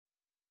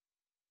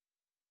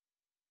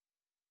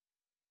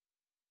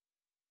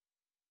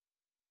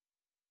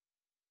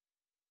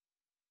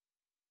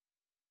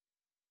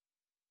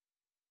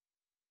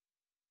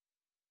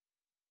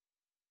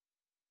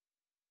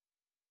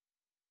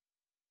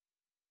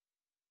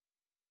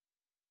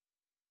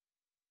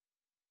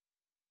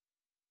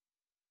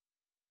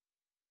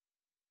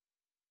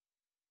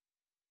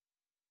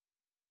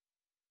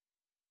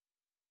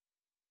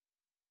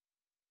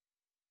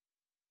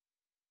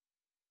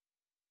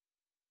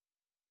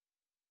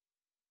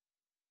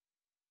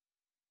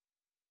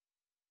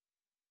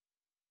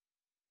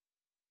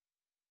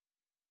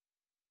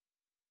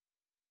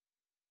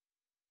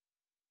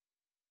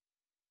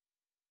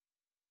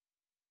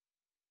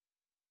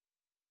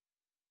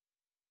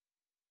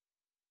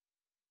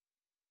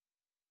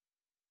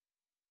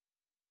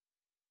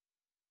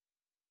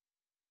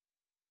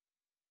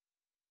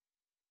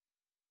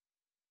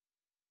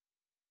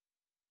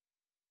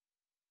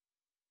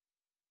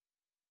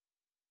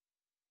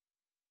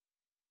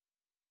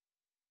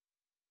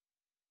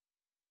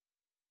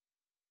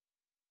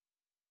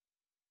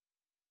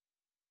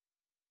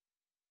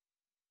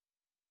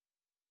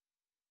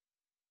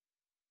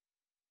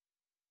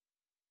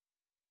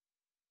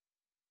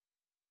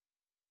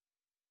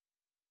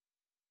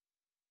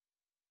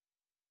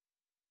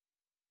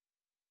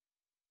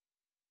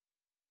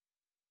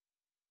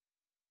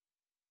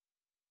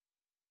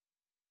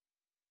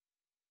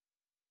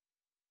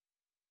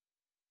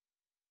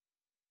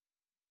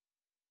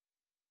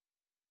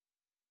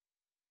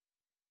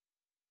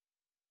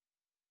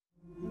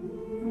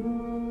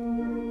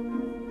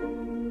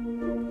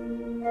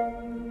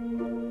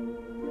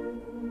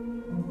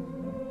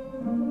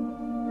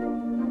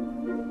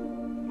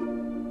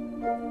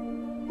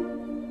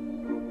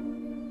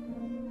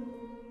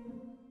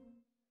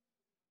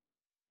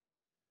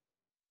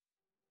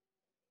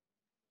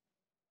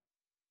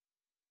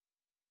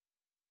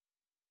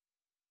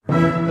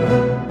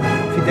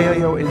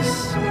Fidelio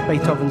is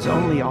Beethoven's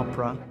only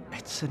opera.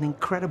 It's an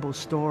incredible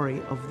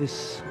story of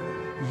this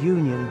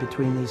union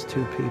between these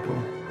two people.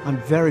 I'm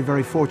very,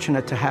 very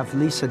fortunate to have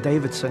Lise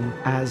Davidsen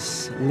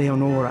as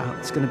Leonora.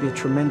 It's going to be a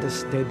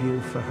tremendous debut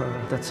for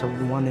her. That's a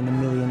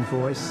one-in-a-million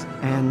voice.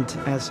 And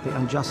as the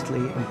unjustly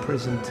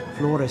imprisoned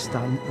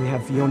Florestan, we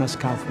have Jonas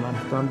Kaufmann.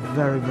 So I'm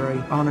very, very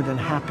honored and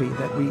happy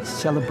that we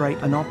celebrate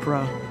an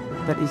opera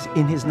that is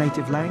in his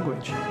native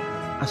language.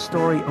 A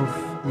story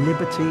of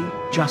liberty,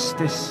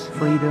 justice,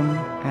 freedom,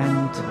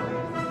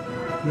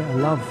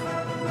 and love.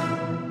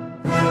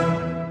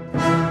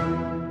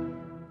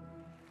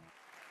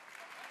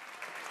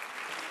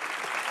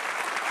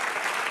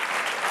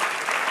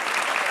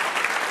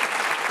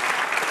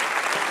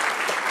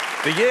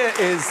 The year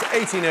is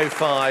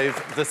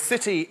 1805, the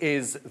city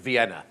is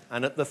Vienna,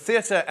 and at the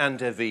Theatre an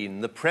der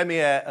Wien, the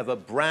premiere of a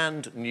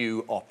brand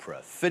new opera,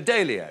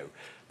 Fidelio,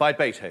 by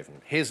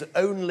Beethoven, his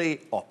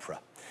only opera.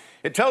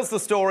 It tells the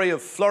story of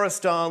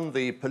Florestan,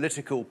 the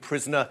political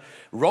prisoner,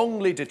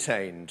 wrongly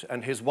detained,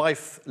 and his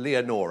wife,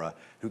 Leonora,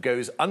 who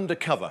goes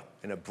undercover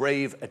in a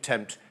brave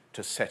attempt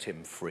to set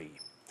him free.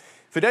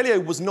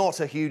 Fidelio was not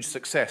a huge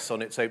success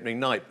on its opening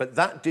night, but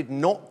that did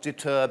not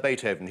deter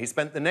Beethoven. He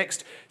spent the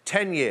next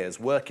 10 years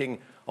working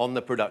on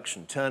the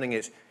production, turning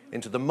it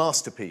into the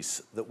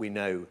masterpiece that we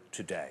know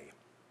today.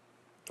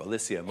 Well,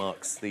 this year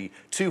marks the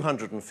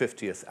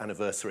 250th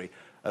anniversary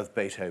of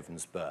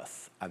Beethoven's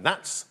birth, and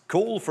that's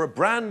call for a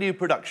brand new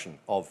production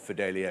of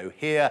Fidelio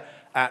here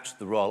at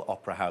the Royal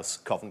Opera House,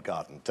 Covent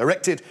Garden,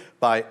 directed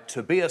by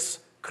Tobias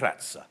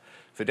Kratzer.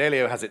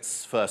 Fidelio has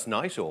its first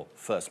night, or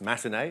first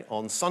matinee,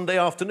 on Sunday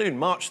afternoon,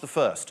 March the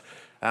 1st,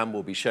 and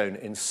will be shown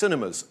in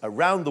cinemas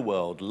around the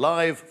world,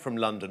 live from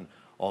London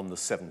on the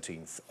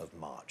 17th of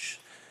March.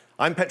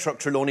 I'm Petroc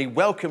Trelawney.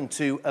 Welcome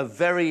to a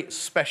very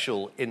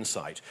special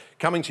insight,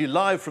 coming to you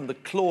live from the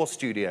Claw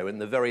studio in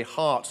the very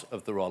heart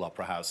of the Royal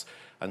Opera House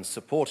and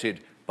supported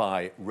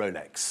by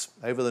Rolex.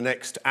 Over the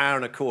next hour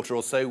and a quarter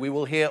or so, we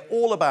will hear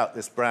all about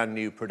this brand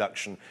new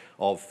production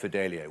of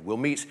Fidelio. We'll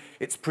meet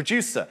its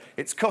producer,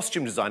 its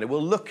costume designer.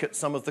 We'll look at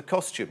some of the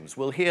costumes.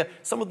 We'll hear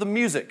some of the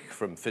music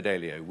from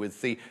Fidelio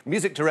with the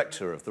music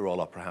director of the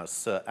Royal Opera House,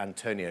 Sir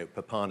Antonio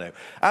Pappano.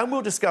 And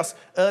we'll discuss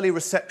early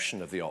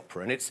reception of the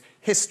opera and its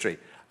history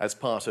as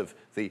part of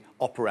the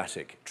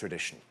operatic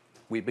tradition.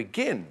 We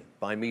begin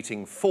by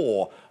meeting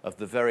 4 of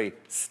the very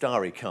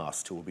starry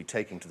cast who will be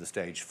taking to the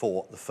stage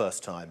for the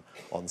first time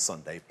on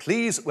Sunday.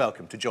 Please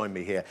welcome to join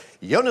me here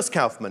Jonas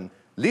Kaufmann,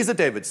 Lise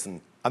Davidsen,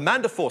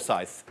 Amanda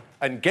Forsyth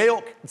and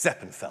Georg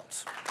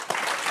Zeppenfeld.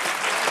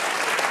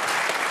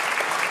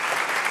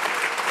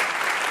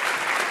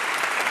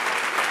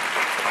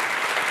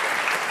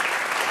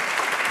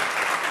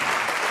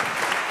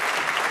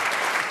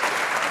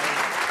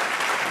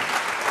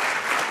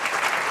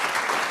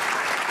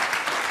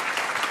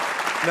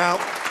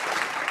 Now,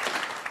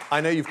 I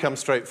know you've come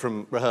straight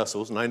from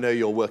rehearsals, and I know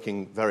you're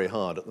working very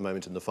hard at the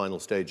moment in the final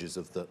stages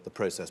of the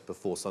process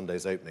before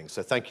Sunday's opening.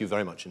 So thank you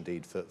very much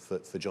indeed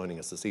for joining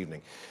us this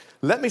evening.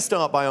 Let me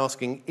start by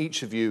asking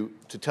each of you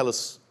to tell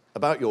us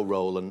about your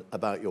role and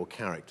about your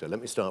character.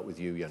 Let me start with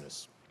you,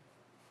 Jonas.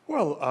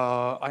 Well,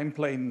 I'm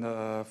playing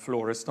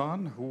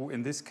Florestan, who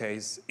in this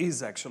case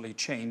is actually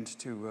chained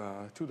to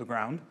the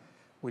ground,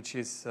 which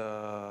is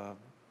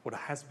what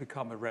has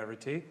become a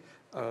rarity.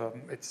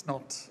 It's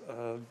not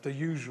the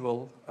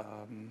usual,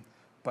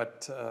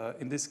 but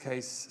in this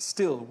case,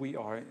 still we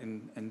are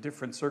in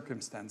different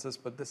circumstances,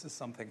 but this is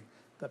something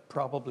that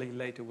probably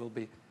later will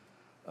be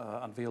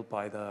unveiled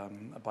by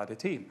the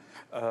team.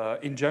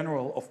 In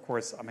general, of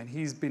course, I mean,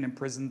 he's been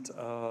imprisoned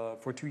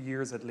for 2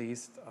 years at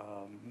least.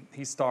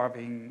 He's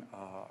starving,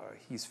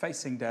 he's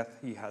facing death,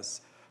 he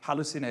has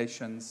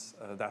hallucinations.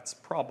 That's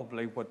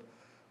probably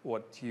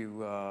what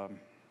you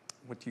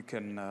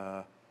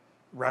can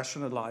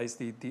rationalize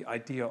the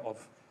idea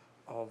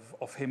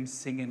of him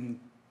singing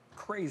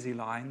crazy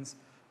lines,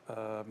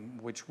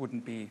 which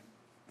wouldn't be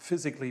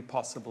physically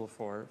possible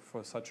for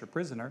such a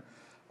prisoner.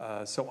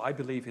 So I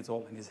believe it's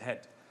all in his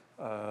head.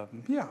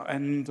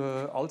 And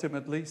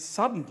ultimately,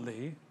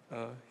 suddenly,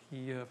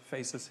 he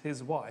faces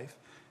his wife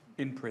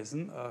in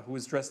prison, who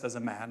is dressed as a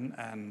man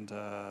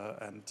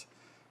and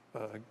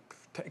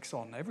takes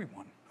on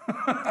everyone.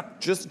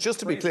 Just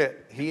to be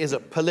clear, he is a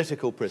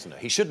political prisoner.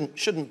 He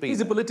shouldn't be. He's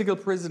a political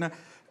prisoner.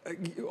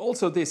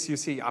 Also, this you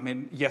see. I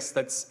mean, yes,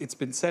 it's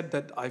been said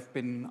that I've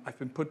been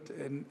put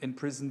in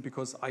prison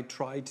because I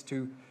tried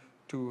to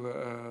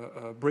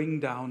bring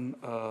down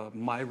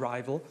my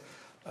rival.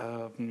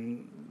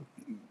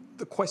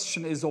 The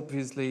question is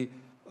obviously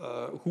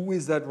who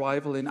is that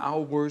rival? In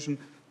our version,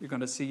 you're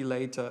going to see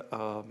later.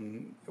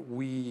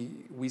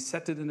 We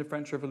set it in the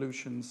French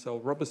Revolution. So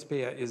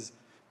Robespierre is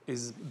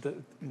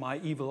my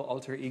evil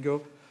alter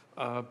ego,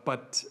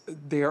 but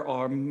there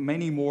are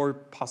many more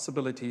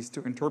possibilities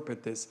to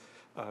interpret this.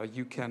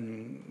 You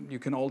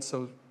can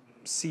also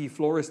see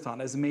Florestan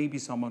as maybe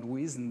someone who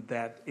isn't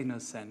that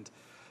innocent,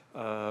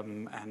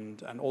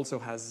 and also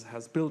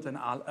has built an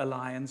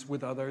alliance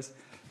with others.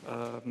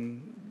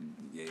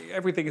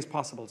 Everything is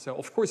possible. So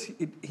of course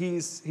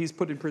he's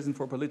put in prison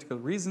for political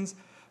reasons,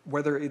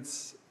 whether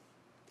it's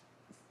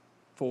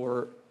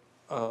for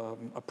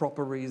a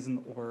proper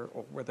reason or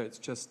whether it's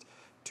just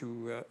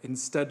to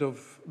instead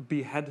of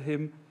behead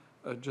him,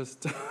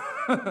 just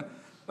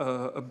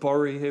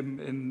bury him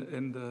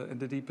in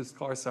the deepest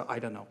Carcer. I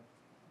don't know.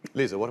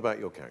 Lise, what about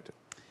your character?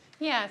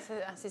 Yeah,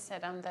 so as you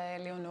said, I'm the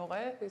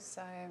Leonore, who's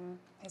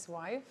his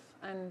wife,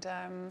 and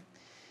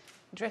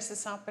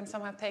dresses up and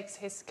somehow takes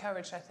his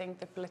courage, I think,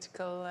 the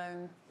political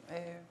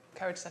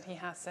courage that he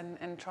has,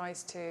 and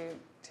tries to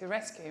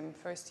rescue him.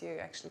 First, you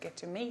actually get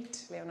to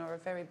meet Leonore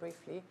very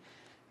briefly,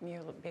 and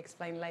you'll be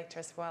explained later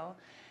as well.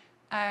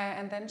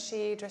 And then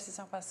she dresses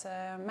up as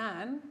a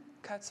man,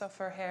 cuts off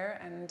her hair,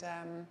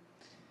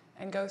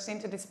 and goes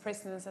into this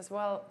prison and says,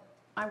 well,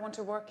 I want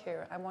to work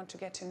here. I want to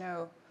get to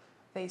know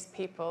these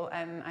people,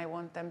 and I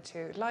want them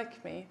to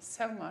like me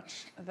so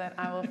much that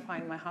I will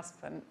find my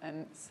husband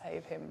and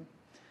save him.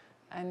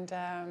 And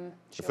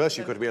first,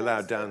 you've got to be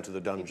allowed down to the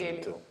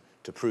dungeon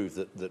to prove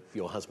that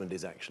your husband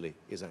is actually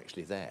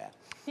there.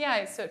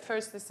 Yeah. So at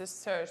first, there's a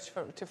search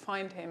to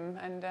find him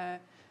and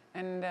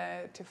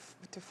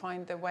to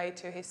find the way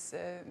to his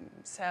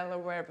cell or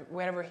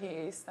wherever he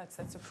is. That's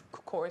of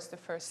course the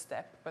first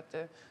step, but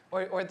the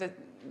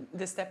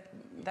step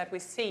that we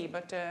see.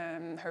 But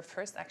her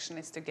first action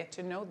is to get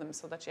to know them,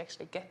 so that she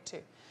actually get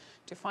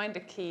to find the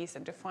keys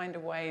and to find a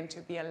way and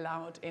to be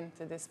allowed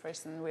into this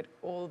prison with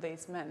all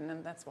these men.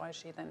 And that's why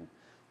she then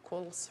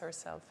calls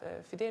herself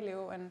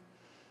Fidelio and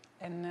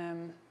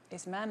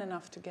is man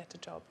enough to get a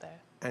job there.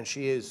 And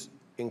she is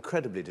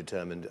incredibly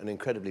determined and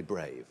incredibly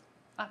brave.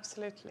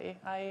 Absolutely.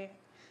 I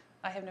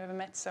have never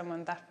met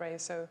someone that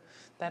brave, so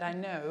that I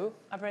know.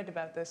 I've read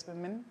about those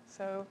women,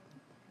 so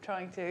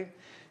trying to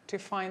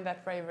find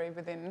that bravery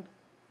within.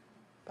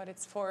 But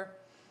it's for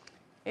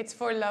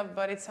love,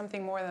 but it's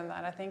something more than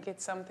that. I think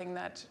it's something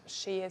that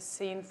she has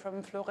seen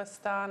from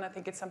Florestan. I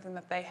think it's something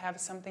that they have,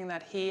 something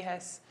that he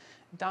has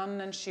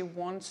done, and she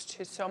wants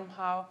to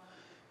somehow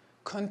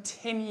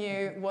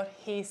continue what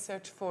he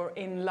searched for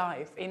in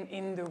life,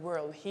 in the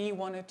world. He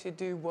wanted to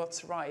do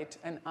what's right,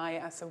 and I,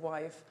 as a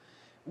wife,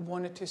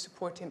 wanted to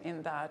support him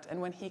in that.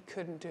 And when he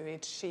couldn't do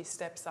it, she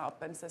steps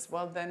up and says,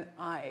 well, then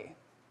I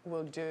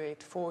will do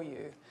it for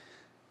you.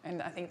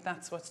 And I think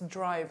that's what's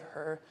drive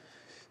her,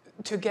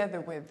 together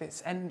with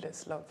this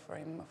endless love for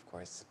him, of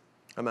course.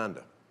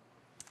 Amanda,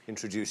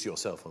 introduce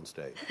yourself on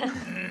stage.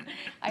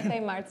 I play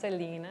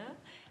Marcelina,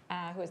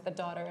 who is the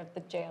daughter of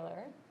the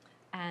jailer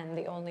and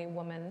the only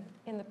woman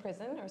in the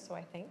prison, or so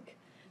I think.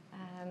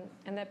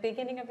 And at the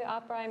beginning of the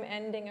opera, I'm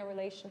ending a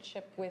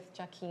relationship with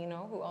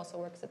Giacchino, who also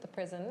works at the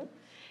prison,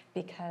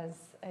 because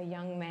a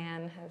young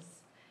man has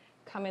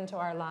come into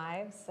our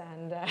lives,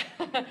 and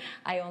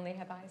I only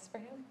have eyes for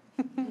him.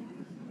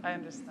 I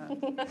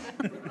understand.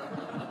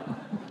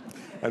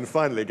 And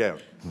finally, Gail.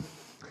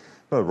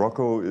 Well,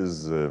 Rocco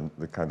is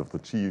the kind of the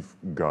chief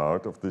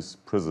guard of this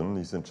prison.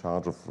 He's in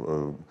charge of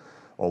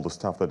all the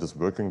staff that is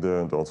working there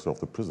and also of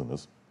the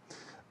prisoners.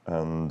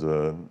 And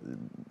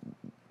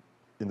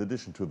in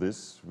addition to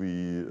this,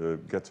 we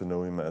get to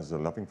know him as a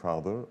loving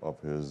father of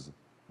his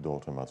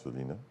daughter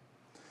Marcelina,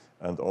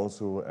 and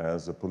also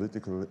as a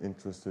politically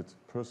interested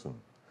person,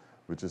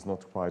 which is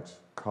not quite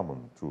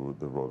common to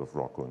the role of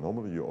Rocco.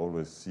 Normally you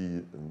always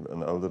see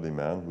an elderly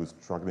man who is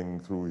struggling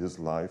through his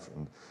life,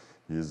 and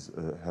he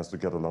has to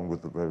get along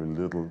with very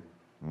little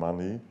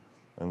money,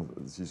 and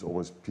he's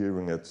always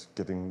peering at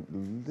getting a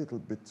little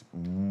bit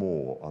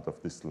more out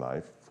of this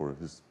life for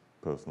his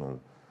personal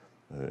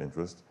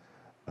interest.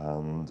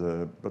 And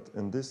but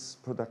in this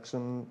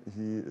production,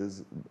 he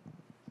is a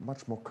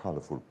much more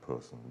colorful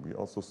person. We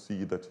also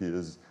see that he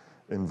is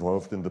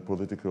involved in the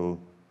political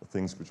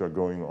things which are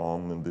going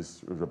on in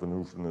this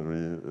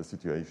revolutionary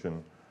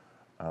situation.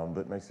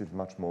 That makes it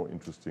much more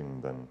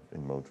interesting than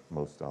in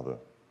most other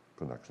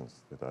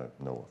productions that I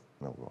know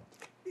of.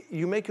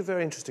 You make a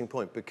very interesting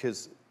point,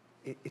 because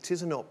it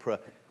is an opera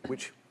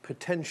which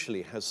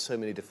potentially has so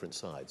many different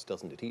sides,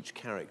 doesn't it? Each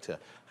character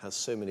has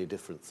so many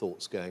different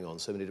thoughts going on,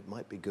 so many, it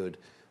might be good,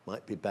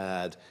 might be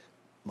bad,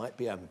 might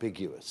be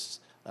ambiguous.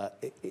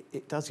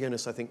 It does,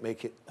 Jonas, I think,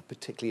 make it a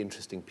particularly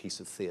interesting piece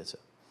of theatre.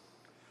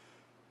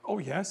 Oh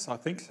yes, I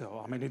think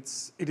so. I mean,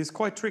 it is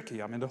quite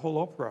tricky. I mean, the whole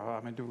opera,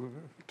 I mean,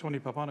 Tony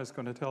Pappano is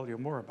going to tell you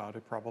more about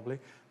it probably,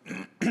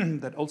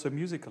 that also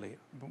musically,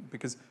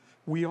 because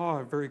we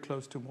are very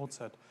close to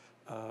Mozart.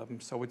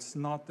 So it's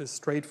not this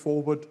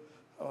straightforward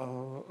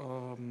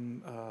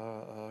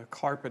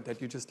carpet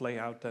that you just lay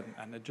out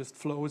and it just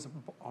flows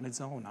on its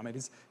own. I mean,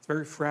 it's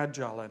very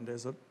fragile, and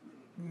there's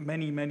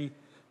many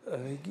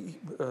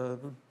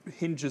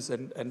hinges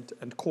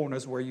and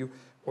corners where you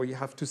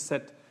have to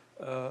set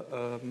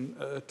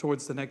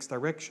towards the next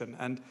direction.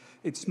 And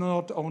it's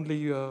not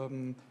only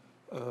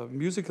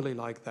musically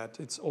like that,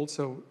 it's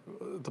also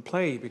the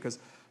play, because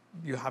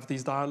you have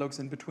these dialogues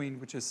in between,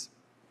 which is,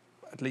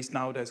 at least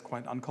nowadays,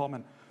 quite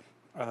uncommon,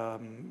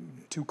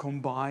 to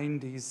combine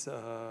these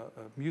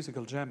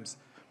musical gems.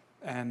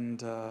 and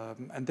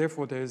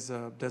therefore there's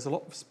a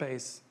lot of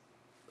space,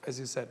 as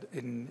you said,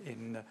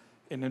 in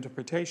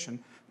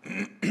interpretation,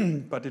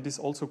 but it is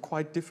also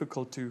quite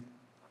difficult to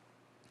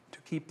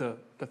keep the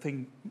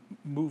thing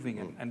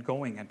moving and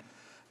going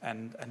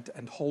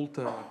and hold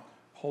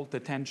the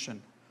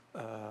tension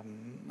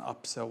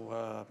up.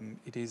 So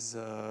it is,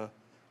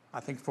 I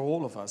think, for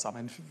all of us. I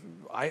mean,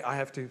 I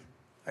have to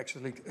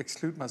actually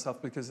exclude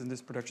myself because in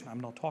this production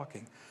I'm not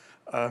talking,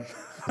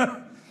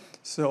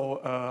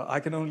 so I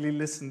can only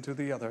listen to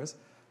the others.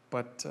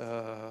 But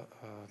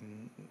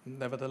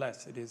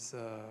nevertheless, it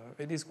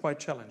is quite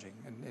challenging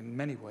in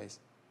many ways.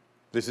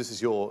 This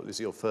is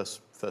your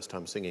first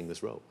time singing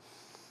this role.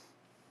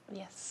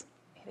 Yes,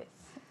 it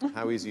is.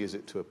 How easy is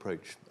it to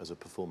approach as a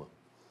performer?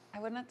 I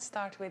would not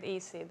start with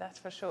easy, that's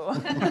for sure.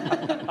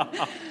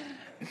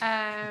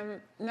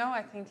 No,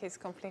 I think he's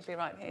completely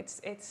right.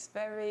 It's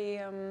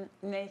very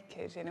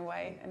naked in a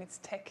way, and it's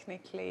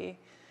technically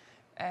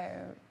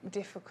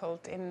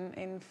difficult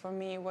in for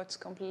me what's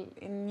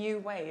in new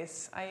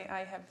ways.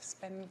 I have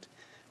spent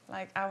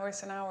like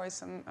hours and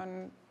hours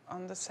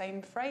on the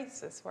same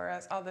phrases,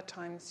 whereas other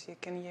times you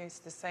can use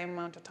the same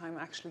amount of time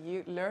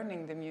actually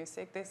learning the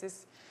music.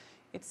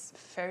 It's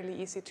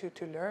fairly easy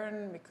to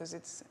learn because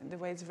it's the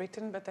way it's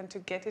written, but then to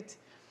get it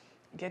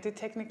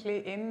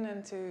technically in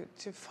and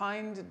to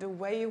find the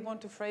way you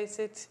want to phrase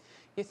it,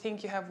 you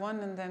think you have one,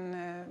 and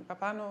then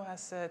Pappano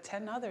has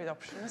 10 other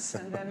options,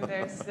 and then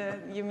there's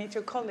you meet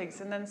your colleagues,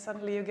 and then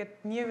suddenly you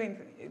get new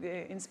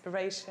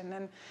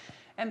inspiration,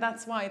 and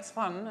that's why it's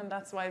fun, and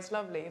that's why it's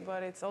lovely.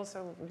 But it's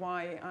also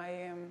why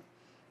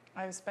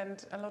I've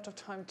spent a lot of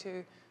time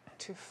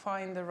to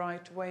find the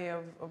right way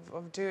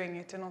of doing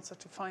it, and also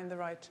to find the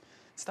right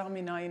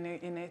stamina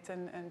in it,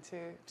 and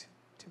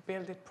to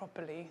build it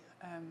properly.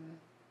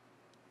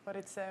 But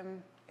it's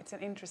an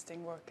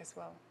interesting work as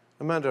well.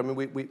 Amanda, I mean,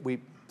 we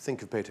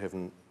think of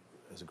Beethoven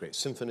as a great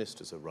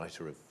symphonist, as a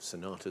writer of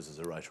sonatas, as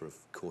a writer of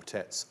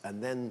quartets,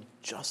 and then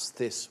just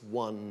this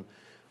one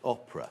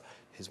opera,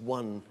 his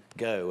one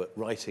go at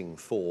writing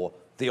for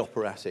the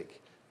operatic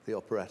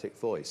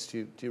voice.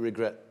 Do you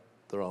regret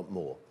there aren't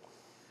more?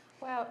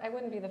 Well, I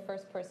wouldn't be the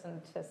first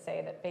person to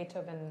say that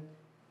Beethoven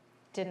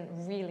didn't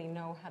really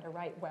know how to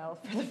write well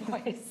for the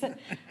voice.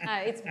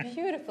 It's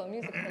beautiful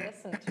music to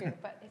listen to,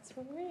 but it's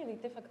really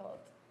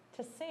difficult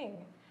to sing.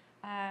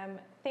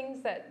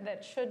 Things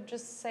that should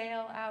just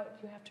sail out,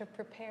 you have to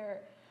prepare,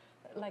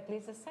 like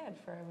Lise said,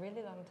 for a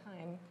really long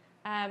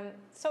time.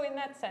 So in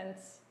that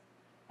sense,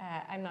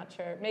 I'm not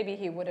sure. Maybe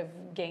he would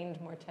have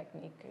gained more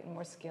technique and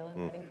more skill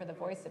in writing for the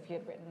voice if he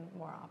had written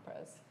more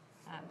operas.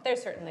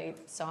 There's certainly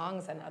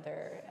songs and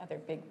other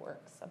big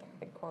works, other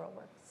big choral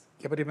works.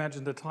 Yeah, but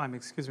imagine the time,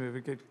 excuse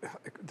me,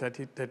 that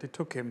it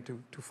took him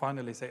to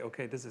finally say,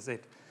 okay, this is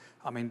it.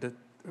 I mean,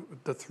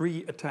 the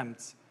 3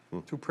 attempts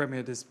to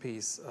premiere this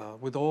piece,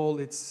 with all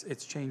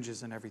its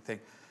changes and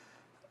everything,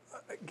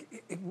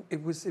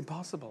 it was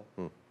impossible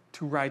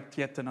to write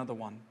yet another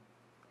one.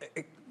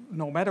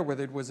 No matter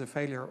whether it was a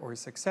failure or a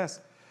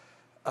success,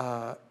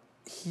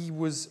 he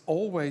was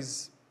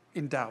always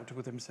in doubt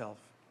with himself.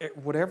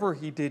 Whatever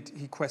he did,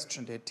 he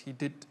questioned it. He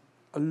did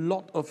a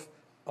lot of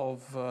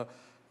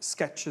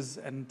sketches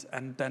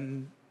and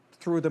then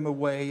threw them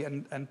away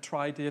and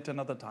tried it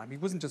another time. He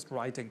wasn't just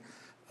writing.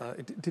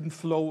 It didn't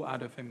flow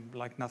out of him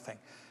like nothing.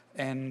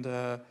 And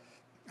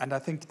I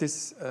think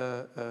this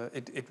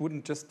it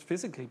wouldn't just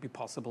physically be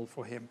possible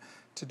for him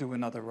to do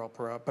another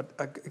opera. But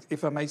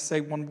if I may say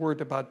one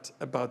word about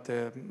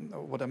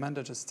what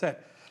Amanda just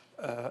said,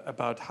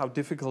 about how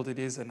difficult it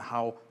is and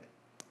how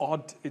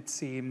odd it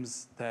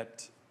seems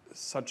that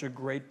such a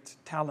great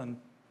talent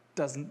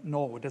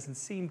doesn't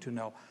seem to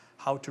know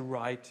how to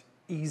write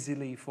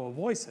easily for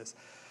voices.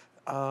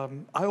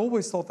 I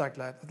always thought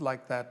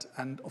like that.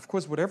 And of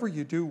course, whatever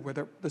you do,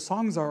 whether the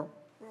songs are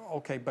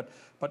okay, but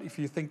if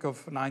you think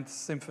of Ninth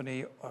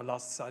Symphony or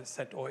Last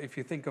Set, or if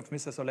you think of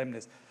Missa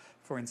Solemnis,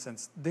 for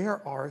instance,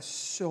 there are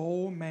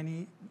so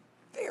many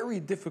very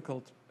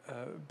difficult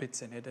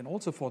bits in it, and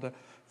also for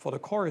the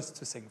chorus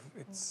to sing.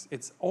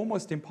 It's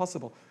almost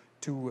impossible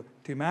to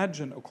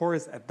imagine a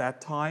chorus at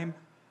that time,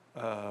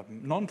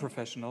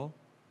 non-professional,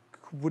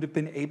 would have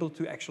been able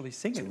to actually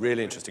sing it. It's a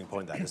really interesting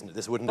point, that, isn't it?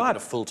 This wouldn't have been a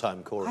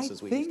full-time chorus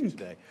as we used to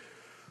today.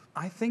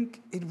 I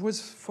think it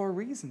was for a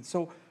reason.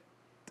 So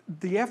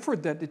the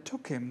effort that it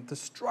took him, the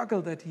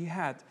struggle that he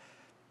had,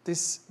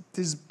 this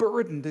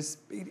burden,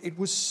 it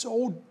was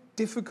so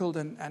difficult,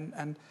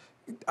 and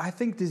I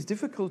think this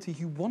difficulty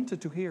he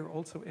wanted to hear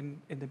also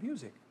in the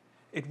music.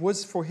 It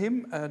was for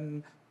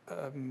him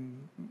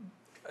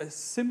a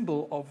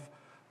symbol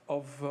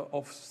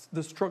of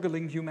the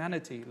struggling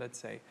humanity, let's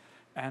say.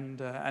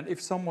 And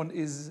if someone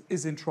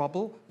is in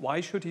trouble,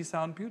 why should he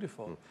sound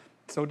beautiful?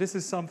 So this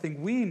is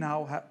something we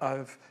now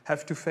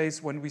have to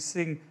face when we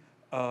sing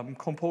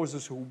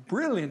composers who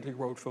brilliantly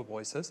wrote for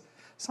voices.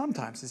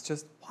 Sometimes it's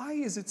just, why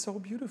is it so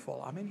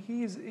beautiful? I mean,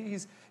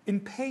 he's in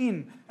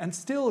pain, and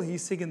still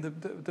he's singing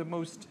the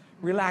most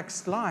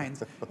relaxed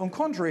lines. On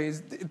contrary,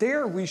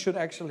 there we should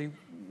actually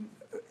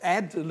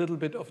add a little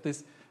bit of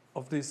this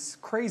of this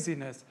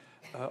craziness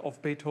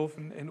of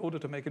Beethoven in order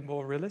to make it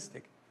more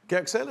realistic.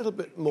 Georg, say a little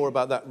bit more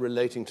about that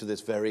relating to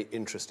this very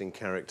interesting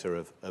character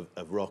of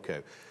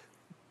Rocco.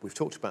 We've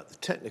talked about the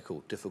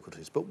technical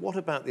difficulties, but what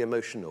about the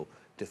emotional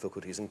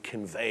difficulties and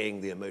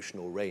conveying the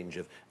emotional range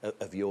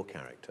of your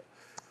character?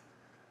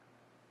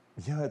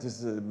 Yeah, it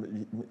is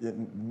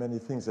many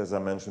things, as I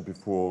mentioned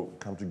before,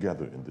 come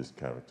together in this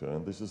character,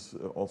 and this is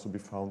also be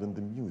found in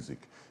the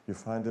music. You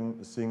find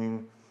him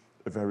singing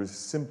a very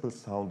simple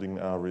sounding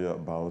aria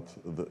about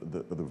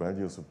the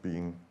values of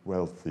being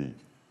wealthy,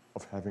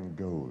 of having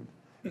gold.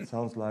 It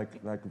sounds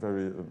like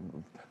very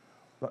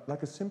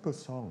like a simple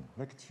song,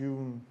 like a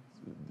tune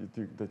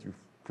that you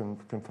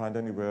can find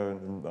anywhere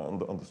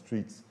on the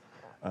streets,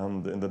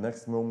 and in the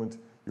next moment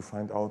you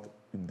find out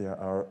there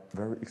are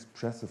very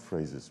expressive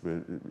phrases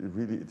where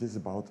it is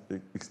about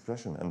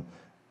expression. And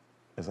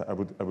as I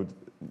would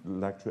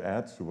like to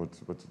add to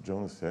what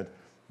Jonas said,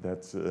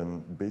 that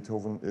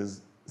Beethoven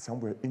is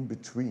somewhere in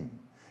between.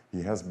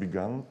 He has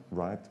begun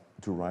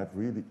to write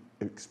really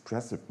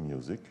expressive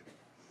music,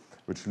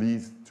 which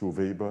leads to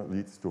Weber,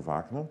 leads to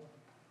Wagner.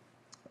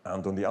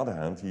 And on the other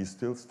hand, he is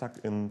still stuck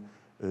in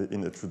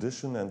a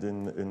tradition and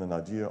in an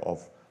idea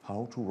of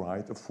how to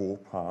write a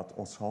four-part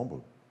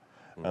ensemble.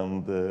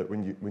 And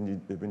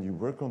when you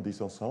work on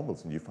these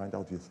ensembles and you find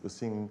out you're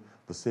singing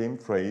the same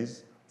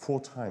phrase 4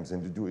 times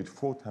and you do it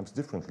 4 times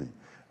differently,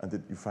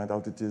 and you find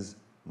out it is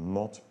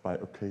not by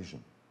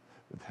occasion.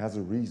 It has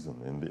a reason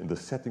in the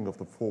setting of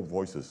the 4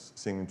 voices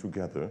singing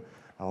together,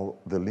 how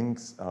the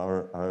links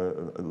are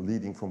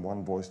leading from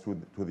one voice to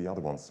the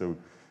other one. So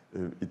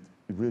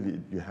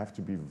you have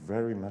to be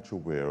very much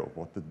aware of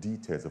what the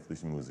details of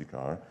this music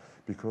are,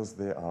 because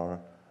there are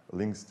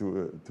links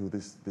to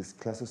this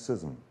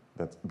classicism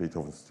that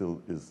Beethoven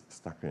still is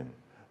stuck in,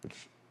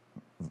 which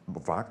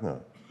Wagner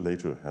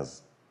later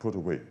has put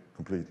away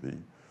completely.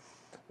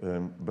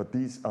 But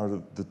these are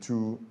the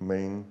 2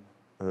 main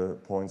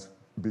points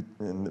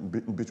in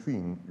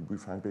between we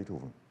find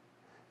Beethoven.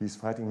 He's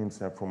fighting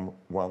himself from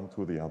one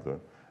to the other,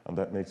 and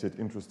that makes it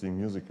interesting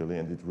musically,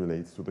 and it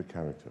relates to the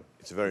character.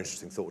 It's a very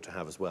interesting thought to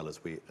have as well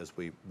as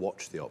we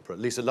watch the opera.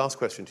 Lise, last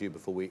question to you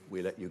before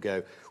we let you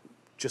go.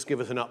 Just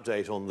give us an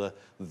update on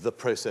the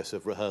process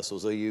of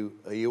rehearsals. Are you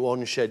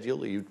on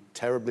schedule? Are you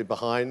terribly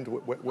behind?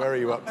 Where are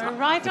you up to? We're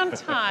right on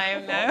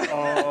time, no?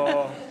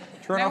 Oh,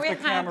 turn off the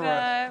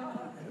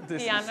camera. We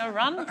had a piano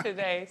run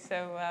today,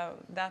 so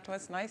that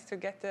was nice to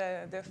get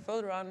the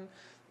full run,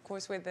 of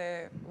course, with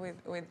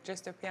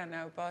just a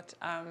piano. But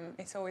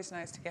it's always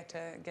nice to get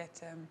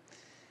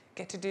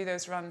to do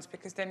those runs,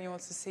 because then you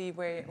also see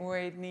where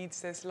it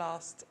needs this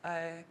last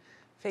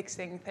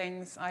fixing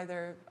things,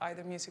 either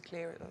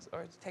musically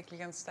or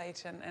technically on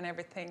stage and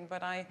everything.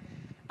 But I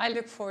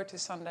look forward to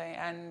Sunday,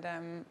 and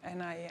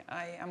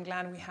I'm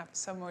glad we have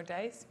some more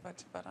days.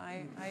 But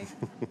I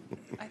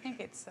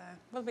think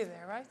we'll be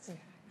there, right?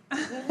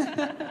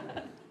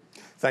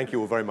 Thank you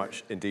all very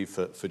much indeed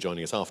for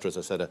joining us after, as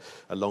I said,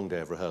 a long day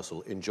of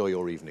rehearsal. Enjoy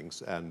your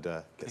evenings and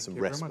get some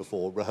rest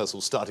before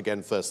rehearsals start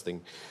again first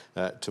thing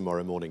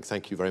tomorrow morning.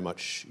 Thank you very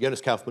much,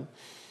 Jonas Kaufmann,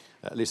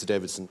 Lise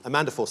Davidsen,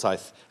 Amanda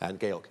Forsyth, and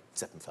Georg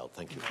Zeppenfeld.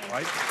 Thank you. All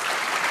right.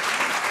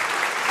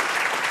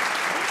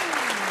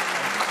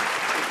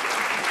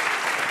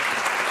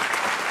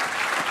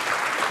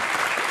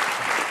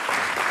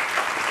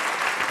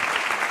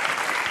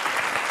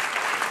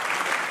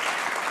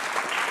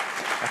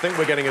 I think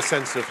we're getting a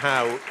sense of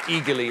how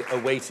eagerly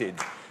awaited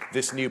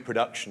this new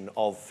production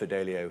of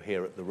Fidelio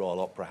here at the Royal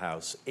Opera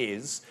House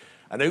is.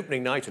 An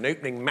opening night, an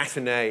opening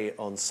matinee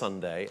on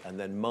Sunday, and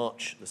then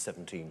March the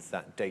 17th,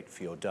 that date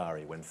for your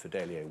diary when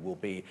Fidelio will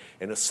be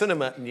in a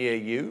cinema near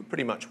you,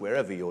 pretty much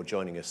wherever you're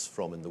joining us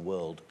from in the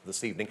world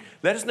this evening.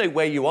 Let us know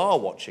where you are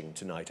watching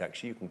tonight,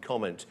 actually. You can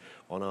comment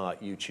on our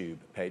YouTube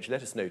page.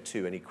 Let us know,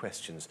 too, any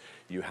questions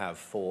you have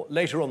for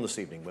later on this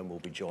evening when we'll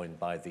be joined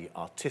by the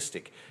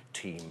artistic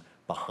team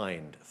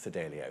behind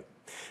Fidelio.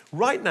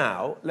 Right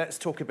now, let's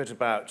talk a bit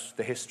about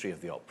the history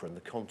of the opera and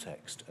the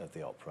context of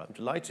the opera. I'm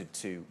delighted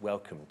to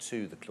welcome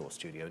to the Claw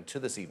Studio and to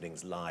this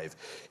evening's Live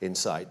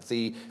Insight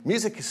the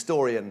music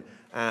historian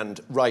and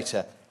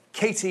writer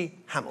Katie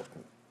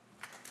Hamilton.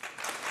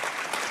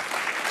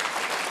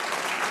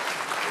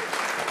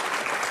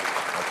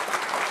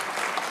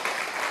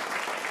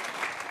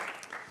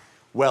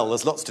 Well,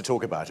 there's lots to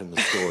talk about in the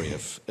story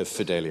of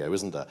Fidelio,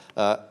 isn't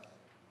there?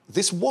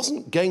 This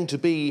wasn't going to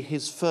be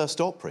his first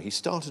opera. He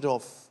started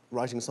off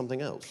writing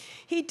something else.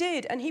 He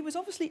did, and he was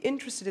obviously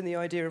interested in the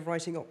idea of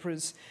writing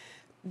operas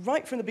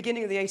right from the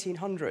beginning of the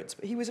 1800s.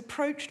 But he was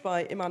approached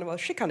by Emanuel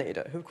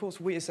Schikaneder, who of course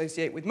we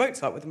associate with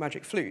Mozart with the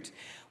magic flute,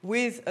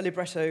 with a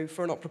libretto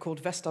for an opera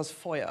called Vesta's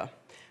Feuer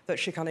that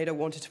Schikaneder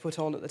wanted to put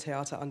on at the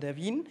Theater an der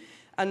Wien.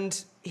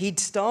 And he'd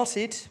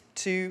started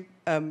to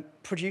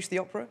produce the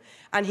opera,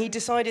 and he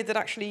decided that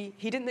actually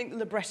he didn't think the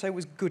libretto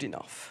was good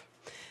enough.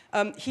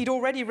 He'd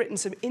already written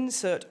some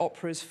insert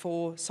operas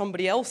for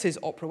somebody else's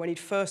opera when he'd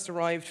first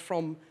arrived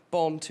from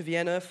Bonn to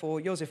Vienna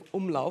for Josef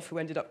Umlauf, who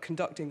ended up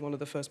conducting one of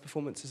the first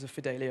performances of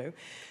Fidelio.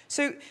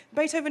 So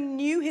Beethoven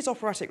knew his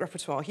operatic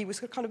repertoire. He was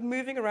kind of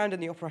moving around in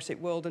the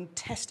operatic world and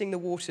testing the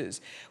waters.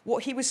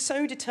 What he was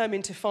so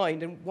determined to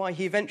find, and why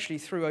he eventually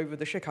threw over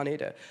the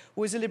Schikaneder,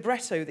 was a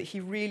libretto that he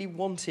really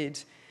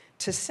wanted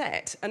to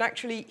set. And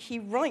actually, he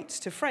writes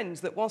to friends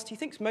that whilst he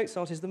thinks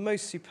Mozart is the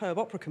most superb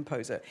opera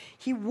composer,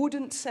 he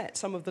wouldn't set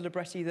some of the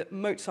libretti that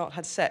Mozart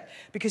had set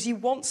because he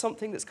wants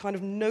something that's kind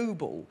of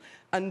noble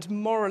and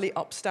morally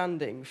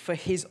upstanding for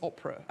his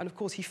opera. And of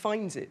course, he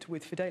finds it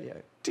with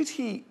Fidelio. Did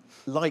he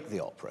like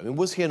the opera? I mean,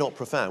 was he an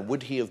opera fan?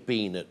 Would he have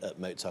been at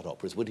Mozart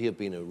operas? Would he have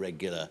been a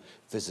regular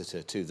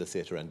visitor to the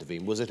Theatre an der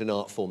Wien? Was it an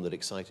art form that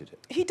excited him?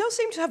 He does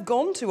seem to have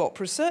gone to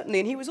operas, certainly,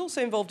 and he was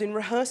also involved in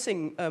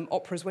rehearsing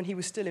operas when he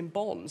was still in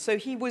Bonn. So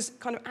he was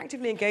kind of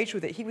actively engaged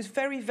with it. He was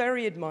very,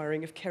 very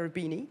admiring of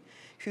Cherubini,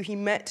 who he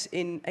met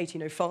in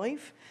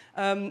 1805,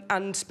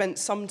 and spent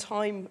some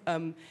time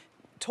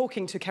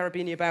talking to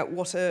Cherubini about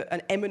what an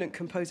eminent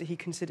composer he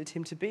considered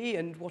him to be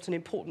and what an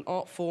important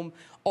art form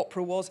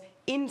opera was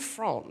in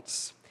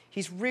France.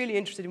 He's really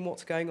interested in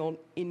what's going on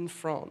in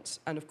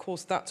France. And of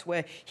course, that's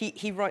where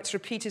he writes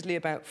repeatedly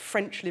about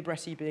French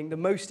libretti being the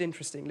most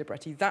interesting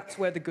libretti. That's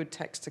where the good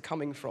texts are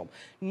coming from,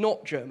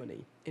 not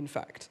Germany, in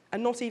fact,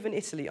 and not even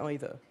Italy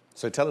either.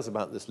 So tell us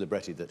about this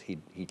libretti that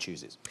he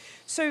chooses.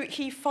 So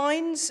he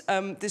finds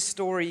this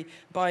story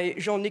by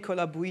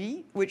Jean-Nicolas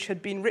Bouilly, which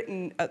had been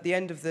written at the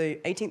end of the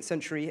 18th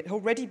century. It had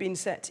already been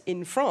set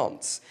in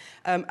France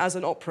as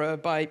an opera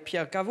by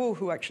Pierre Gaveau,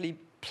 who actually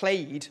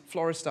played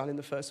Florestan in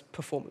the first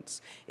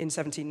performance in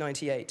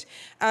 1798.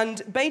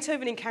 And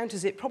Beethoven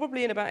encounters it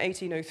probably in about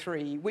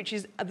 1803, which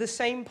is at the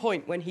same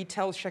point when he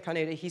tells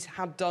Schikaneder he's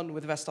had done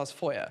with Vestas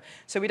Feuer.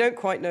 So we don't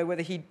quite know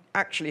whether he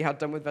actually had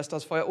done with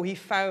Vestas Feuer or he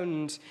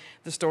found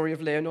the story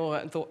of Leonora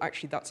and thought,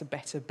 actually, that's a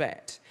better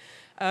bet.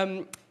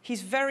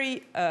 He's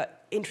very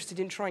interested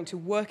in trying to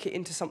work it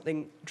into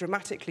something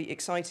dramatically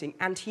exciting,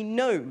 and he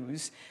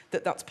knows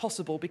that that's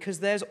possible because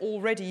there's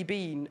already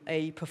been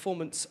a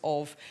performance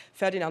of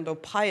Ferdinando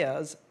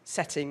Palla's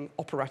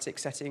operatic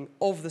setting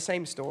of the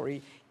same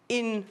story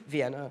in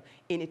Vienna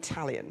in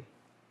Italian.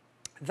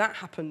 That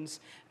happens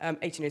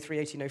 1803,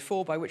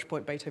 1804, by which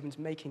point Beethoven's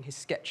making his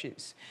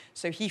sketches.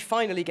 So he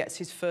finally gets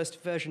his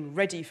first version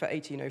ready for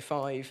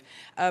 1805,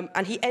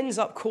 and he ends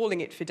up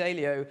calling it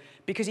Fidelio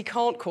because he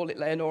can't call it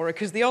Leonora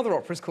because the other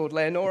opera's called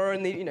Leonora,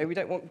 and we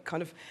don't want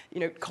kind of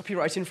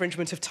copyright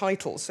infringement of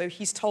titles. So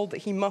he's told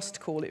that he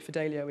must call it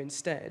Fidelio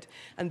instead,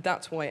 and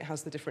that's why it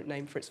has the different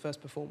name for its first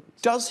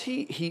performance. Does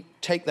he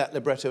take that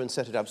libretto and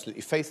set it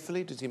absolutely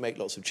faithfully? Does he make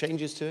lots of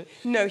changes to it?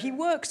 No, he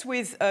works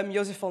with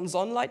Josef von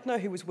Sonnleithner,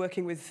 who was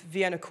working with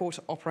Vienna court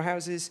opera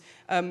houses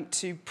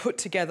to put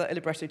together a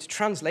libretto, to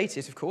translate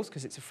it, of course,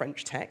 because it's a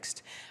French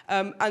text.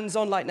 And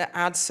Sonnleithner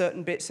adds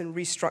certain bits and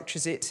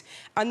restructures it.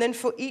 And then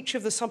for each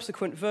of the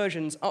subsequent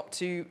versions, up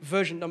to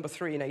version number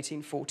 3 in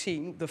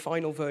 1814, the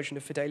final version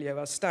of Fidelio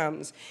as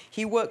stands,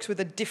 he works with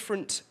a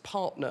different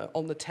partner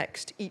on the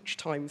text each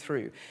time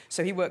through.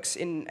 So he works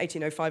in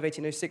 1805,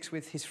 1806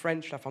 with his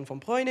friend Stefan von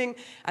Breuning,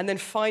 and then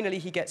finally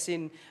he gets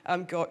in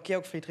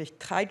Georg Friedrich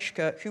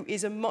Treitschke, who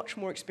is a much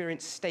more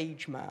experienced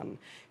stage man,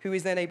 who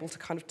is then able to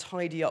kind of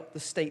tidy up the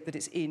state that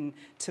it's in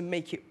to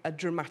make it a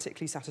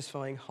dramatically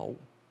satisfying whole.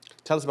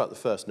 Tell us about the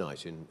first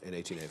night in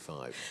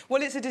 1805.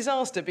 Well, it's a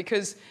disaster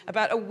because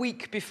about a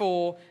week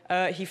before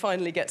he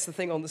finally gets the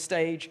thing on the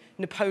stage,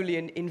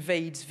 Napoleon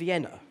invades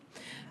Vienna.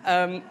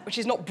 Which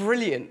is not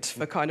brilliant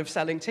for kind of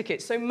selling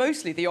tickets. So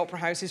mostly the opera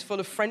house is full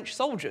of French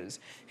soldiers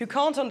who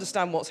can't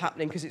understand what's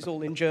happening because it's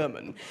all in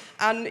German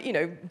and,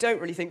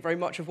 don't really think very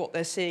much of what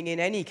they're seeing in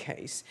any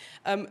case.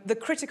 The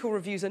critical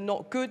reviews are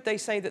not good. They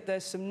say that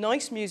there's some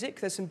nice music,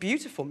 there's some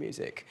beautiful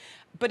music,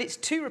 but it's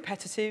too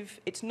repetitive,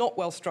 it's not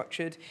well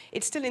structured,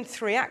 it's still in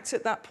 3 acts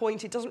at that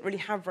point, it doesn't really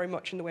have very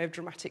much in the way of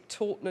dramatic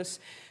tautness.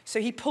 So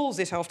he pulls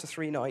it after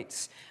 3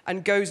 nights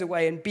and goes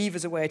away and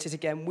beavers away at it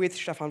again with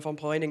Stefan von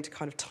Breuning to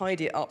kind of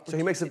tidy it up. So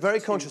he makes a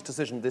very conscious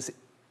decision, this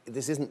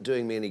isn't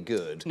doing me any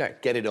good. No.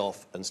 Get it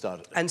off and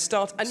start and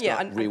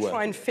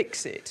try and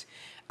fix it.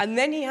 And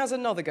then he has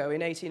another go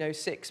in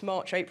 1806,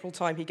 March, April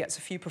time, he gets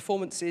a few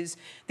performances.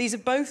 These are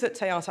both at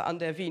Theatre an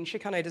der Wien.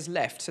 Schikaneder's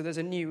left, so there's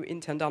a new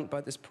intendant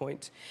by this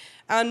point.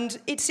 And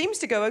it seems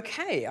to go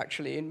okay,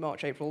 actually, in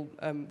March, April.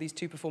 These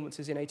 2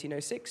 performances in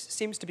 1806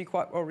 seems to be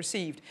quite well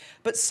received.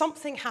 But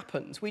something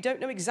happens. We don't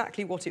know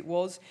exactly what it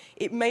was.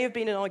 It may have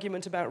been an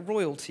argument about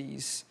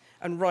royalties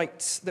and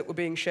rights that were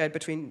being shared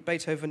between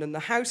Beethoven and the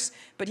house.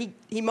 But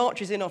he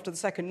marches in after the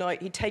second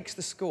night, he takes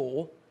the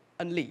score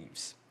and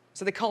leaves.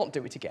 So they can't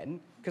do it again.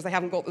 because they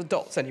haven't got the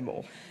dots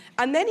anymore.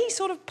 And then he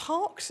sort of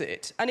parks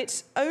it, and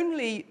it's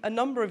only a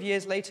number of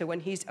years later when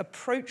he's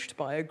approached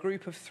by a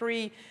group of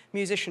 3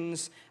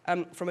 musicians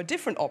from a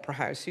different opera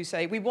house who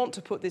say, we want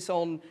to put this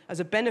on as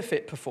a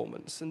benefit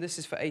performance, and this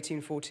is for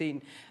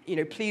 1814, you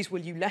know, please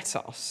will you let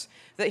us?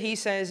 That he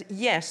says,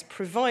 yes,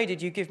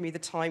 provided you give me the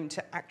time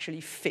to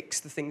actually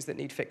fix the things that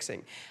need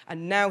fixing.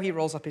 And now he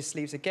rolls up his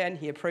sleeves again,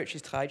 he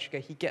approaches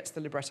Treitschke, he gets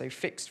the libretto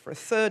fixed for a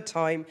 3rd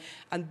time,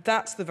 and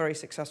that's the very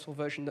successful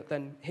version that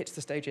then hits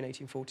the stage in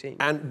 1814.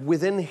 And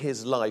within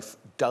his life,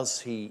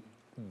 does he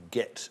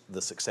get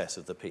the success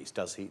of the piece?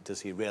 Does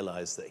he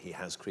realise that he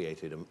has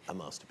created a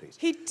masterpiece?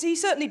 He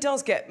certainly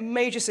does get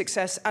major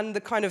success and the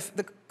kind of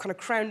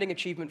crowning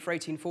achievement for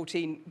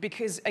 1814,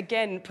 because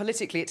again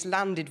politically it's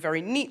landed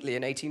very neatly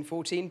in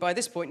 1814. By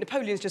this point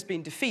Napoleon's just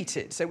been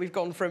defeated, so we've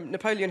gone from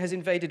Napoleon has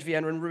invaded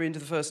Vienna and ruined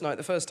the first night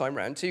the first time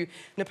round to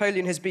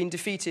Napoleon has been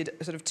defeated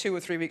sort of 2 or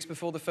 3 weeks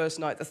before the first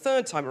night the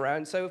 3rd time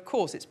around, so of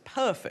course it's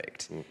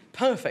perfect.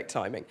 Perfect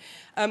timing.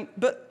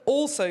 But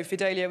also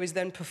Fidelio is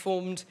then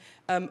performed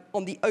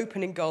on the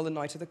opening gala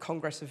night of the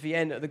Congress of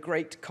Vienna, the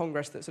great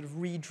congress that sort of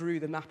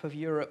redrew the map of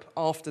Europe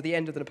after the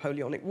end of the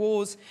Napoleonic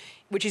Wars,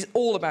 which is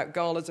all about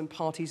galas and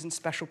parties and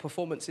special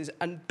performances,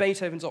 and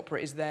Beethoven's opera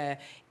is there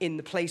in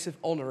the place of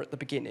honour at the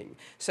beginning.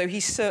 So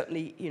he's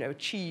certainly, you know,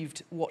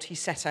 achieved what he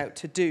set out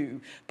to do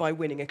by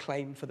winning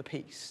acclaim for the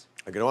piece.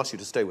 I'm going to ask you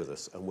to stay with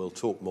us, and we'll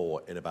talk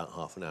more in about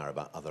half an hour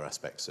about other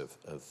aspects of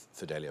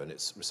Fidelio and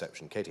its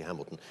reception. Katie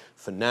Hamilton,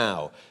 for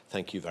now,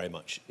 thank you very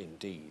much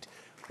indeed.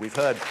 We've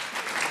heard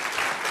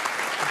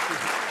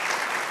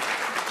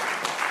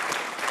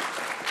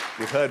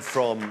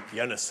from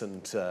Jonas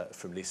and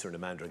from Lise and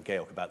Amanda and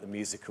Georg about the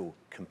musical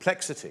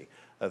complexity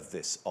of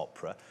this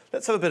opera.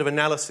 Let's have a bit of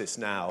analysis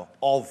now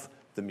of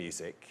the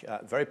music.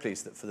 Very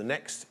pleased that for the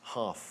next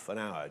half an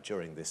hour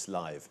during this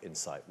live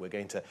insight, we're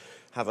going to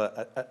have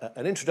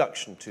an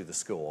introduction to the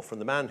score from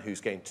the man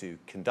who's going to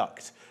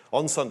conduct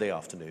on Sunday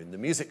afternoon, the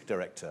music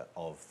director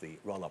of the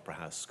Royal Opera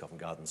House,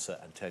 Covent Garden, Sir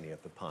Antonio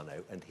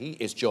Pappano, and he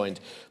is joined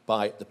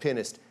by the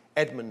pianist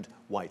Edmund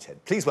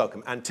Whitehead. Please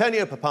welcome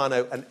Antonio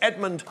Pappano and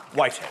Edmund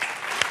Whitehead.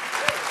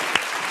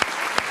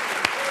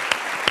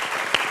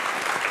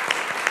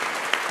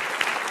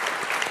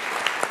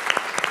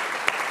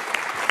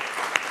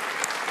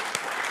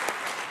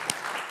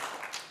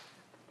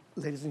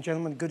 Ladies and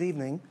gentlemen, good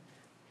evening.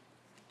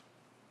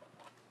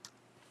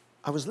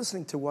 I was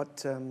listening to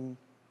what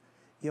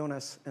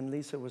Jonas and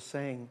Lise were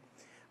saying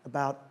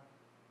about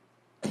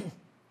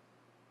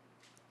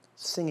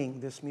singing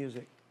this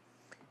music.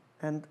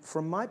 And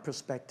from my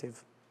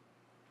perspective,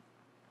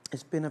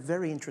 it's been a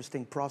very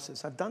interesting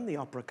process. I've done the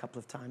opera a couple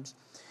of times,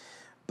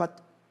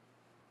 but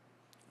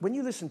when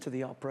you listen to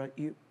the opera,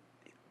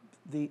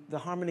 the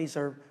harmonies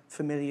are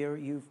familiar,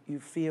 you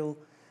feel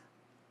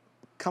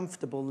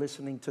comfortable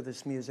listening to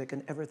this music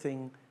and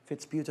everything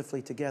fits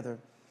beautifully together.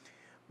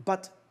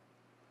 But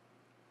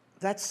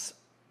that's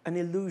an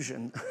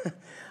illusion.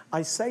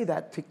 I say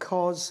that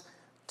because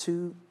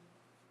to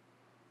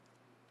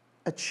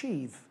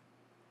achieve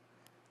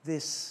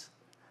this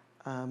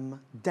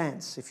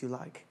dance, if you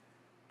like,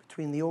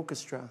 between the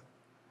orchestra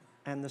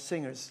and the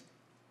singers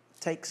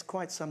takes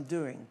quite some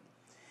doing.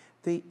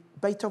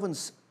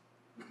 Beethoven's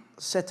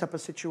set up a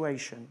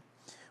situation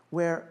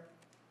where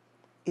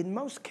in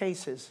most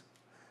cases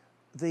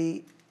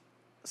the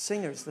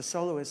singers, the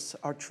soloists,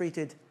 are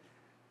treated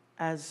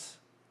as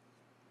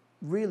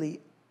really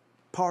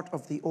part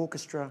of the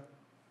orchestra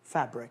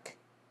fabric.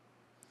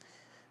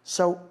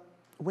 So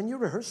when you're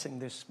rehearsing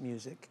this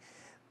music,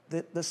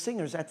 the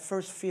singers at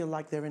first feel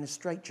like they're in a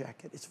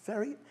straitjacket. It's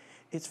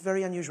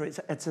very unusual.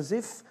 It's as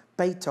if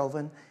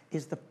Beethoven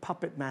is the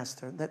puppet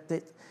master,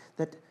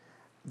 that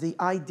the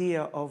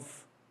idea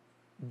of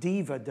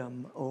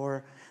divadom,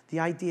 or the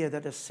idea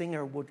that a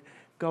singer would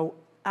go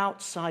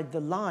outside the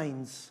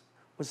lines,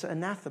 was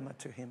anathema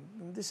to him.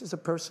 And this is a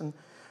person,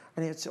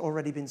 and it's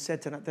already been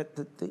said tonight, that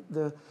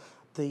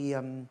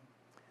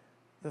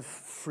the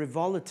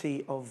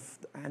frivolity of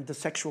and the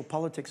sexual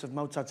politics of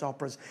Mozart's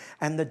operas,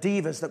 and the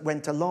divas that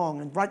went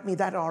along and write me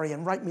that aria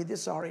and write me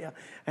this aria,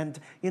 and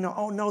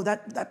oh no,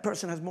 that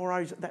person has more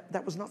arias.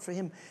 That was not for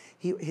him.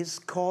 His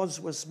cause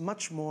was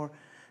much more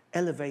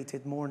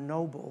elevated, more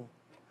noble,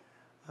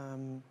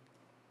 and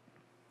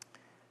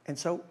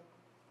so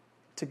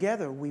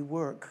together we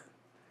work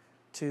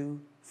to,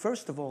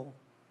 first of all,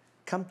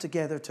 come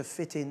together to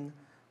fit in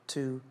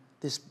to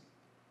this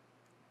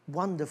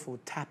wonderful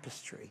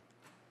tapestry.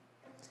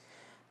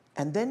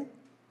 And then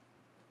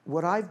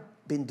what I've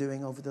been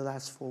doing over the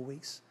last 4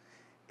 weeks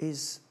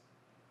is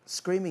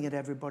screaming at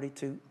everybody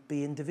to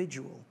be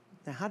individual.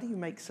 Now, how do you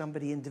make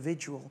somebody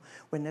individual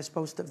when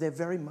they're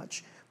very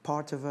much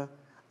part of a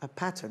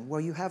pattern,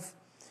 where you have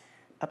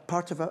a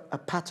part of a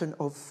pattern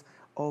of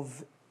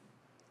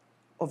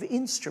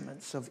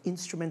instruments, of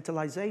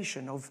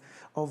instrumentalization,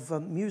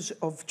 of music,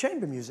 of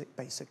chamber music,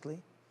 basically?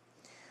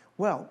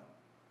 Well,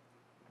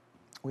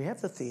 we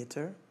have the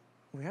theater,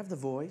 we have the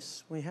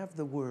voice, we have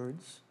the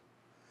words,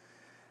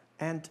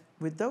 and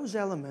with those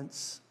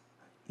elements,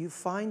 you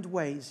find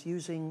ways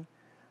using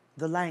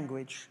the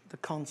language, the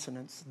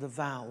consonants, the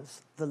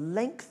vowels, the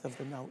length of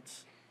the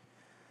notes.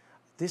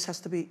 This has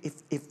to be,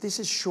 if this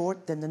is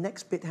short, then the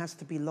next bit has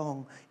to be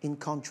long in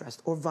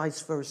contrast, or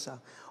vice versa.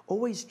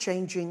 Always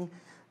changing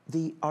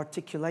the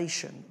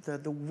articulation,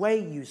 the way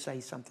you say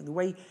something, the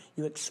way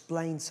you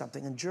explain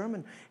something. And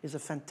German is a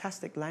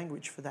fantastic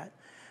language for that,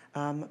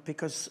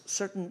 because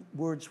certain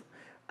words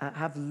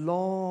have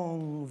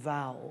long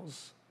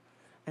vowels,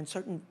 and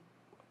certain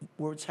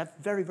words have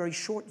very, very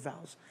short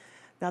vowels.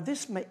 Now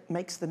this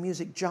makes the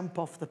music jump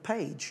off the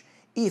page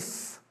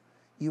if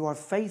you are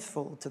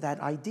faithful to that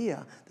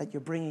idea that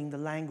you're bringing the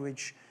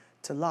language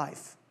to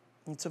life.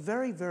 It's a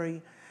very,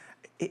 very,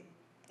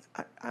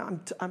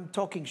 I'm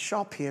talking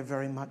shop here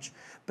very much,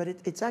 but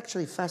it's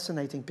actually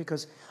fascinating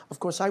because, of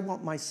course, I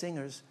want my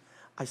singers,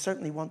 I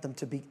certainly want them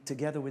to be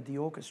together with the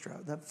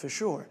orchestra, that for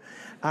sure.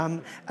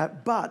 And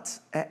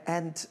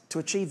to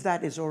achieve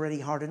that is already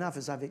hard enough,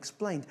 as I've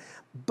explained.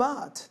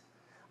 But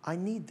I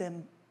need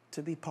them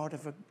to be part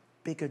of a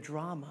bigger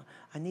drama.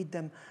 I need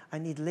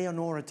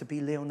Leonora to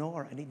be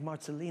Leonora. I need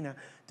Marcellina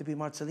to be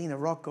Marcellina,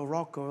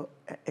 Rocco,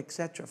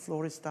 etc.,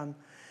 Florestan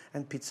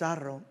and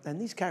Pizarro.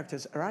 And these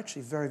characters are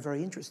actually very,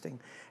 very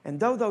interesting. And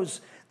though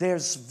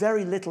there's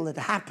very little that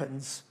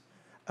happens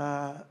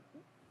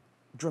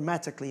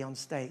dramatically on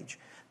stage,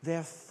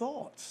 their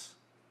thoughts,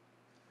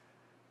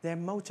 their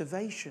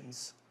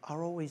motivations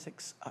are always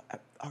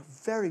are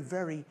very,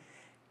 very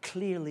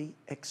clearly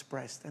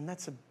expressed. And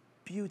that's a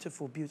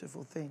beautiful,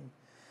 beautiful thing.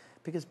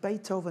 Because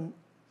Beethoven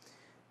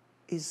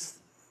is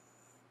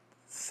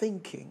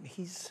thinking,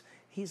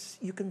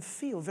 you can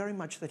feel very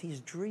much that he's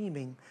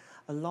dreaming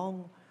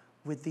along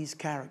with these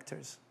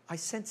characters. I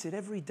sense it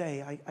every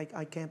day.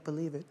 I can't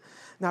believe it.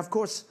 Now, of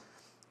course,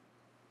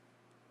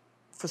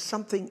 for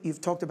something you've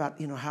talked about,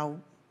 you know, how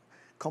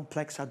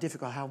complex, how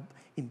difficult, how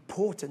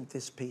important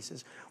this piece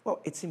is.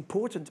 Well, it's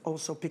important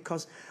also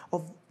because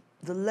of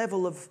the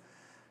level of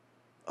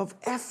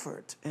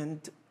effort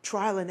and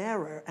trial and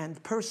error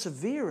and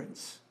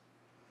perseverance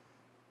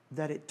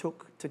that it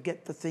took to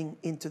get the thing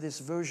into this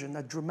version,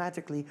 a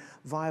dramatically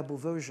viable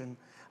version.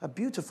 A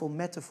beautiful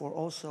metaphor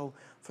also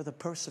for the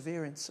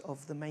perseverance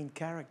of the main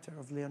character,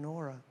 of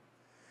Leonora.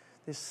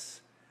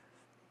 This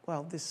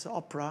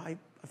opera, I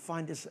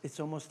find it's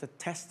almost a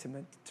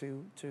testament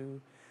to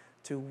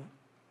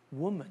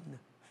woman.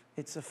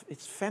 It's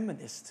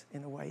feminist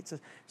in a way. It's a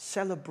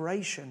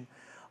celebration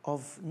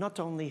of not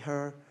only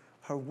her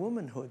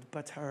womanhood,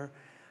 but her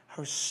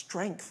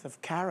strength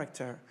of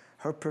character,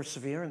 her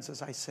perseverance,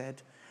 as I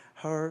said,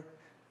 her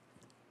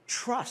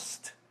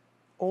trust,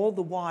 all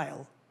the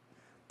while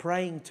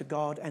praying to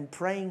God and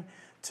praying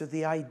to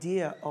the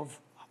idea of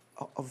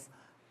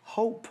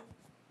hope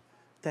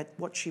that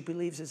what she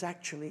believes is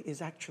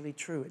actually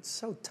true. It's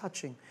so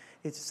touching.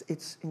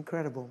 It's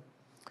incredible.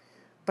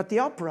 But the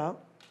opera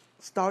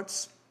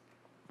starts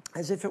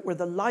as if it were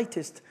the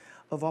lightest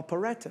of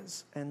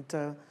operettas,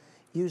 and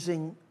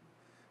using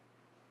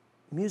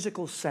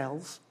musical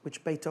cells,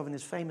 which Beethoven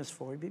is famous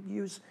for. He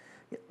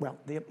well,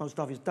 the most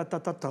obvious, da da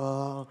da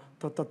da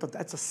da da da.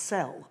 That's a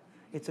cell.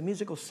 It's a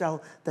musical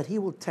cell that he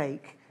will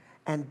take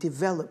and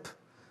develop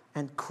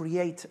and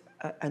create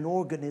an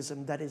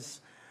organism that is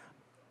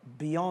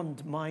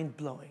beyond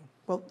mind-blowing.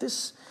 Well,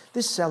 this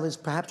cell is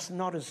perhaps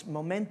not as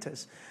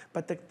momentous,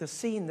 but the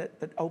scene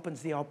that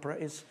opens the opera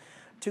is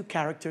two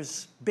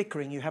characters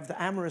bickering. You have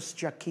the amorous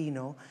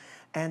Giacchino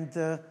and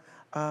the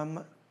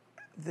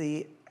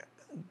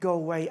go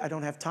away, I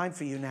don't have time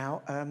for you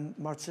now,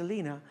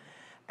 Marcellina.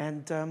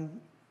 And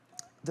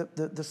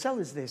the cell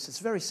is this. It's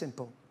very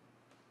simple.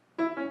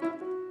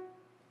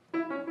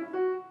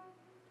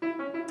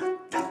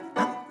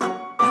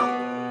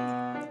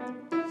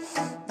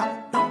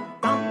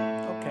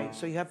 Okay,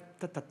 so you have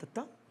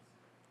ta-ta-ta-ta,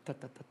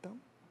 ta-ta-ta-ta,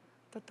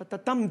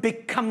 ta-ta-ta-tum,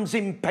 becomes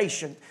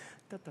impatient.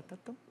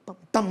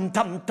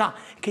 Ta-ta-ta-tum,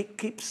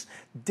 keeps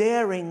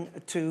daring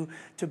to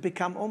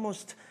become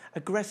almost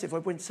aggressive.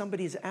 When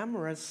somebody's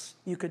amorous,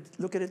 you could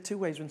look at it two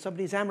ways. When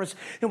somebody's amorous,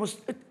 you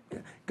almost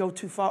go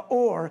too far.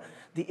 Or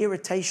the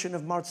irritation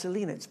of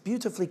Marcellina. It's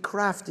beautifully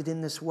crafted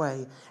in this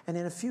way. And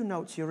in a few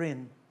notes, you're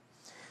in.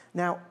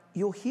 Now,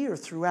 you'll hear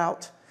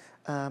throughout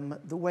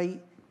the way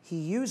he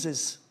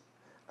uses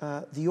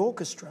the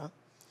orchestra,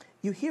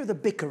 you hear the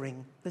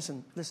bickering.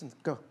 Listen,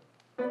 go.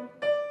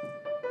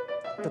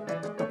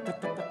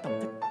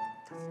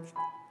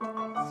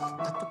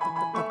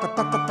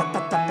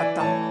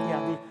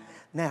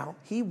 Now,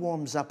 he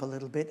warms up a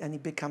little bit and he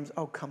becomes,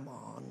 oh, come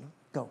on,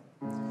 go.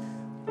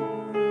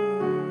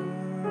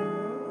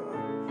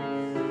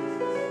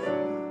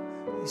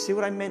 You see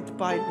what I meant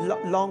by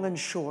long and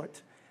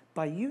short?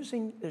 By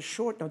using the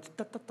short notes,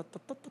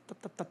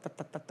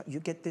 you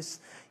get this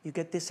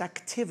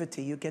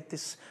activity, you get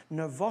this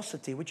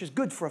nervosity, which is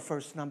good for a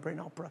first number in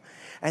opera.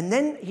 And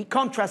then he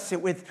contrasts it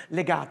with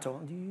legato.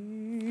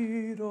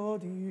 He's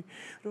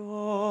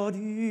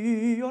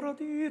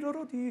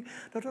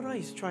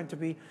trying to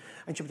be,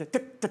 and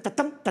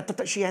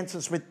she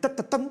answers with,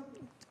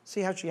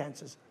 see how she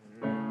answers.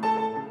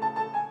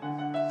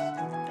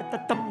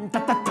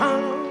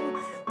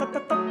 ta-ta-ta,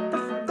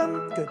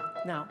 ta-ta-ta-ta-ta. Good.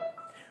 Now,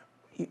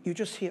 you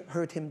just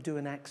heard him do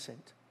an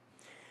accent.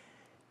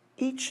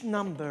 Each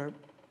number,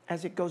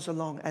 as it goes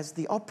along, as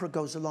the opera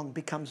goes along,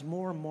 becomes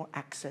more and more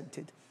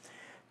accented.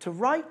 To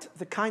write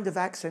the kind of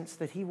accents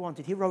that he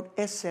wanted, he wrote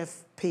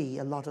SFP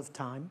a lot of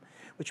time,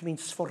 which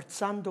means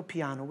sforzando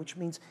piano, which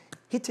means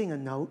hitting a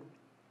note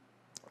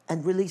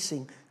and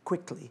releasing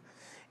quickly.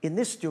 In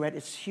this duet,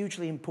 it's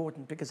hugely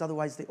important because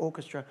otherwise the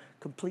orchestra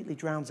completely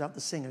drowns out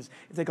the singers.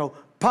 If they go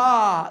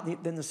pa,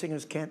 then the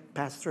singers can't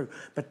pass through.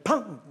 But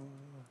pum,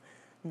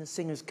 and the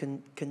singers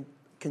can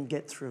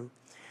get through.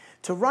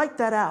 To write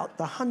that out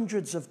the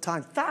hundreds of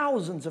times,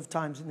 thousands of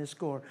times in this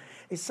score,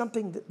 is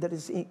something that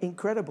is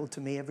incredible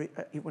to me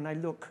when I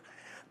look,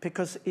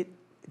 because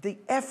the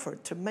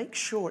effort to make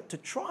sure, to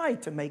try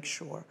to make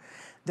sure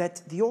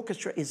that the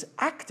orchestra is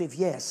active,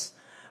 yes,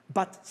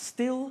 but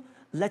still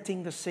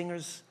letting the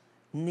singers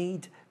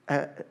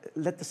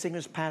let the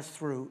singers pass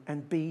through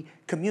and be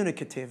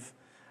communicative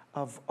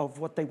of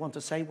what they want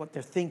to say, what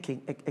they're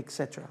thinking,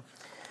 etc.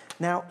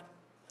 Now,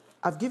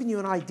 I've given you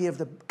an idea of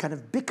the kind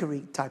of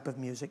bickery type of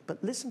music,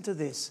 but listen to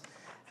this.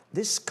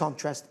 This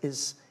contrast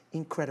is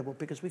incredible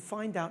because we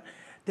find out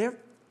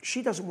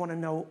she doesn't want to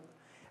know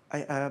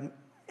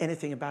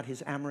anything about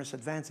his amorous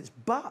advances,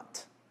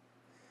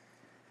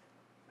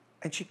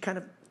 and she kind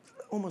of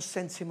almost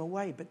sends him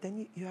away, but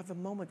then you have a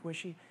moment where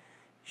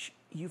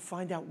you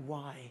find out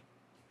why.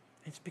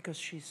 It's because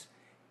she's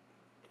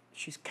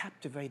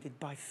captivated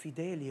by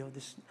Fidelio,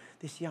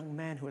 this young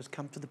man who has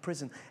come to the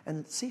prison.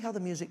 And see how the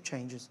music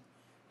changes.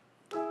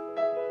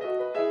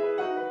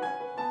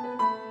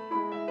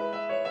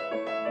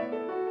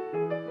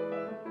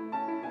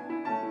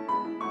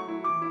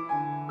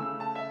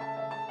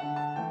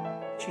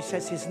 She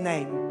says his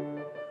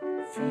name.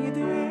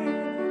 Fidelio.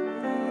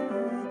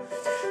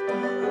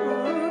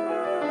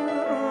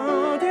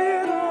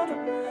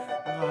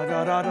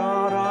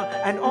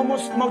 And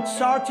almost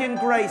Mozartian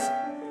grace.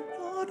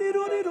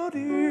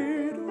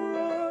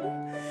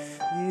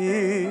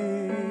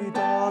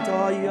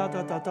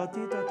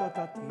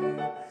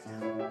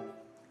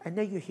 And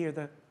then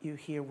you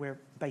hear where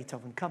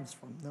Beethoven comes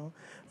from, no?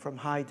 From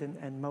Haydn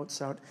and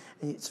Mozart.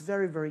 And it's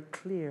very, very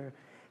clear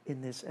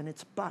in this. And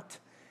but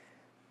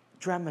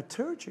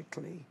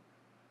dramaturgically,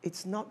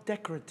 it's not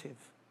decorative.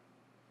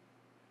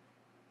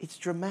 It's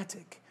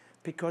dramatic.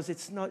 Because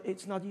it's not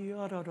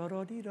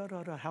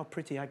how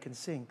pretty I can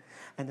sing,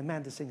 and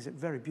Amanda sings it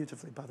very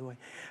beautifully, by the way.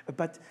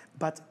 But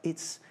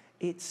it's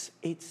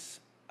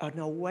an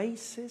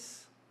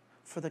oasis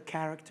for the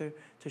character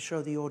to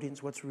show the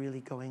audience what's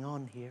really going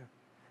on here,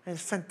 and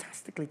it's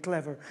fantastically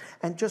clever,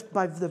 and just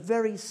by the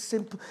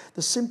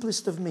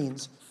simplest of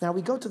means. Now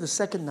we go to the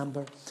second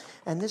number,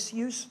 and this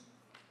use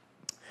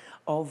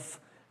of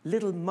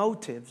little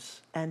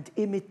motives and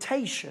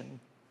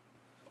imitation.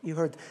 You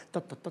heard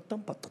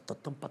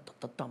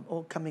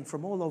all coming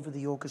from all over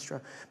the orchestra.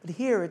 But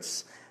here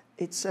it's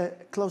a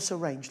closer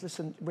range.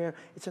 Listen, where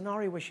it's an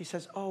aria where she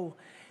says, "Oh,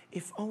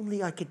 if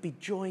only I could be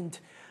joined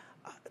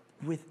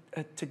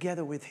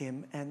together with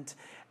him and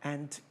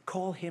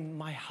call him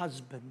my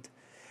husband."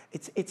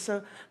 It's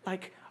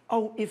like,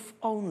 "Oh, if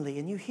only."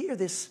 And you hear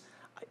this.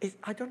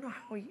 I don't know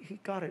how he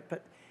got it,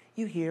 but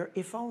you hear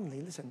 "if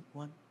only." Listen,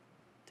 1,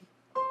 2.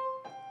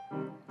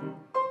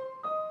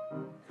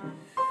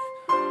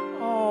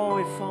 Oh,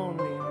 if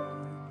only.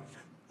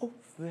 Oh,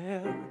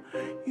 wär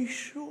ich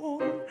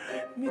schon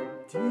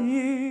mit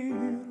dir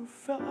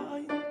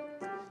vereint.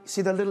 You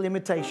see the little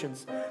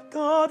imitations.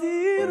 Da,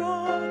 di,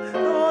 da,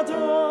 da,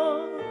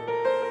 da.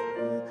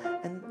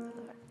 And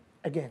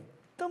again,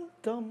 dum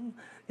dum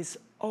is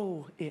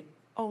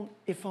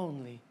if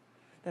only.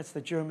 That's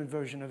the German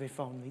version of if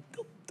only.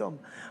 Dum dum.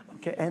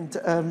 Okay, and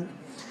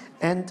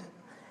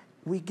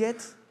we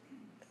get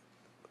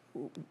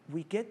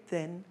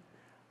then.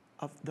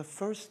 Of the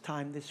first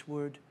time this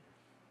word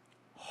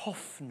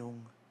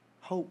Hoffnung,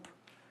 hope,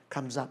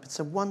 comes up.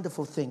 It's a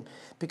wonderful thing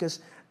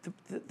because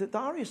the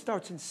aria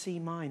starts in C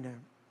minor.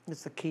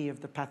 It's the key of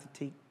the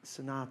Pathetique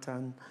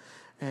Sonata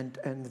and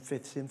the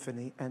Fifth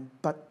Symphony.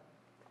 But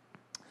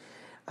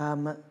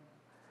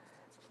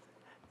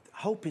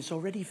hope is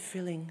already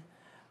filling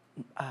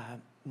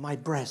my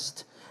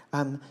breast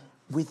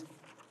with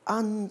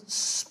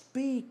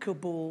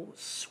unspeakable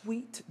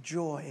sweet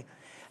joy.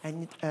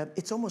 And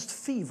it's almost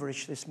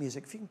feverish, this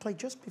music. If you can play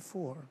just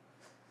before.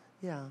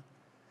 Yeah.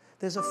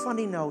 There's a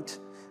funny note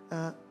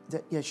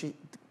she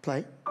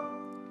play.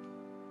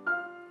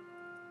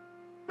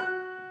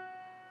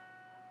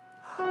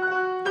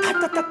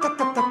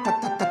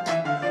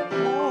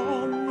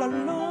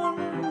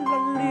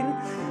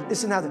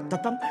 Listen now.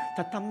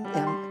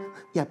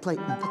 Yeah, play.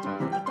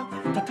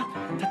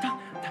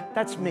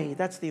 That's me,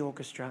 that's the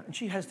orchestra. And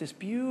she has this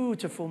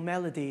beautiful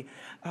melody.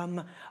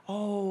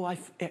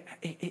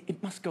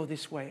 It must go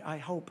this way, I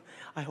hope.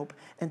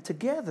 And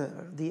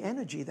together, the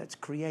energy that's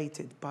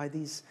created by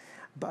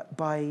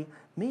by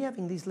me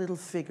having these little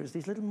figures,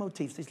 these little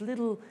motifs, these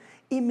little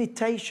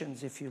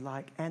imitations, if you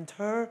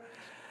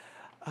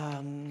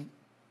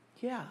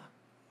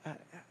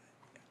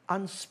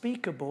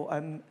unspeakable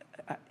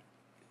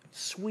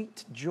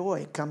sweet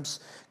joy comes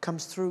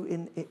through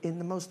in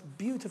the most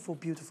beautiful,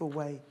 beautiful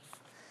way.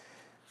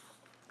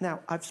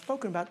 Now, I've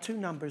spoken about two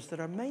numbers that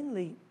are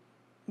mainly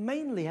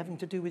having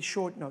to do with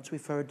short notes.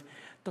 We've heard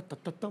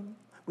da-da-da-dum,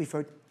 we've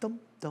heard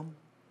dum-dum,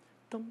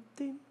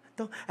 dum-dim,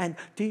 dum, and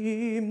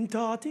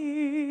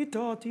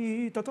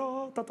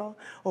dim-da-dee-da-dee-da-da-da-da,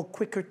 or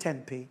quicker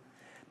tempi.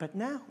 But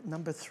now,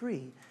 number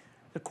three,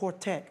 the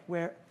quartet,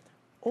 where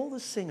all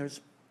the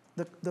singers,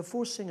 the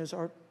four singers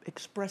are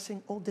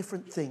expressing all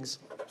different things.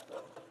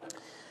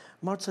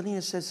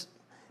 Marcelina says,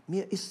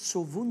 "Mir ist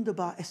so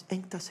wunderbar, es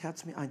engt das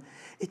Herz mir ein."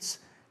 It's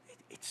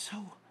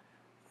so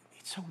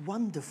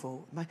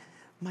wonderful. My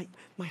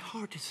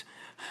heart is.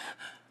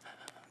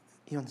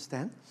 You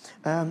understand?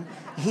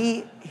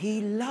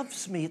 He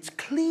loves me. It's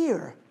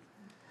clear.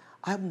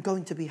 I'm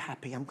going to be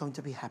happy. I'm going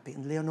to be happy.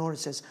 And Leonora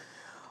says,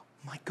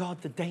 "My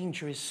God, the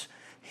danger is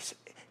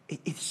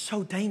it's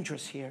so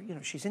dangerous here. You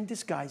know, she's in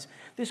disguise.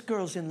 This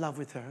girl's in love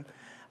with her,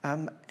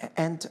 and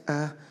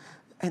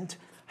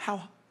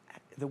how."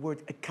 The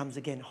word comes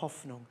again,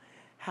 Hoffnung.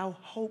 How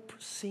hope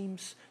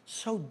seems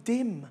so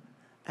dim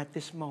at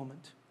this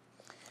moment.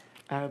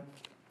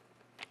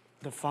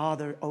 The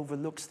father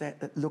overlooks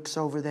that, looks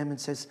over them and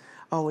says,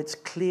 "Oh, it's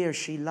clear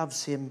she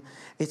loves him.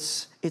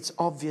 It's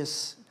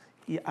obvious."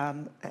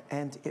 And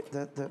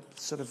the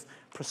sort of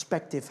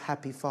prospective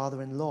happy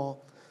father-in-law.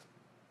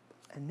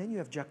 And then you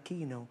have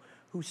Giacchino,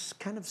 who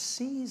kind of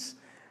sees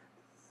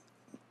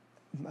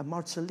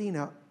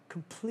Marcelina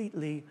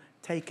completely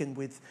taken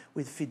with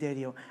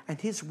Fidelio.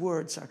 And his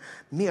words are,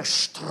 "Mir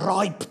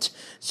sträubt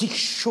sich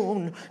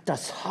schon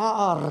das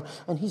Haar."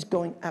 And he's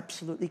going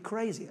absolutely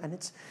crazy. And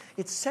it's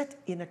set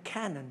in a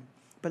canon.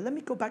 But let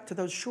me go back to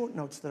those short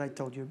notes that I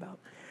told you about.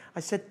 I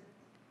said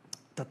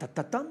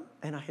da-da-da-dum,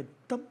 and I had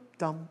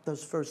dum-dum,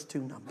 those first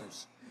two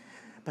numbers.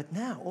 But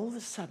now, all of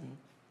a sudden,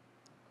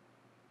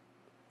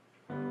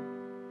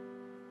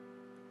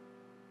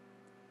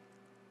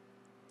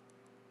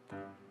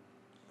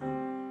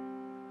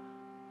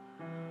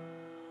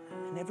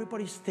 and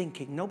everybody's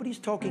thinking, nobody's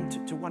talking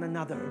to one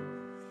another.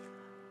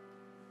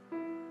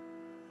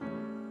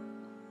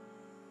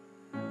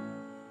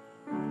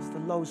 It's the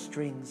low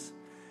strings.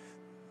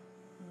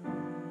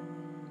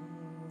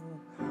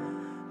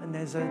 And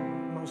there's a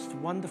most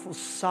wonderful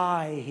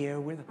sigh here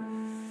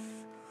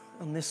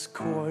on this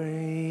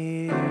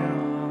chord.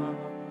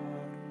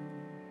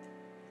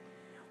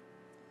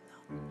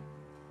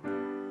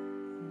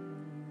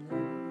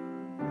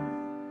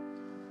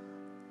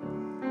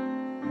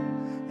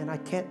 I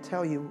can't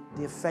tell you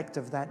the effect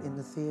of that in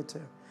the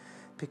theater,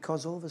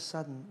 because all of a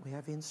sudden we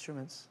have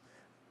instruments,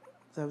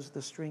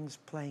 the strings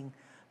playing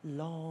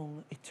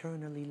long,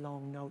 eternally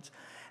long notes,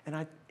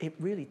 and it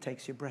really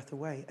takes your breath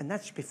away. And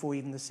that's before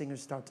even the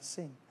singers start to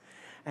sing.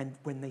 And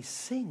when they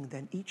sing,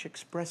 then each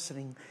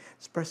expressing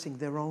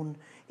their own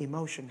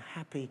emotion,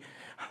 happy,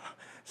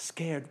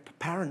 scared,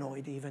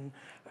 paranoid even,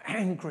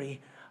 angry,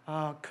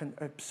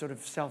 sort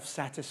of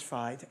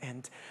self-satisfied,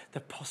 and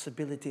the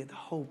possibility, the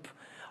hope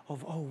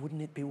of, oh,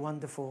 wouldn't it be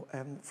wonderful,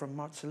 from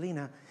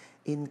Marcelina,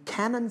 in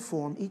canon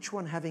form, each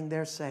one having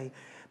their say,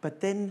 but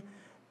then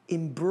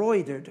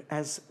embroidered,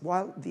 as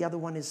while the other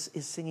one is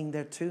singing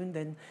their tune,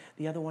 then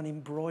the other one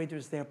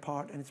embroiders their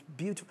part, and it's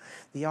beautiful.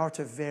 The art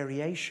of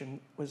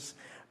variation was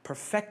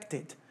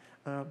perfected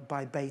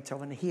by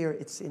Beethoven. Here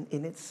it's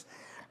in its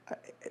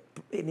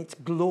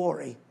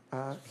glory.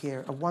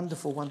 Here, a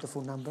wonderful,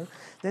 wonderful number.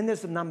 Then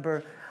there's the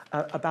number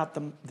about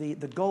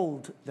the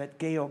gold that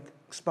Georg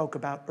spoke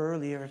about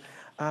earlier.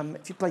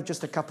 If you play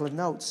just a couple of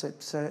notes,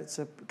 it's a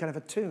kind of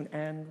a tune,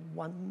 and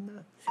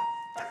one.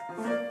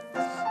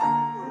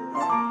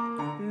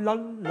 La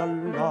la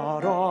la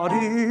ra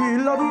dee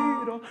la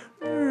dee da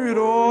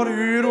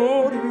dee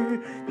da dee.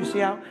 You see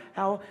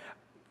how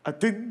a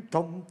ding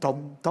dum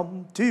dum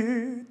dum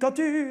dee da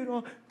dee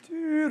da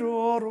dee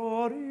da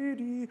ra dee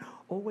dee.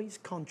 Always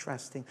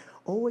contrasting,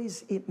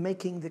 always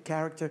making the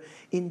character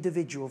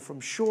individual, from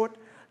short,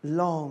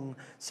 long,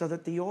 so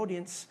that the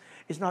audience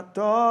is not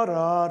da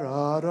da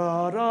da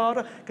da da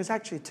da, because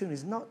actually a tune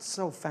is not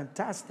so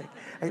fantastic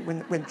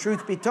when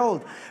truth be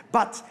told,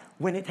 but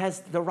when it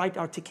has the right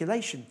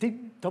articulation,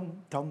 ding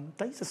dum dum,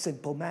 he's a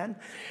simple man,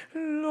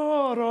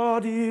 la da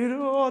dee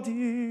da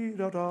dee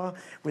da da.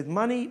 With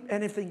money,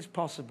 anything's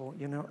possible,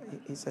 you know.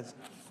 He says.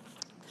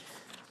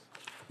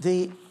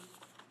 The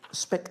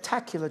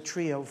spectacular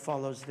trio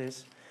follows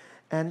this,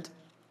 and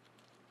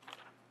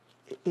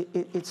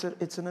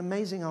it's an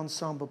amazing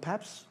ensemble,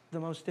 perhaps the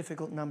most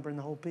difficult number in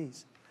the whole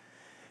piece,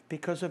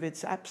 because of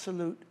its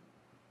absolute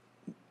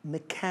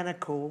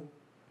mechanical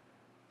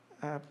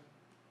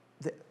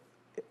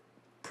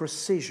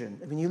precision.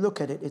 When you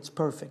look at it, it's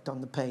perfect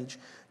on the page.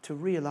 To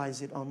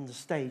realize it on the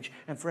stage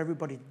and for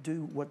everybody to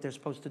do what they're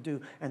supposed to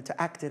do and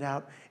to act it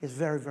out is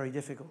very, very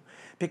difficult.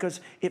 Because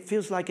it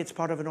feels like it's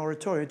part of an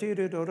oratorio.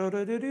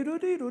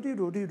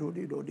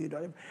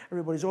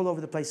 Everybody's all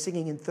over the place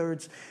singing in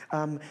thirds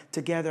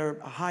together,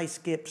 high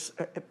skips,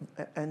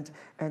 and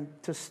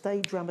to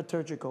stay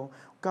dramaturgical.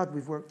 God,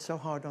 we've worked so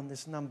hard on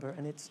this number,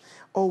 and it's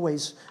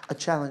always a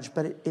challenge,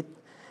 but it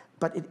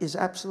is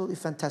absolutely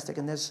fantastic.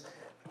 And there's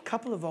a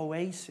couple of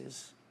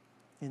oases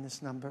in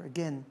this number,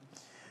 again,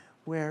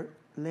 where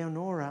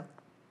Leonora,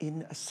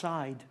 in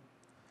aside,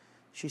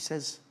 she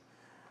says,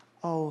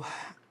 oh,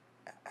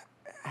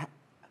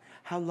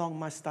 how long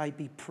must I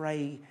be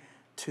prey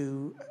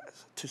to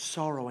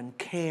sorrow and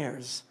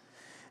cares?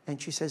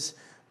 And she says,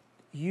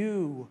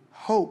 you,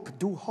 hope,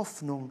 du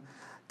Hoffnung,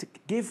 to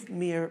give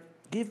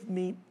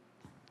me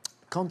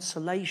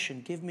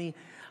consolation, give me,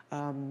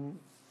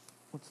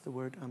 what's the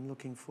word I'm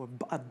looking for?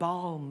 A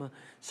balm.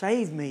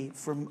 Save me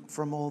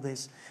from all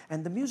this.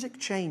 And the music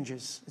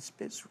changes.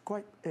 It's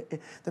quite.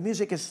 The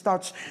music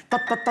starts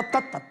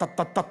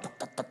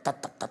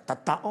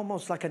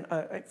almost like an.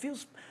 It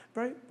feels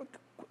very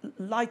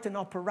light and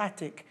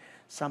operatic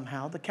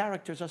somehow. The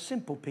characters are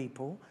simple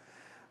people,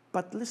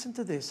 but listen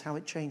to this. How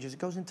it changes. It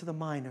goes into the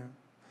minor.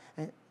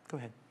 Go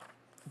ahead.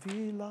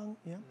 Wie lang?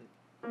 Yeah.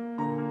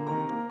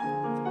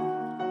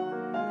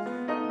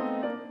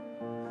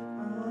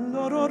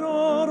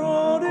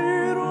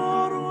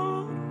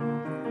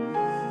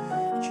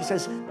 She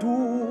says, Du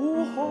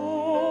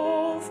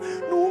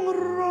Hoffnung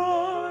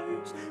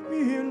reist,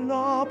 mir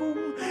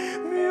Labung,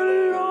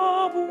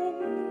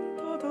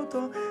 da, da,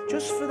 da.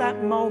 Just for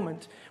that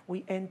moment,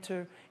 we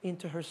enter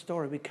into her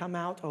story. We come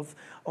out of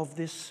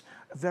this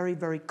very,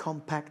 very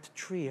compact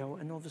trio,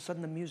 and all of a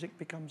sudden the music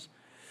becomes,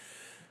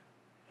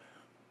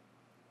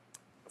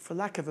 for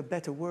lack of a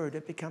better word,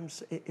 it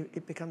becomes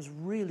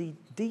really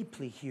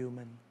deeply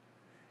human.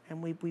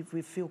 And we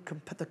feel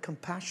the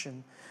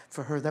compassion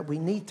for her that we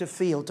need to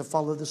feel to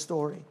follow the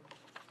story.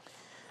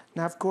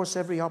 Now, of course,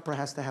 every opera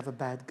has to have a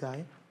bad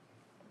guy.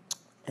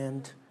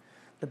 And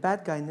the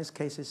bad guy in this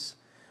case is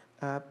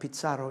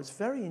Pizarro. It's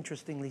very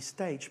interestingly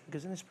staged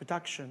because in this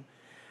production,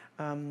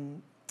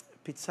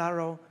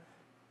 Pizarro,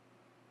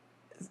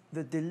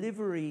 the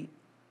delivery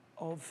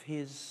of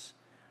his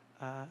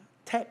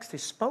text,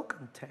 his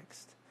spoken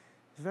text,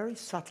 is very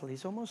subtle.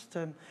 He's almost,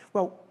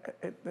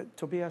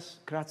 Tobias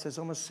Kratz has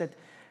almost said,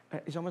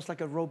 he's almost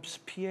like a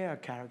Robespierre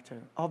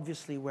character,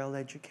 obviously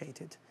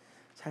well-educated,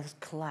 has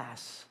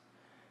class,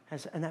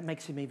 and that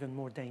makes him even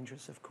more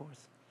dangerous, of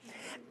course.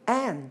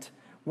 And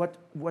what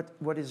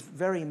is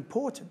very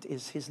important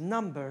is his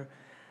number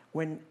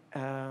when,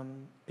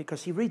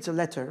 because he reads a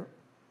letter,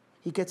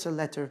 he gets a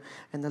letter,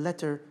 and the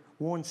letter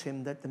warns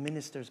him that the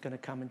minister is going to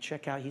come and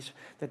check out,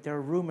 that there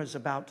are rumors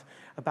about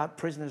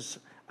prisoners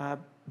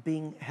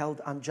being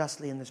held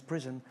unjustly in this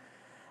prison.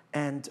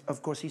 And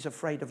of course, he's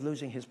afraid of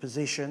losing his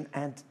position,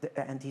 and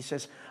he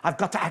says, "I've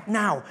got to act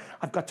now.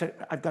 I've got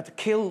to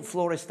kill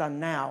Florestan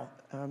now."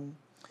 And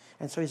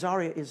so his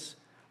aria is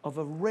of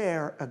a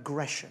rare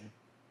aggression.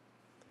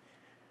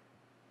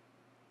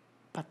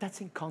 But that's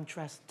in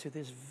contrast to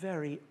this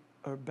very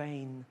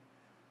urbane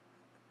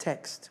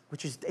text,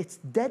 it's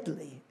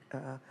deadly,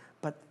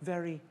 but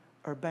very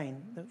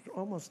urbane,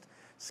 almost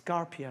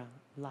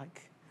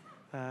Scarpia-like.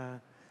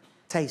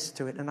 Taste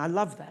to it, and I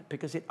love that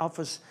because it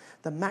offers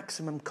the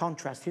maximum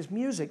contrast. His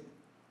music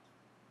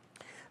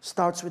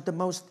starts with the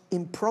most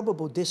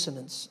improbable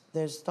dissonance.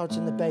 Starts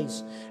in the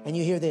bass, and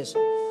you hear this.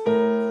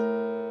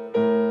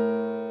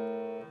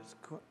 It's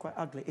quite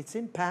ugly. It's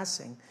in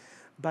passing,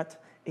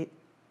 but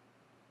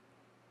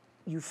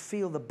you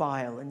feel the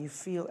bile, and you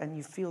feel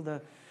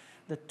the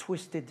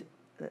twisted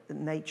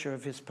nature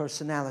of his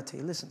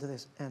personality. Listen to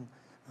this, and.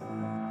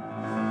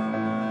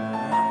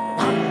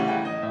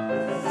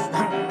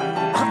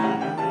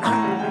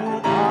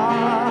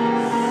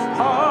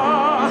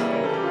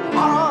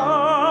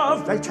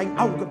 Welch ein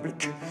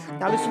Augenblick.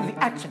 Now listen to the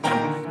accent.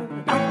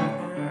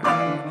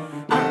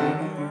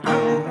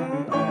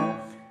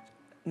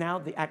 Now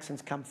the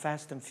accents come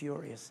fast and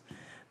furious.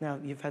 Now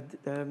you've had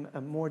a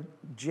more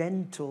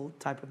gentle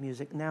type of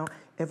music. Now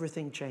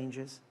everything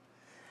changes.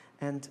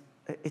 And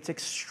it's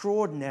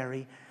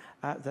extraordinary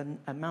the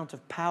amount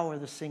of power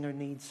the singer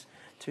needs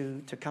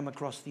to come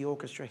across the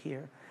orchestra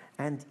here.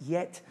 And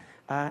yet,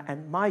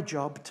 and my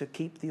job to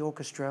keep the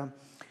orchestra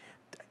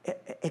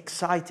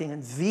exciting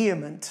and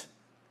vehement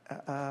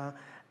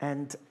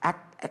and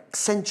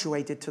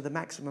accentuated to the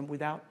maximum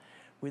without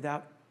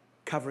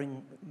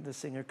covering the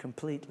singer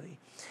completely.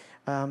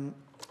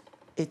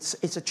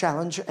 It's a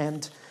challenge,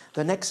 and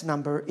the next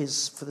number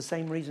is, for the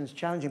same reasons,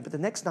 challenging, but the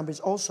next number is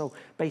also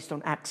based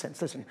on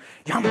accents. Listen.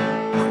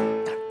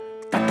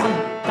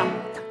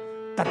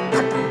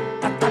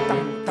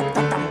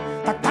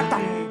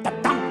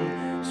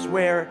 It's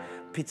where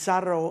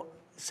Pizarro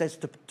says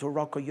to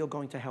Rocco, "You're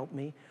going to help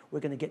me.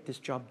 We're going to get this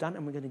job done,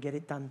 and we're going to get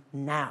it done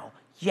now.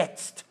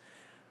 Jetzt.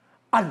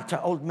 Alter,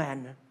 old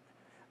man."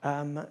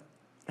 And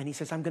he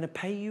says, "I'm going to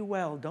pay you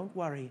well. Don't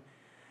worry.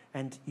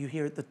 and you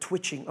hear the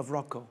twitching of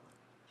Rocco.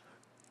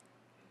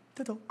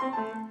 Ta-da.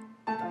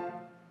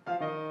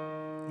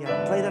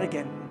 Yeah, play that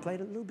again. Play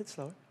it a little bit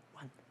slower.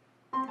 1.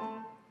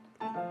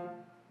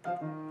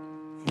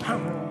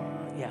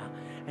 Yeah,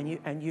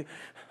 and you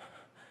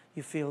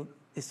feel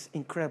it's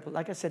incredible.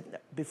 Like I said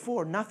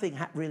before, nothing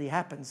really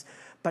happens,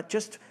 but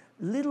just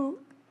little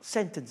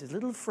sentences,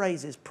 little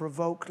phrases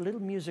provoke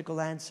little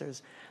musical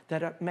answers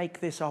that make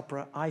this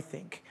opera, I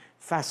think,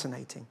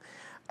 fascinating.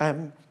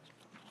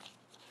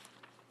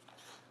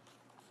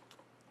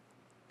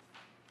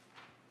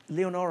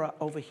 Leonora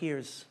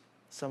overhears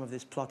some of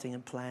this plotting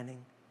and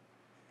planning,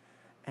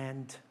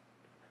 and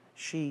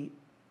she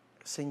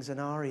sings an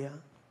aria.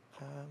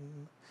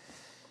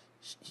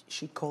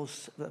 She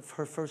calls,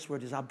 her first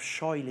word is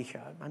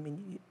abscheulicher. I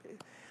mean,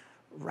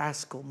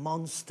 rascal,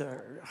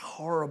 monster,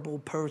 horrible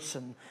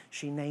person.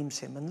 She names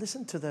him. And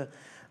listen to the,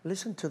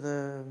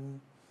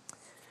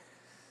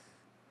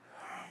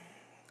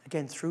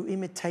 again, through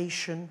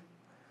imitation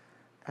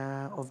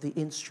of the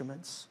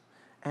instruments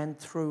and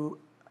through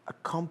a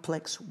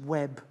complex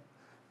web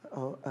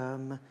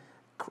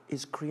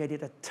is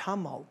created a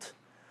tumult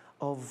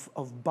of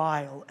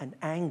bile and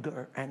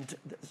anger and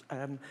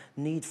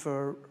need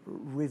for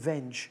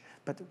revenge.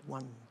 But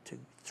 1, 2,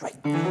 3.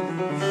 Yeah,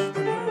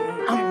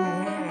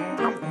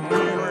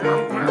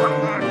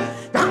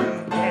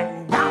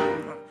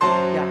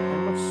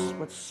 and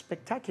what's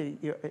spectacular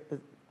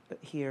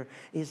here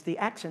is the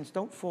accents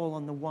don't fall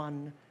on the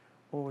 1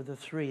 or the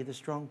 3, the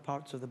strong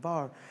parts of the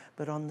bar,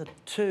 but on the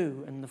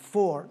 2 and the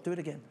 4. Do it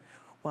again.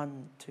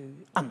 1, 2.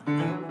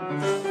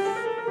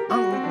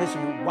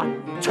 Listen.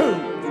 1, 2,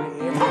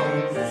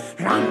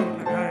 3.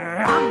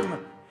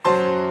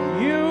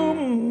 You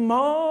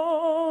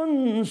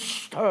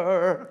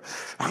monster.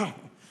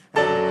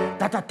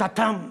 Da da da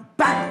dum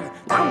bang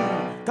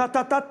dum da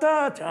da da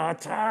da da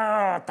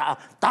da da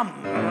dum.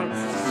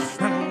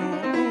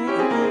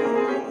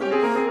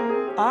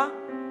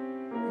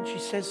 And she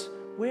says,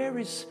 where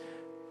is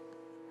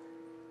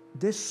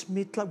this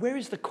mitla? Where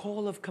is the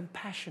call of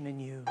compassion in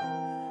you?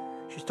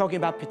 She's talking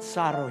about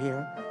Pizarro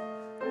here.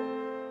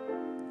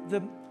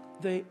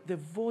 The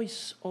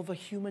voice of a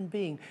human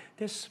being.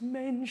 Des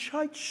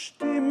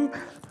Menschheitsstimme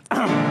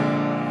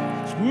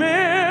ist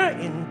mehr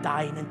in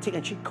deinen Tiger.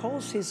 And she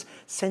calls his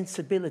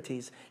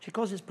sensibilities, she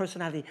calls his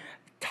personality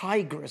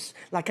tigress,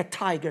 like a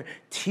tiger.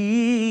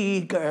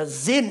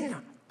 Tigersinn.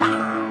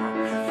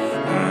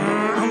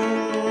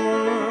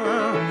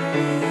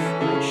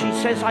 She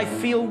says, I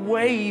feel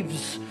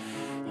waves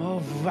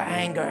of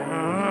anger.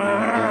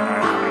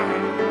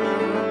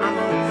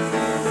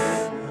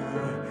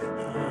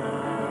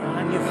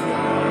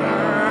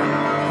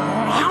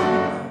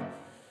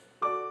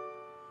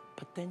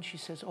 But then she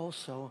says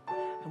also,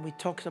 and we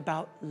talked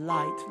about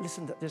light.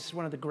 Listen, this is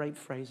one of the great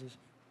phrases.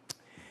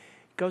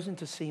 It goes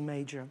into C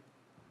major,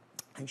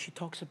 and she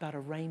talks about a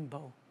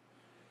rainbow.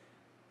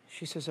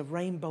 She says, a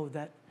rainbow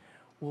that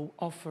will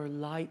offer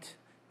light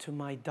to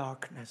my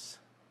darkness.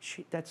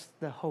 That's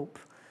the hope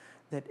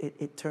that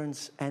it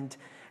turns, and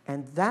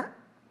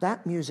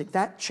that music,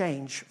 that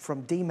change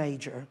from D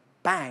major,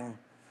 bang,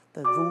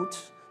 the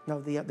Wut, no,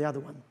 the other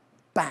one,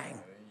 bang.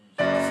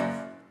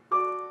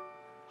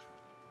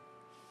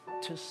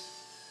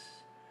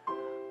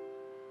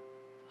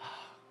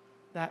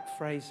 That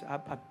phrase,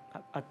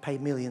 I'd pay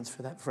millions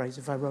for that phrase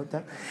if I wrote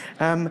that.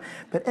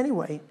 But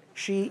anyway,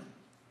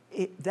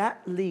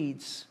 that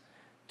leads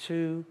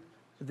to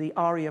the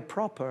aria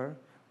proper,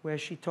 where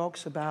she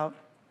talks about,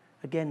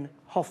 again,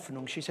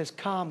 Hoffnung. She says,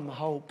 come,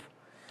 hope.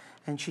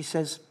 And she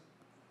says,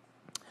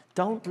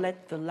 don't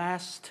let the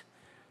last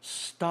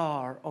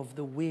star of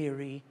the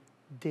weary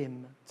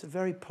dim. It's a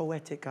very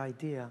poetic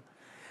idea.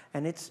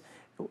 And it's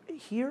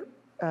here,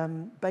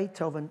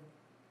 Beethoven,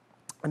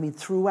 I mean,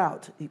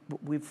 throughout,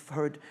 we've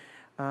heard,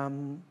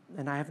 and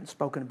I haven't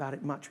spoken about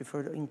it much, we've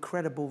heard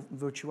incredible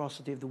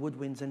virtuosity of the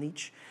woodwinds, and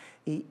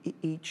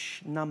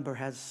each number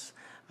has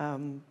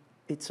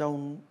its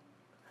own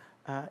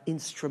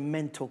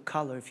instrumental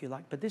color, if you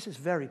like. But this is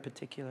very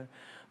particular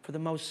for the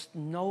most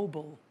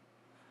noble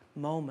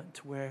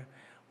moment where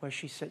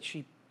she said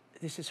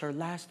this is her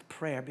last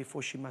prayer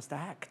before she must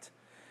act.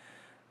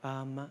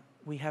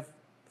 We have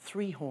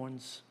 3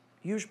 horns.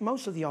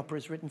 Most of the opera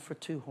is written for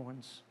 2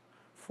 horns,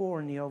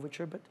 4 in the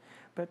overture,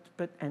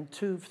 and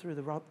 2 through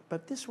the rock.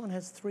 But this one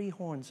has 3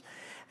 horns,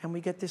 and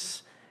we get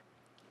this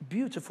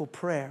beautiful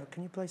prayer.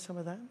 Can you play some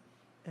of that,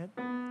 Ed?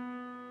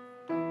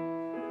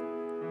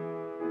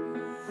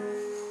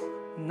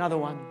 Another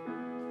one.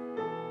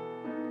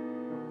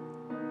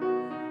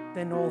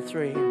 Then all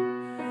 3.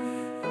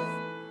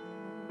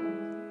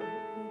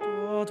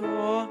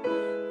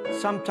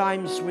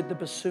 Sometimes with the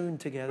bassoon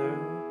together.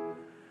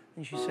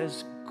 And she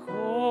says,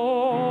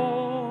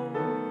 go.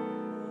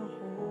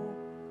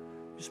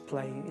 Just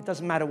play. It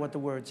doesn't matter what the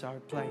words are.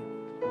 Play.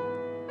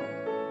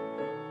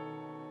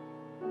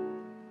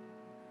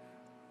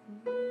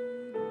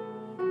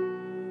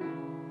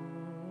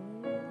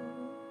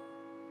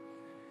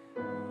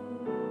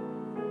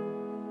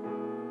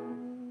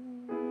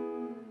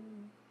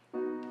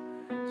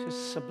 It's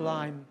just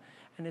sublime.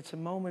 and it's a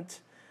moment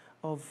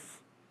of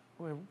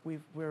where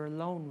we're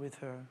alone with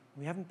her.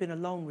 We haven't been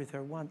alone with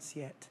her once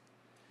yet.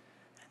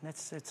 And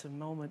it's a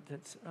moment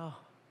that's, oh,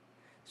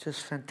 it's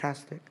just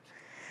fantastic.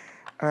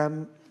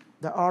 The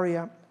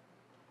aria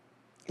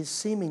is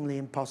seemingly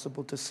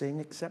impossible to sing,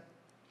 except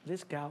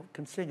this gal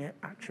can sing it,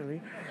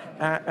 actually,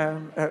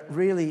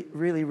 really,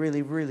 really,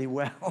 really, really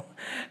well.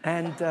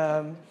 And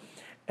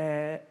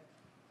the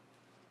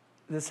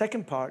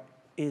second part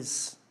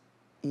is,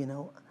 you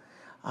know,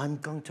 I'm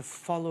going to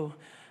follow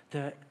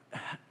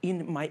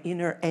my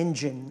inner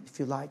engine,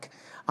 if you like.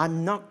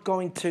 I'm not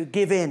going to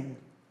give in.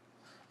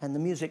 And the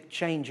music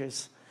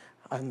changes.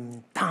 All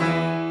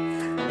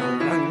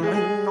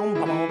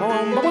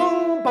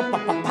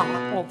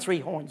three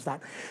horns, that.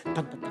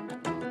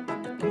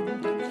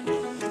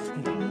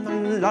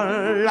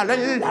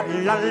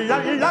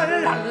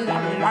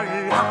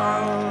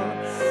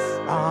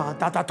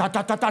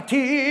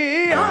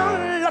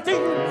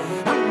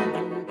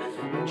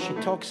 She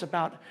talks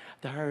about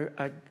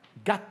her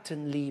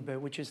Gattenliebe,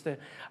 which is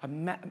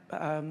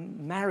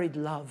married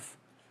love.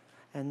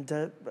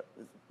 And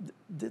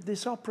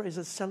this opera is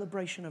a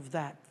celebration of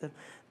that.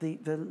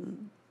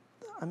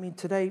 I mean,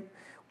 today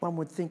one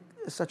would think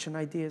such an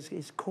idea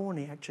is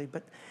corny, actually,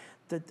 but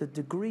the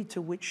degree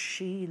to which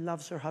she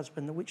loves her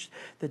husband,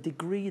 the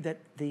degree that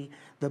the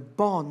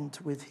bond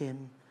with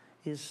him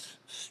is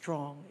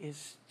strong,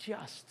 is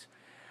just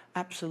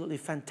absolutely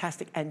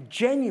fantastic and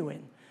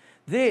genuine.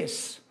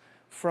 This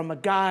from a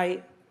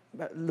guy,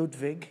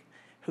 Ludwig,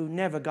 who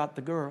never got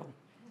the girl.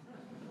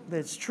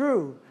 That's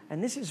true.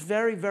 And this is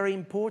very, very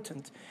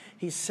important.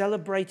 He's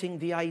celebrating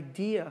the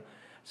idea,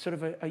 sort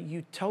of a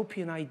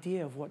utopian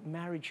idea of what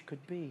marriage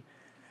could be.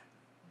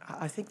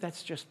 I think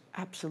that's just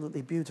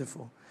absolutely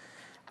beautiful.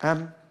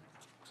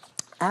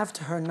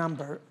 After her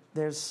number,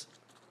 there's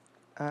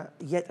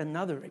yet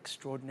another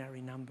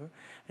extraordinary number,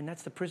 and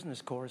that's the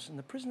Prisoner's Chorus. And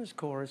the Prisoner's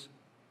Chorus,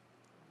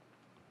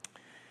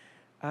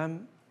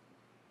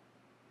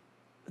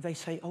 they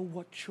say, oh,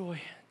 what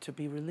joy to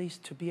be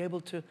released, to be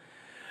able to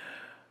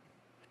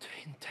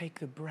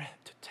take a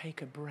breath.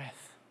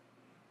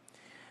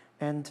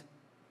 And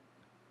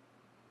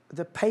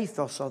the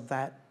pathos of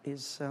that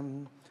is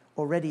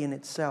already in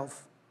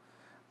itself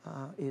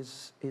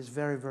is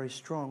very, very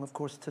strong. Of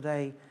course,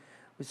 today,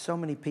 with so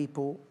many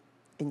people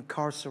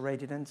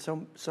incarcerated and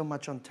so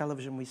much on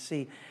television we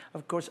see,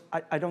 of course,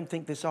 I don't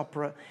think this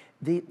opera,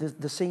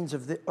 the scenes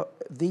of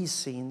these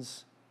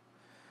scenes,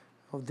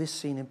 of this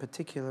scene in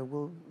particular,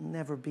 will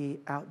never be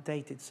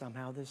outdated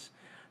somehow. There's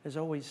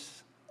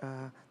always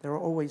there are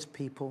always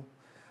people,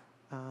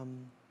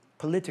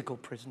 political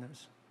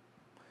prisoners.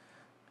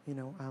 You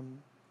know,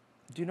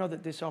 do you know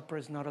that this opera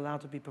is not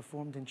allowed to be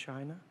performed in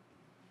China?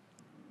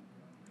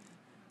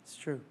 It's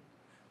true.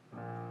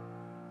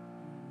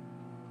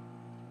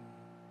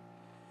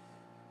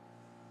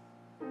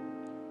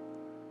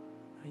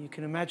 You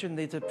can imagine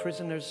the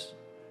prisoners,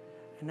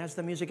 and as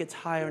the music gets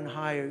higher and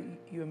higher,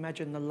 you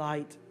imagine the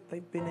light.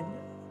 They've been in,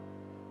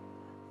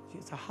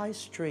 it's the high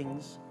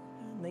strings,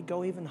 and they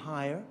go even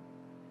higher,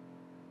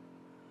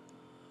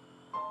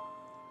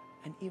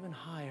 and even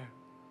higher.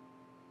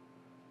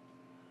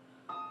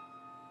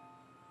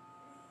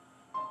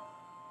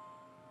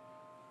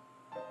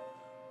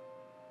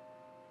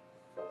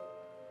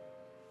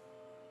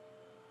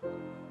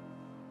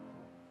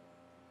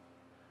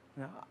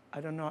 Now, I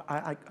don't know,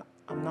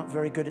 I'm not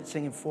very good at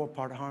singing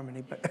 4-part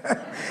harmony, but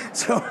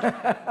so,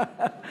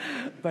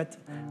 but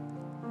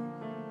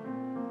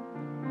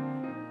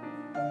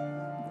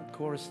the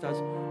chorus does,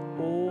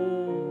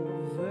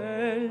 oh,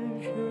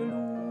 welche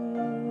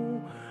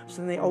Lu. So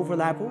then they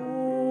overlap,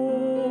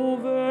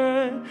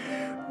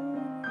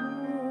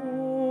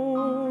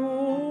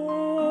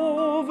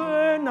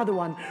 another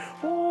one,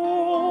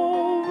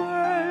 oh,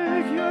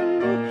 welche Lu.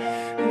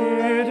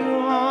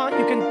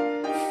 You can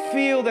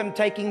feel them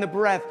taking the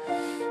breath.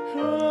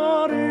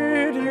 Oh,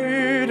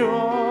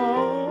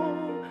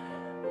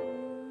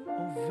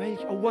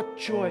 what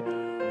joy.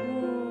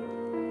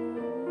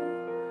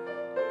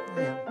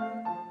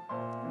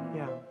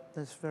 Yeah,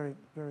 that's very,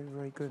 very,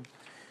 very good.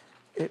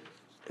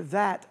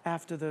 That,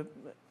 after the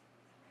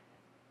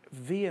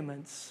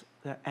vehemence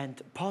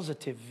and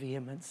positive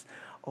vehemence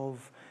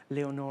of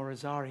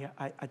Leonora's aria,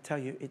 I tell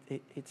you,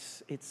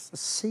 it's a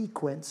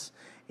sequence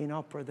in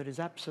opera that is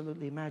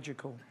absolutely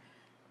magical.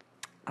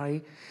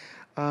 The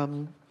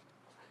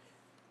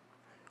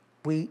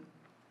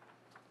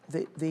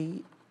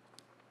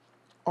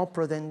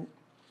opera then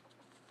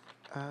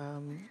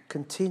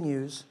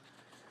continues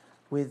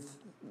with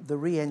the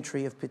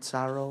re-entry of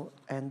Pizarro,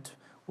 and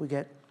we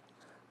get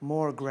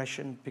more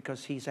aggression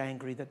because he's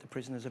angry that the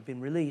prisoners have been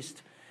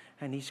released,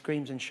 and he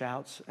screams and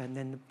shouts, and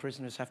then the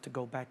prisoners have to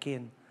go back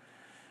in.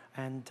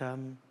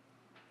 And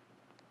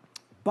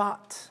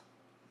but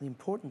the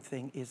important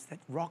thing is that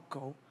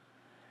Rocco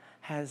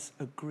has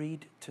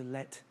agreed to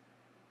let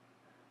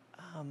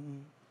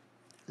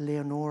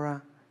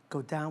Leonora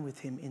go down with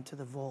him into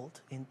the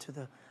vault, into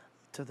the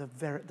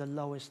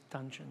lowest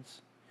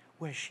dungeons,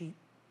 where she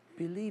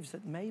believes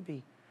that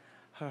maybe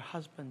her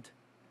husband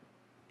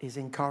is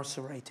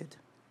incarcerated.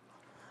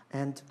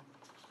 And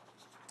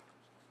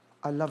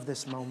I love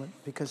this moment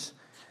because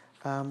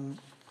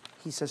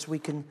he says, we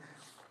can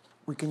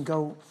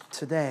go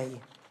today.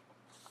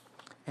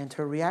 And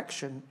her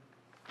reaction,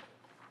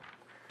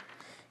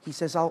 he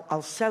says,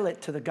 I'll sell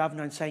it to the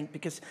governor and saying,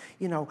 because,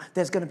 you know,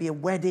 there's going to be a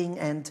wedding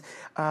and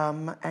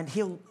I'll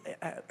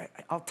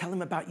tell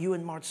him about you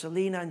and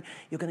Marcelina and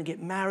you're going to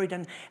get married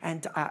and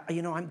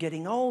you know, I'm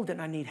getting old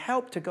and I need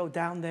help to go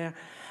down there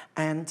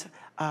and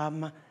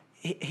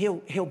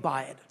he'll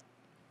buy it,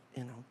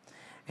 you know.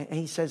 And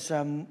he says,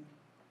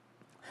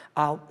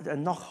 I'll,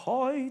 noch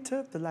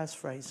heute, the last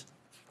phrase,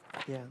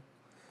 yeah.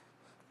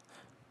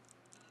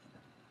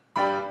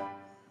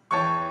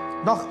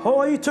 Noch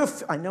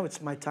heute, I know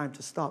it's my time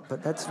to stop,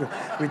 but that's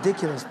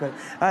ridiculous. But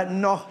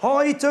noch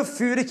heute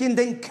führe ich in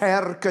den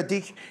Kerker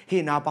dich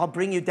hinab. I'll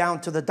bring you down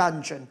to the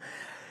dungeon.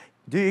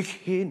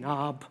 Dich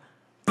hinab.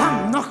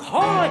 Bam, noch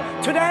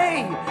heute,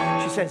 today.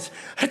 She says,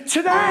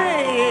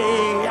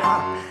 today.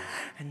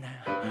 And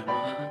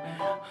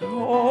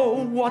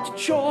oh, what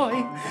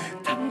joy.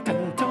 Dun,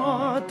 dun,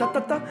 da, da, da,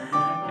 da.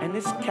 And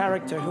this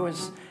character who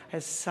has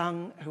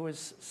sung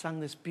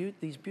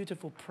these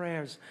beautiful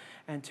prayers,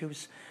 and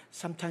who's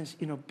sometimes,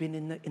 you know, been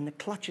in the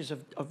clutches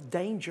of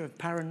danger, of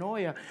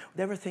paranoia, with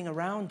everything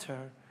around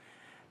her,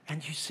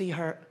 and you see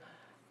her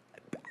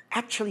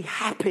actually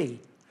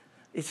happy.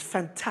 It's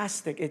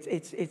fantastic.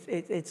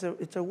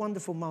 It's a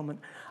wonderful moment.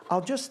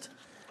 I'll just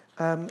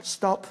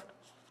stop.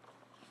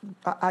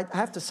 I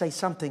have to say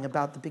something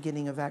about the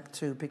beginning of Act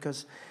 2,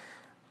 because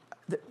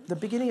the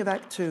beginning of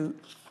Act 2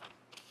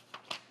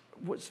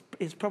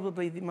 is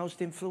probably the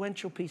most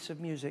influential piece of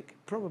music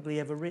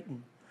probably ever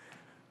written.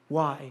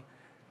 Why?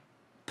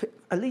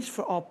 At least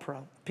for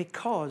opera,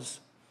 because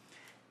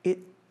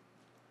it's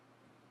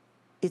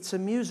a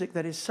music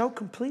that is so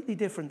completely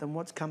different than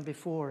what's come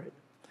before it,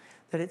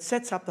 that it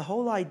sets up the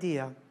whole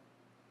idea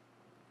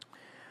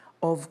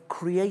of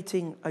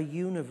creating a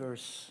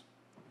universe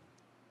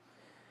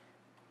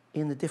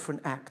in the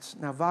different acts.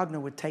 Now, Wagner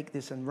would take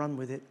this and run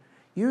with it,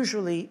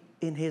 usually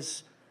in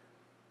his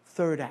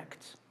third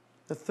act.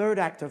 The third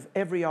act of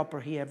every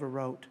opera he ever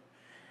wrote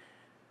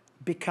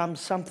becomes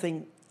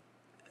something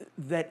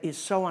that is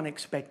so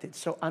unexpected,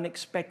 so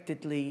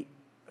unexpectedly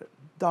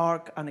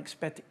dark,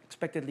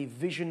 unexpectedly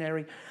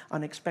visionary,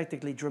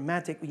 unexpectedly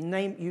dramatic. You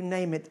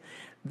name it,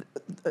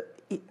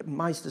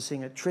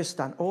 Meistersinger,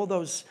 Tristan, all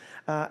those,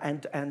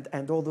 and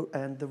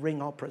the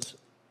Ring operas,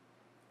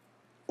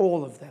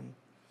 all of them.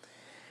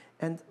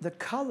 And the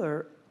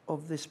color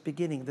of this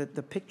beginning,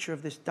 the picture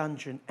of this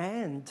dungeon,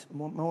 and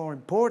more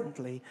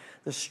importantly,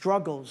 the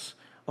struggles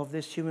of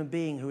this human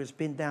being who has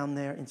been down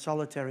there in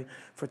solitary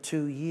for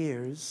 2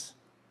 years.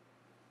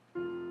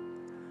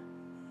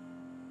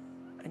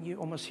 And you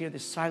almost hear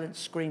this silent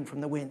scream from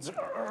the winds.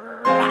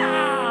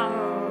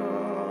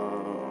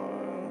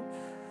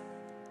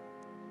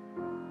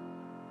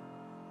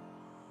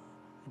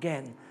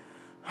 Again.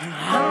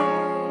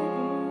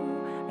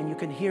 And you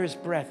can hear his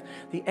breath,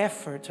 the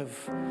effort of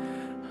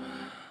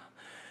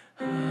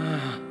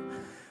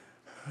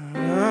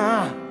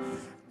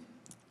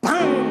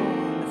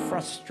the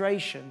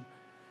frustration,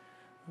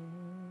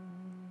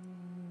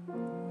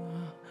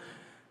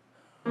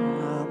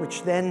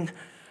 which then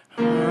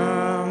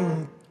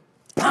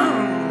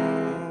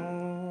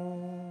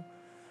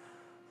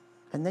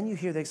and then you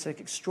hear this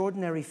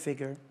extraordinary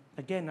figure.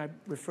 Again, I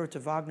refer to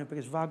Wagner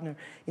because Wagner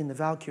in the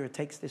Valkyrie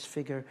takes this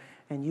figure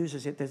and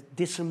uses it. The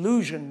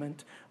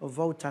disillusionment of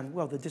Wotan,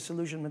 well, the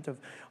disillusionment of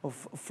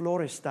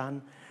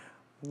Florestan.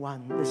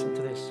 One, listen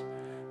to this.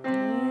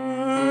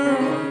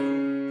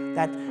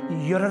 That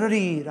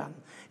yurariran,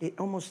 it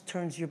almost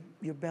turns your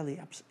belly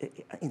up,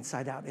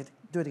 inside out.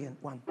 Do it again.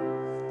 One.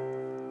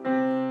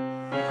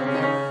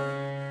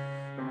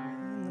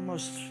 The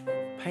most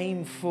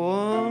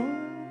painful.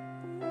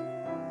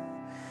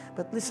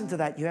 But listen to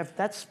that.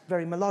 That's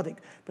very melodic.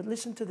 But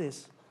listen to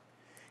this.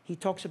 He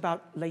talks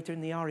about later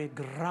in the aria,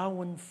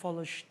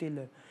 grauenvolle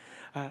Stille,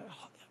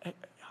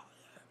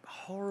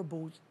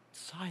 horrible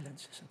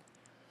silence.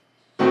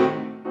 And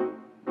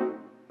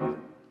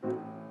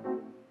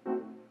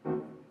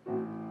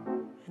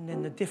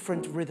then the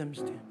different rhythms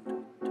do.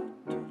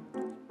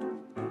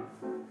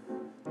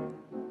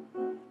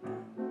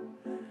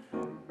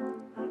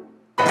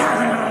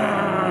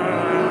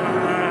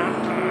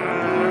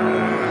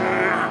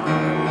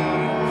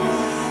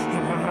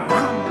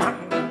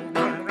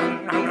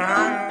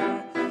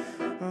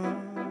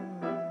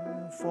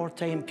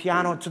 And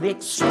piano to the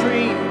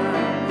extreme.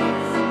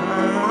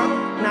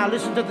 Now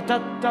listen to the ta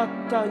ta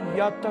ta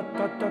ya ta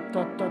ta ta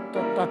ta ta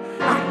ta ta.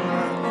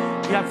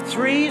 You have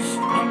threes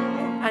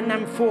and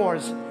then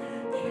fours.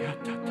 Ya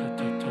ta ta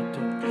ta ta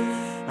ta.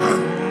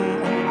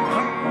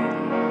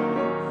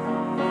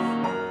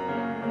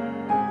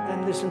 Then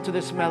listen to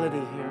this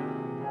melody here,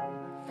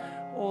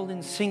 all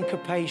in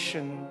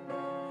syncopation.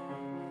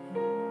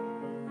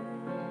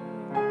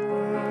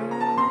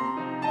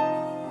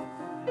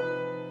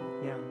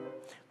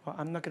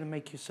 I'm not going to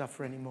make you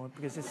suffer anymore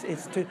because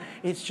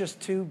it's just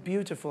too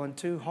beautiful and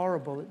too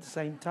horrible at the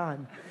same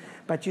time.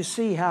 But you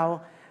see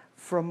how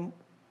from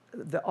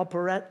the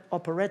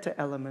operetta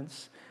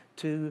elements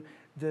to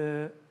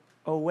the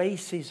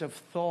oases of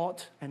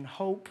thought and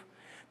hope,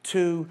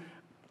 to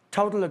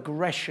total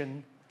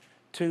aggression,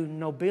 to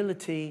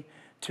nobility,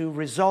 to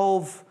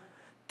resolve,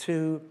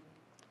 to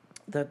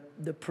the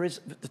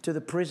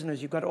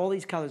prisoners. You've got all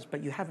these colors,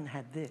 but you haven't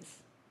had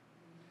this.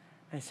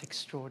 And it's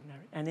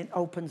extraordinary. And it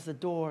opens the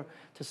door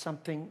to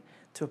something,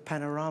 to a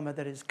panorama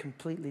that is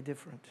completely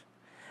different.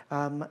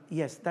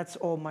 Yes, that's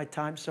all my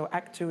time. So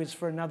Act 2 is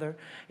for another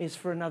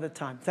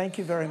time. Thank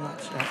you very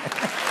much.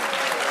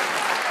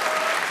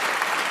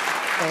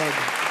 Ed,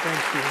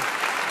 thank you.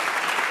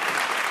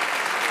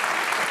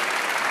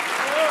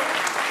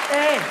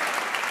 Ed.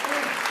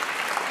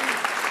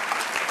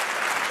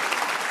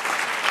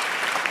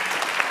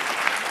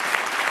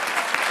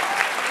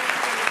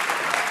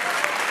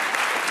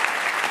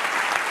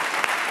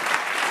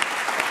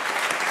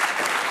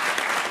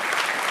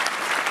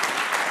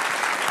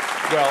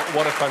 Well,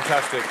 what a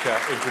fantastic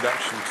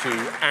introduction to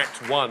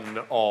Act 1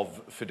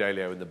 of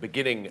Fidelio and the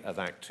beginning of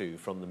Act 2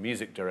 from the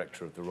music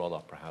director of the Royal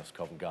Opera House,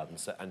 Covent Garden,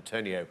 Sir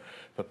Antonio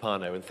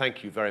Pappano. And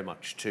thank you very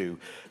much to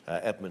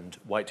Edmund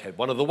Whitehead,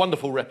 one of the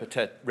wonderful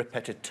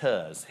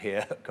repetiteurs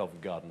here at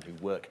Covent Garden who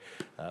work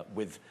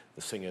with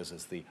the singers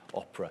as the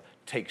opera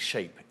takes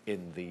shape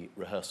in the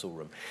rehearsal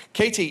room.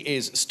 Katie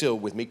is still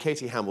with me.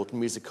 Katie Hamilton,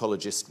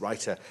 musicologist,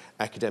 writer,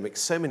 academic,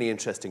 so many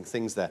interesting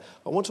things there.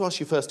 I want to ask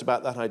you first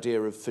about that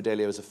idea of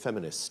Fidelio as a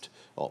feminist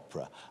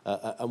opera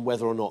and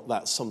whether or not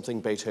that's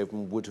something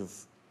Beethoven would have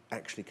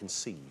actually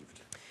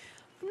conceived.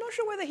 I'm not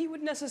sure whether he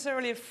would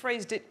necessarily have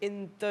phrased it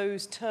in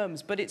those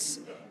terms, but it's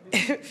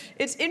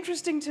it's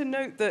interesting to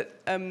note that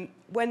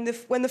when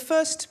the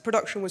first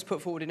production was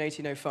put forward in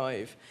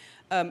 1805,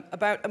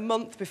 about a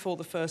month before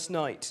the first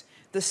night,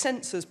 the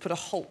censors put a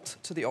halt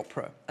to the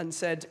opera and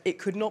said it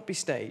could not be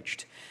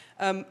staged.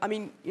 I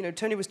mean, you know,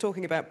 Tony was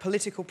talking about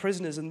political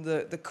prisoners and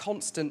the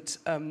constant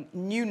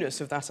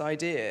newness of that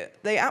idea.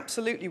 They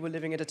absolutely were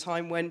living at a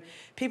time when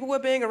people were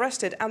being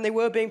arrested and they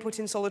were being put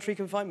in solitary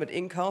confinement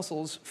in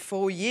castles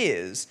for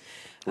years.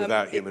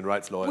 Without human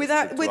rights lawyers.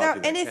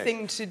 Without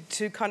anything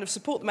to kind of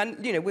support them.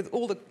 And, you know, with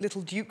all the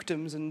little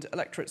dukedoms and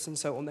electorates and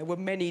so on, there were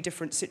many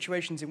different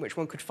situations in which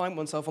one could find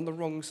oneself on the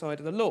wrong side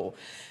of the law.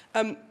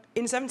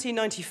 In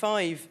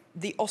 1795,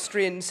 the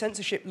Austrian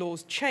censorship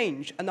laws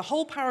changed, and the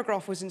whole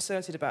paragraph was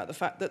inserted about the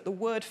fact that the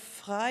word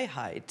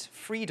Freiheit,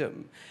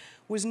 freedom,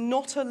 was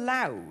not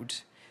allowed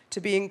to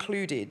be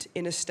included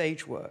in a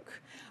stage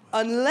work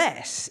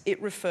unless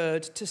it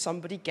referred to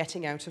somebody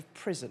getting out of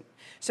prison.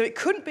 So it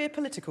couldn't be a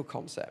political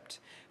concept,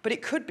 but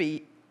it could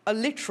be a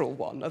literal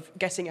one of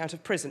getting out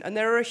of prison. And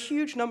there are a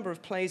huge number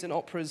of plays and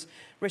operas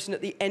written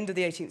at the end of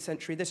the 18th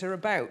century that are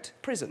about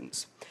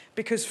prisons,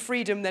 because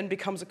freedom then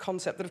becomes a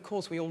concept that, of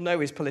course, we all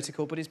know is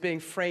political, but is being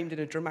framed in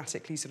a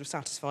dramatically sort of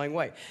satisfying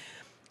way.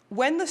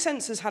 When the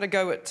censors had a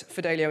go at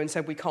Fidelio and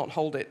said, we can't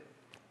hold it,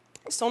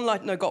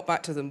 Sonnleitner got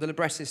back to them, the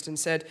librettist, and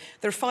said,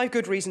 there are 5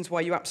 good reasons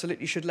why you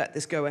absolutely should let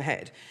this go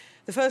ahead.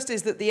 The first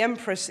is that the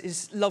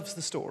Empress loves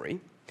the story.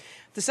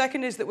 The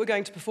second is that we're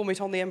going to perform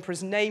it on the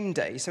Emperor's name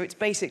day, so it's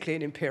basically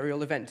an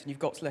imperial event, and you've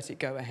got to let it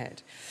go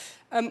ahead.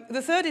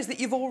 The third is that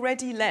you've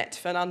already let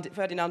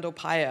Ferdinando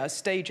Paella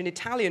stage an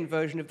Italian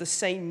version of the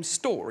same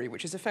story,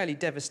 which is a fairly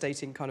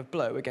devastating kind of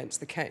blow against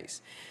the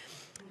case.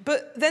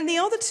 But then the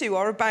other 2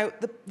 are about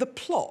the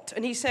plot.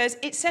 And he says,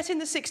 it's set in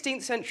the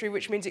 16th century,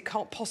 which means it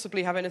can't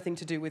possibly have anything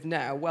to do with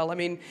now. Well, I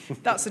mean,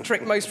 that's the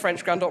trick most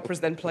French grand operas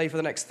then play for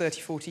the next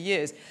 30, 40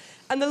 years.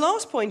 And the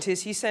last point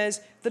is, he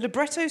says, the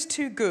libretto's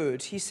too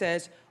good. He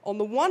says, on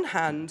the one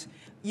hand,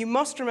 you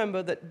must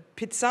remember that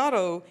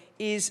Pizarro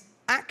is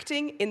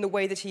acting in the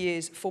way that he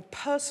is for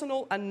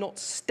personal and not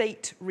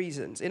state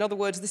reasons. In other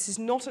words, this is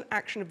not an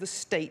action of the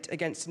state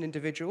against an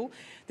individual.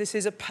 This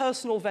is a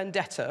personal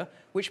vendetta,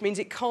 which means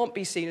it can't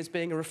be seen as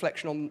being a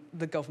reflection on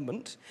the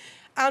government.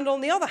 And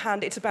on the other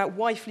hand, it's about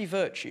wifely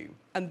virtue,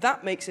 and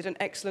that makes it an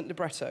excellent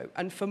libretto.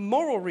 And for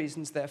moral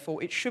reasons,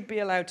 therefore, it should be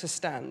allowed to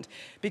stand,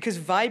 because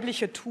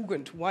weibliche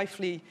Tugend,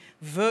 wifely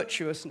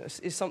virtuousness,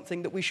 is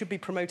something that we should be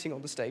promoting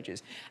on the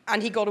stages.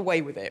 And he got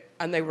away with it,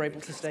 and they were able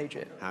to stage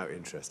it. How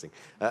interesting.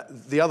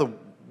 The other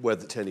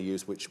word that Tony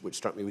used, which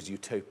struck me, was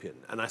utopian.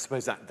 And I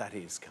suppose that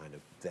is kind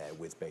of there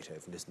with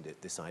Beethoven, isn't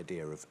it? This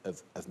idea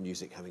of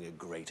music having a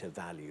greater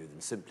value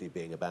than simply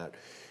being about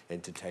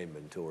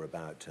entertainment or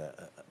about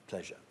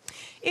pleasure.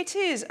 It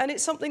is, and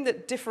it's something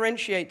that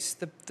differentiates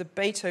the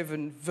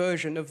Beethoven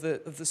version of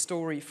the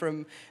story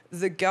from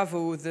the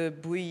Gaveau, the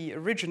Bouy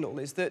original,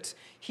 is that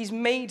he's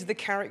made the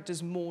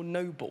characters more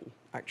noble,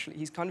 actually.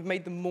 He's kind of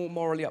made them more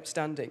morally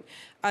upstanding.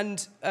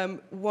 And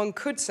one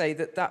could say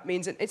that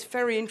means, and it's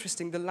very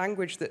interesting, the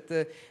language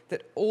that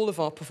all of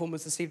our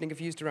performers this evening have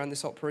used around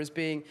this opera as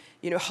being,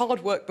 you know,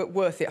 hard work but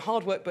worth it,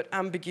 hard work but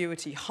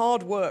ambiguity,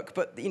 hard work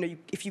but, you know,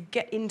 if you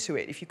get into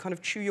it, if you kind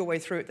of chew your way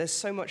through it, there's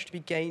so much to be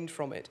gained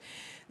from it.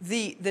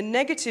 The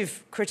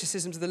negative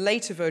criticisms of the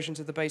later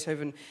versions of the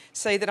Beethoven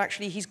say that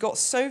actually he's got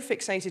so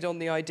fixated on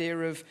the idea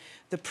of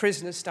the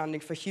prisoners standing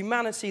for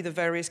humanity, the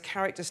various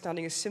characters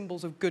standing as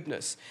symbols of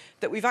goodness,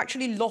 that we've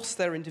actually lost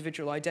their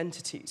individual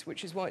identities,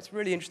 which is why it's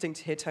really interesting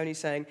to hear Tony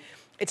saying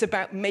it's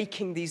about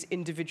making these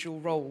individual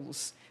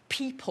roles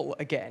people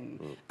again,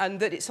 and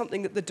that it's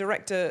something that the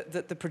director,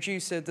 that the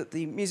producer, that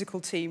the musical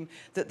team,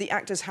 that the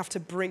actors have to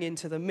bring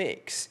into the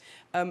mix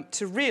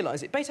to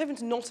realise it.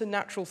 Beethoven's not a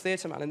natural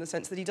theatre man in the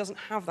sense that he doesn't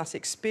have that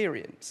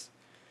experience.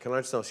 Can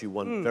I just ask you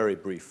one very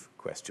brief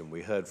question?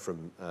 We heard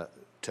from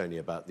Tony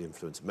about the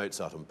influence of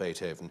Mozart on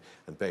Beethoven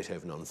and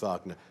Beethoven on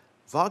Wagner.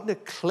 Wagner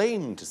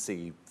claimed to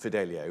see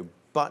Fidelio,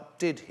 but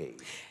did he?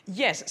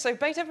 Yes, so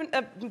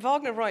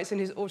Wagner writes in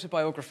his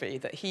autobiography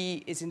that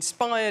he is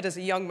inspired as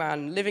a young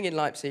man living in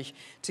Leipzig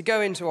to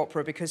go into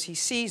opera because he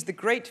sees the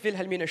great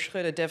Wilhelmina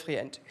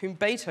Schröder-Devrient, whom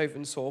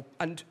Beethoven saw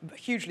and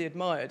hugely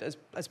admired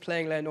as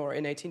playing Leonora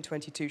in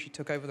 1822. She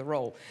took over the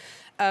role.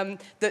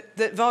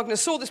 That Wagner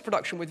saw this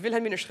production with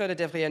Wilhelmina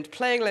Schröder-Devrient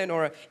playing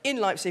Leonora in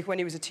Leipzig when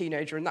he was a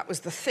teenager, and that was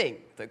the thing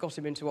that got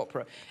him into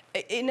opera.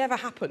 It never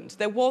happened.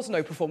 There was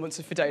no performance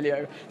of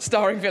Fidelio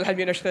starring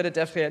Wilhelmina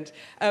Schröder-Devrient.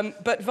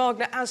 But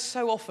Wagner, as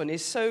so often,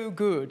 is so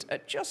good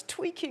at just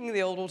tweaking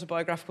the old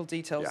autobiographical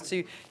details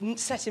to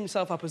set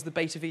himself up as the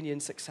Beethovenian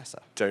successor.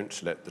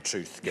 Don't let the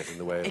truth get in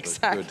the way of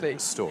a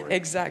good story.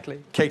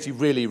 Exactly. Katie,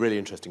 really, really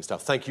interesting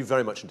stuff. Thank you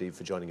very much indeed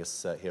for joining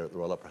us here at the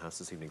Royal Opera House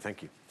this evening.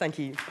 Thank you. Thank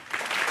you.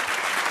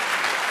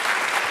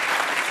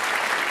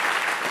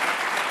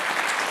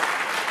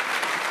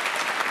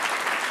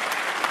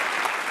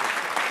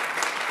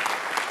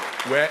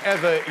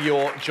 Wherever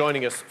you're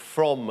joining us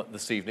from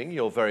this evening,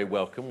 you're very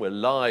welcome. We're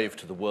live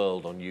to the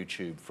world on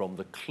YouTube from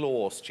the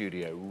Claw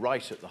studio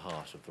right at the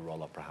heart of the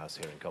Royal Opera House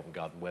here in Covent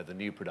Garden, where the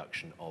new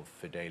production of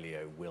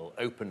Fidelio will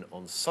open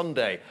on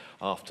Sunday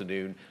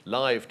afternoon,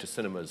 live to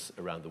cinemas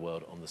around the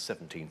world on the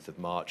 17th of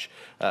March.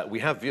 We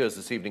have viewers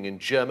this evening in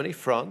Germany,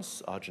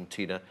 France,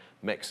 Argentina,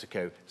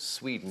 Mexico,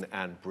 Sweden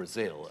and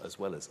Brazil, as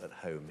well as at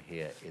home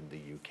here in the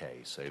UK.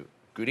 So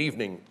good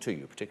evening to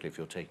you, particularly if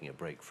you're taking a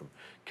break from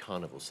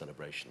carnival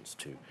celebrations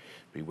to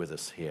be with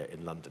us here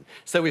in London.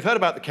 So we've heard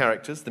about the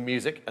characters, the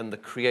music and the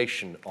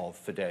creation of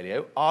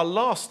Fidelio. Our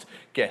last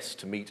guests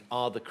to meet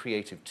are the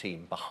creative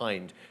team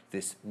behind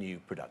this new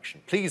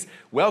production. Please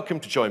welcome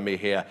to join me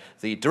here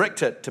the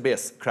director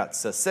Tobias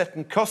Kratzer, set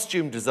and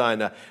costume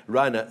designer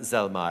Rainer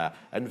Zellmeyer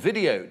and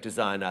video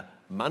designer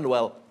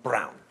Manuel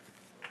Braun.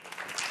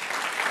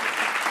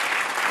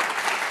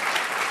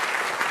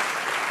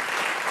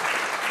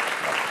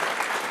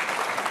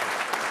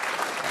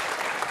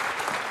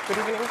 Good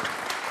evening.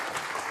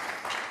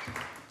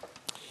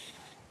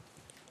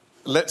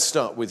 Let's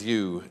start with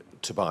you,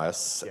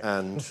 Tobias,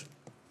 and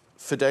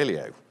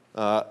Fidelio.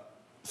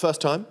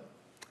 First time?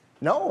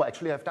 No,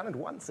 actually I've done it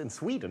once in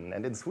Sweden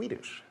and in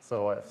Swedish,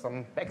 so I have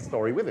some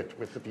backstory with it,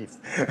 with the piece.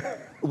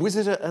 Was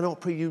it an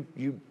opera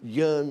you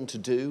yearned to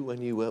do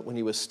when you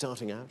were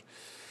starting out?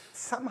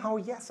 Somehow,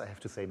 yes, I have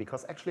to say,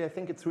 because actually I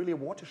think it's really a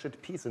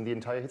watershed piece in the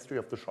entire history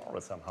of the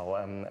genre somehow.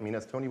 I mean,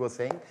 as Tony was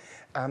saying,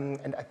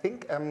 and I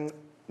think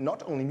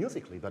not only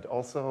musically, but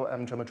also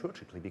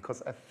dramaturgically,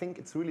 because I think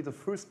it's really the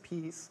first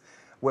piece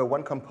where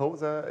one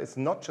composer is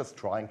not just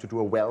trying to do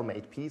a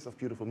well-made piece of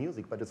beautiful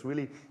music, but it's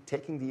really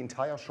taking the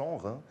entire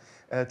genre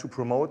to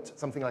promote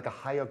something like a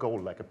higher goal,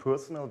 like a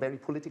personal, very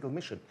political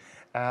mission.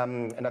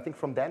 And I think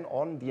from then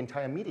on, the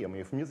entire medium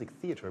of music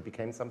theater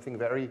became something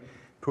very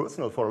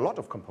personal for a lot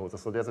of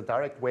composers. So there's a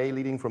direct way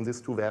leading from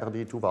this to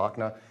Verdi, to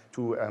Wagner,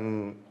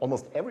 to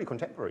almost every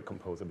contemporary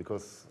composer,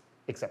 because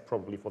except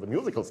probably for the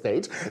musical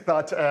stage,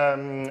 but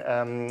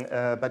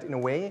in a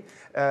way,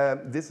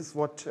 this is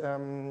what,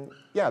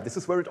 this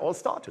is where it all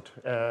started.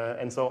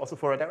 And so also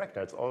for a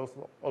director, it's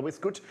also always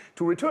good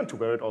to return to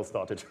where it all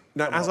started.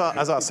 Now,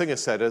 as our singer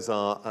said,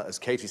 as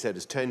Katie said,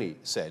 as Tony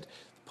said,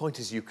 the point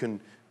is you can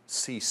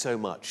see so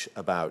much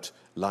about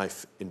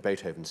life in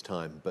Beethoven's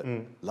time, but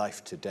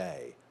life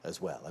today as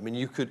well. I mean,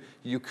 you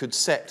could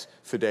set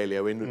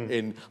Fidelio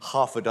in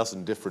half a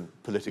dozen different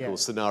political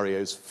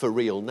scenarios for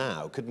real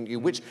now, couldn't you?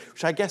 Which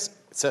I guess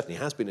certainly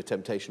has been a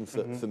temptation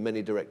for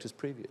many directors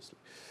previously.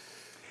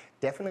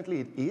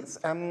 Definitely it is.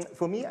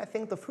 For me, I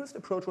think the first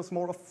approach was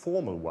more a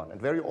formal one, and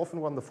very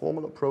often the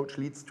formal approach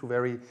leads to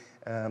very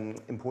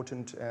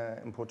important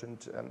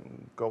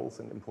goals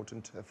and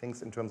important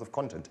things in terms of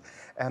content.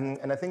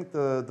 And I think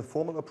the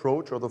formal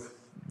approach, or the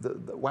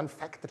one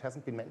fact that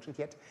hasn't been mentioned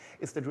yet,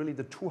 is that really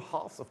the two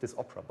halves of this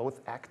opera,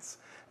 both acts,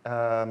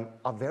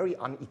 are very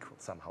unequal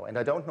somehow. And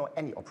I don't know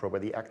any opera where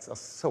the acts are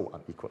so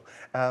unequal.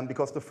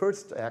 Because the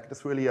first act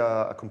is really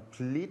a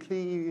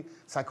completely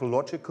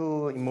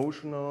psychological,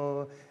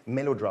 emotional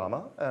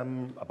melodrama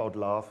about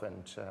love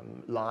and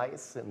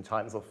lies in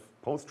times of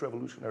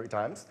post-revolutionary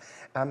times.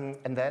 And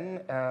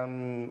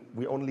then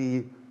we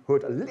only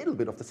heard a little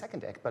bit of the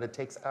second act, but it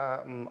takes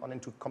on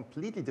into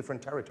completely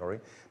different territory,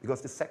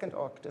 because the second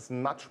act is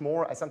much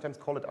more, I sometimes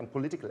call it a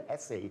political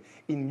essay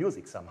in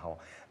music somehow,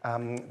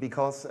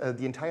 because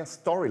the entire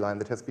storyline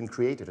that has been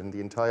created and the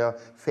entire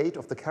fate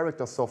of the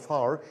characters so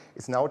far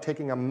is now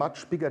taking a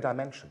much bigger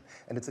dimension.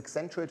 And it's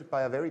accentuated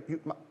by a very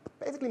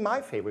basically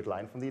my favorite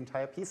line from the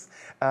entire piece,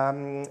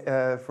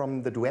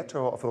 from the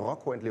duetto of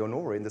Rocco and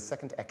Leonore in the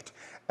second act.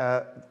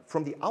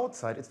 From the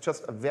outside, it's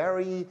just a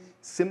very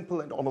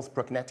simple and almost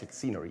pragmatic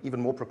scenery, even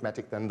more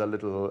pragmatic than the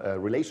little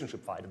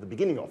relationship fight at the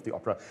beginning of the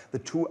opera. The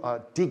two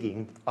are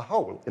digging a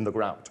hole in the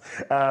ground.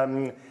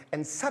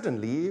 And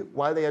suddenly,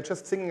 while they are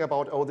just singing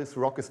about, oh, this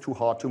rock is too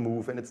hard to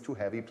move and it's too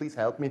heavy, please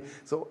help me,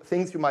 so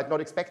things you might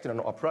not expect in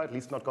an opera, at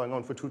least not going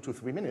on for 2 to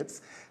 3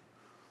 minutes,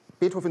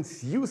 Beethoven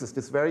uses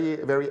this very,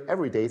 very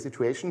everyday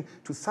situation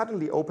to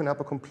suddenly open up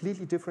a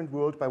completely different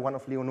world by one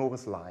of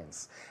Leonore's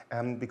lines.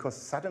 Because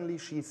suddenly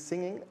she's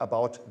singing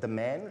about the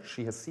man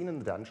she has seen in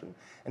the dungeon,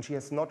 and she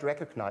has not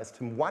recognized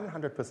him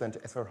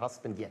 100% as her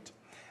husband yet.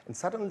 And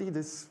suddenly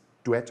this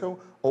duetto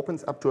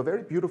opens up to a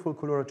very beautiful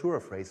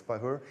coloratura phrase by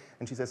her,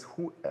 and she says,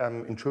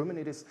 in German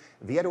it is,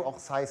 wer du auch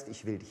seist,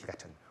 ich will dich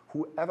retten.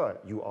 Whoever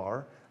you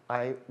are,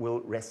 I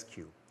will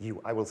rescue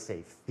you. I will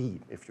save thee,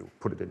 if you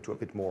put it into a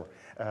bit more,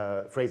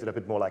 phrase it a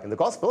bit more like in the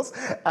Gospels.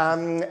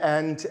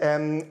 And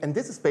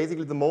this is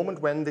basically the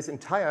moment when this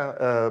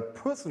entire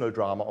personal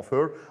drama of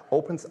her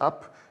opens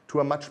up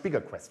to a much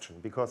bigger question,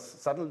 because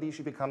suddenly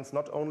she becomes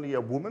not only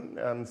a woman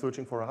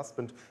searching for a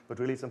husband, but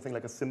really something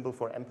like a symbol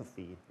for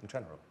empathy in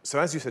general. So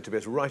as you said,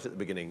 Tobias, right at the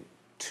beginning,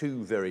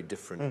 2 very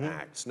different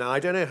acts. Now, I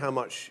don't know how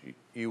much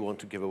you want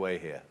to give away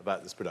here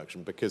about this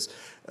production, because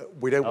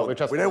we don't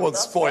want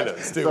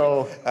spoilers, do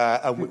we?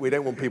 And we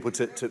don't want people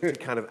to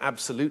kind of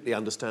absolutely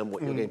understand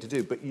what you're going to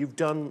do. But you've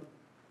done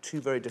 2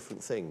 very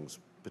different things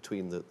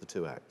between the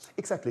 2 acts.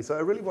 Exactly. So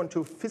I really want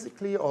to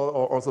physically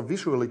or also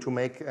visually to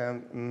make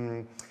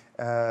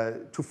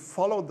to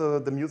follow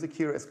the music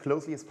here as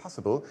closely as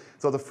possible.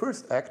 So the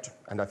first act,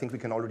 and I think we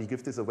can already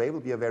give this away,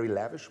 will be a very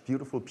lavish,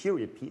 beautiful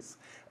period piece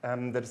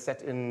that is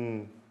set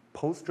in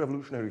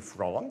post-revolutionary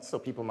France, so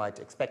people might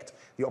expect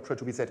the opera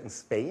to be set in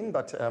Spain,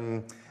 but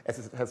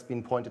as it has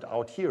been pointed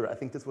out here, I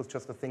think this was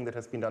just a thing that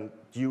has been done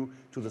due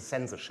to the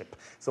censorship.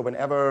 So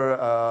whenever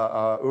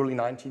early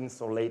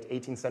 19th or late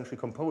 18th century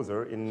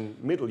composer in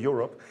middle of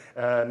Europe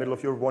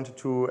wanted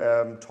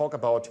to talk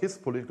about his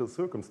political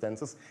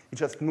circumstances, he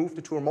just moved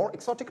it to a more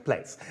exotic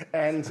place.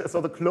 And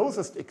so the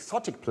closest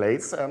exotic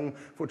place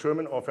for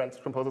German or French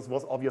composers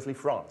was obviously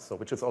France, so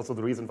which is also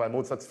the reason why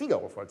Mozart's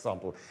Figaro, for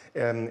example,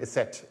 is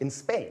set in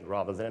Spain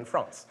rather than in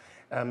France.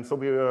 So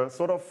we are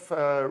sort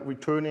of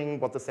returning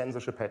what the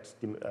censorship had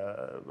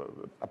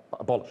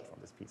abolished from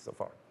this piece so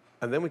far.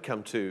 And then we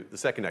come to the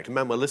second act.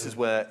 Manuel, this is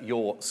where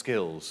your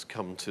skills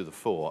come to the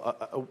fore.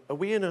 Are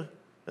we in a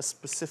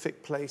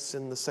specific place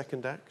in the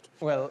second act?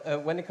 Well,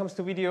 when it comes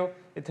to video,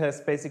 it has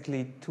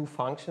basically 2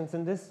 functions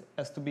in this.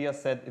 As Tobias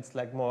said, it's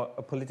like more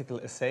a political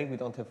essay. We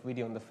don't have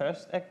video in the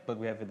first act, but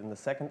we have it in the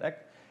second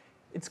act.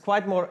 It's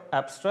quite more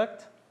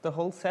abstract, the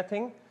whole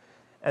setting.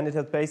 And it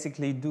has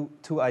basically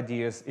 2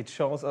 ideas. It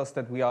shows us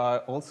that we are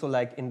also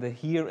like in the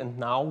here and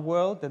now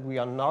world, that we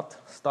are not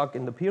stuck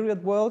in the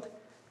period world.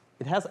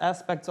 It has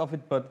aspects of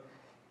it, but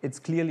it's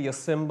clearly a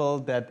symbol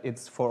that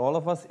it's for all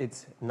of us.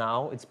 It's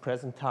now, it's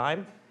present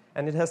time.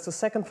 And it has the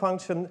second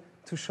function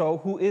to show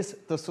who is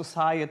the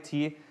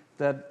society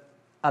that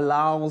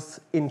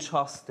allows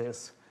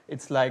injustice.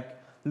 It's like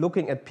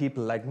looking at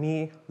people like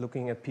me,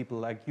 looking at people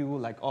like you,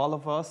 like all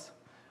of us.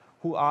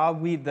 Who are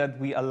we that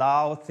we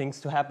allow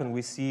things to happen?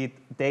 We see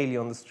it daily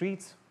on the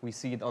streets, we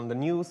see it on the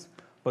news,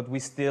 but we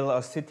still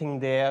are sitting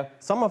there.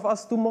 Some of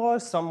us do more,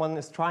 someone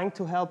is trying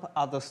to help,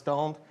 others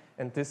don't,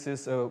 and this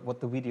is what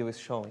the video is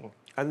showing.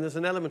 And there's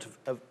an element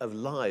of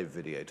live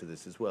video to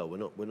this as well.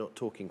 We're not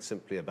talking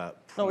simply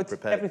about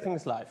pre-prepared. No, everything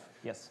is live,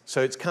 yes.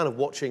 So it's kind of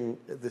watching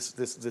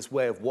this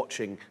way of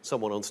watching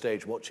someone on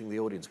stage, watching the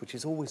audience, which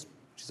is always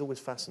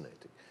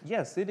fascinating.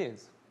 Yes, it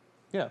is.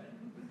 Yeah.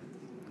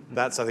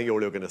 That's, I think, all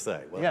you're going to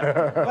say. Well,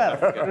 yeah. Well,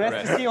 the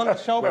rest you see on the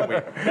show,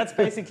 but that's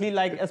basically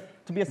like, as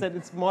Tobias said,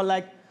 it's more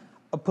like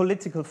a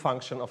political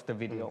function of the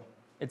video.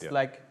 It's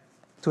like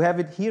to have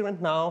it here and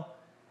now,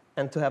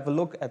 and to have a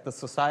look at the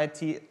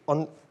society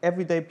on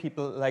everyday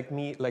people like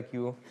me, like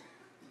you,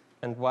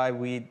 and why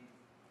we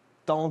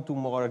don't do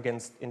more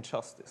against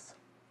injustice.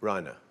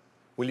 Rainer,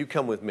 will you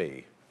come with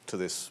me to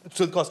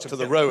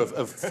the row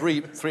of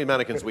three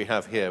mannequins we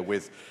have here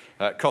with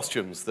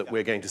costumes that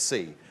we're going to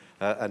see?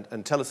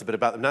 And tell us a bit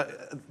about them. Now,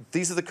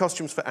 these are the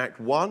costumes for Act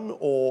 1,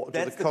 or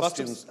do the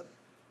costumes...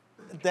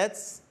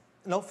 That's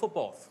for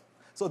both.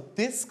 So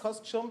this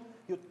costume,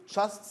 you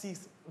just see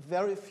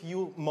very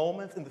few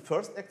moments in the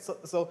first act,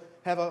 so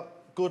have a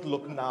good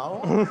look now.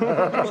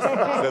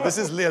 So this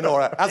is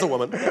Leonore as a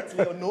woman. It's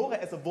Leonore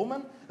as a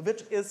woman,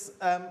 which is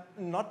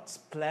not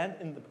planned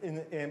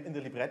in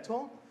the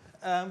libretto,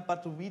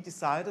 but we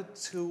decided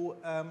to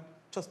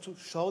just to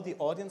show the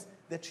audience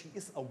that she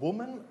is a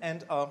woman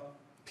and a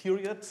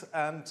period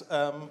and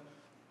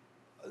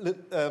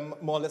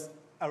more or less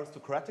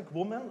aristocratic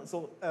woman,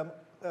 so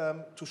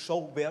to show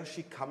where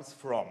she comes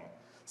from.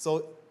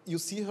 So you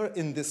see her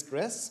in this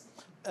dress,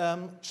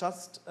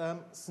 just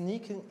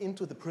sneaking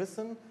into the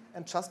prison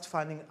and just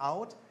finding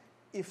out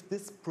if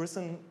this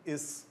prison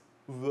is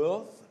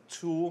worth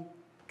to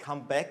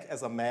come back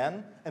as a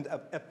man and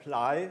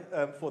apply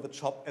for the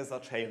job as a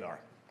jailer.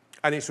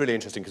 And it's really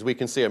interesting because we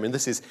can see, I mean,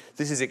 this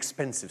is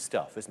expensive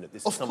stuff, isn't it?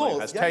 This is someone who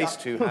has yeah,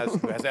 taste, who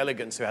has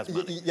elegance, who has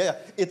money. Yeah,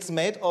 it's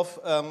made of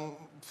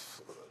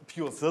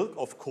pure silk,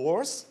 of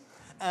course,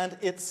 and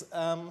it's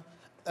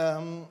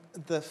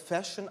the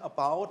fashion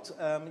about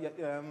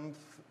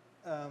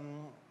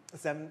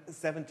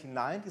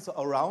 1790, so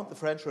around the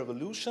French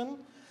Revolution.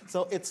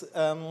 So it's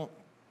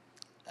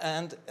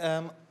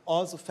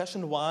also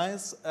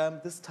fashion-wise,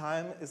 this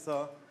time is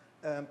a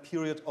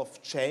period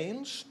of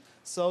change.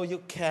 So you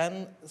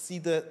can see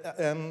the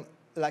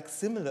like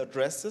similar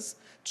dresses,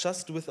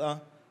 just with a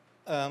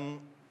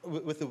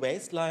with the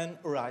waistline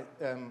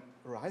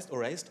raised or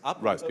raised up,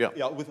 right,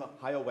 yeah, with a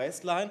higher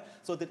waistline,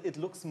 so that it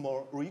looks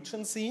more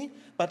Regency,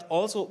 but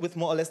also with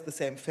more or less the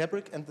same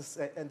fabric and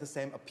the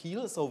same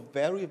appeal. So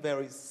very,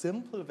 very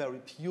simple, very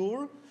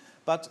pure,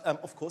 but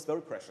of course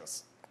very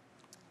precious.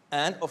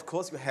 And of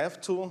course you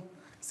have to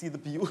see the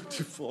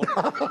beautiful.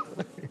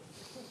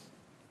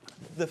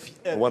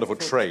 A wonderful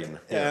train.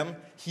 Yeah.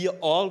 Here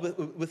all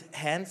with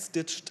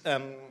hand-stitched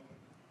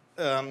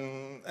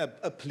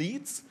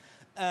pleats,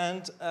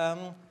 and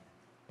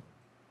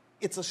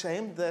it's a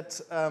shame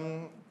that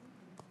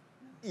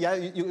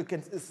you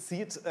can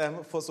see it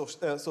for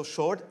so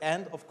short.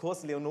 And of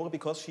course Leonore,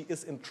 because she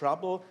is in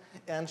trouble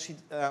and she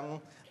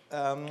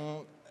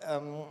in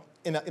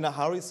a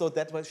hurry, so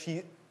that way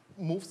she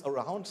moves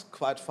around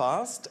quite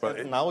fast, well,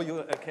 and now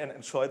you can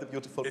enjoy the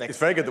beautiful back. It's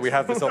very good that we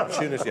have this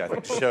opportunity, I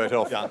think, to show it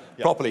off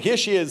properly. Here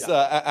she is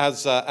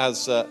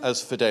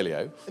as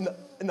Fidelio.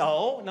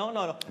 No.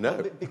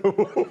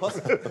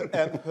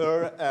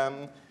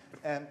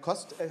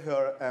 Because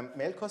her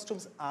male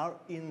costumes are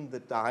in the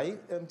dye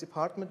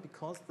department,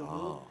 because the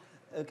wool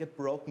get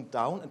broken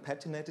down and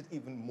patinated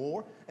even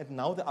more, and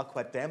now they are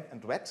quite damp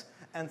and wet,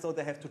 and so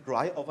they have to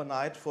dry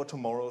overnight for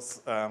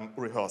tomorrow's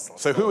rehearsal.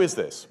 So who is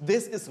this?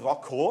 This is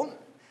Rocco,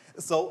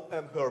 so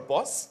her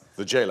boss.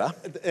 The jailer.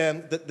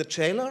 The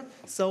jailer.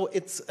 So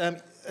it's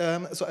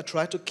so I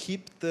try to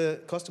keep the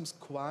costumes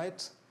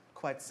quite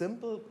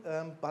simple,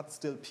 but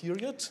still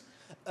period.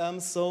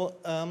 So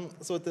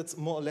that's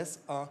more or less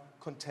a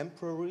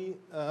contemporary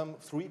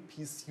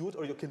three-piece suit,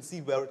 or you can see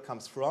where it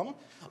comes from.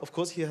 Of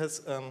course, he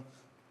has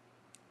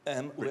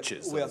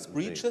wears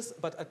breeches,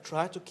 but I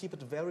try to keep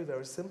it very,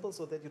 very simple,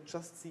 so that you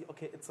just see,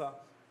 okay, it's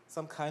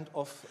some kind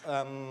of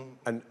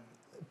and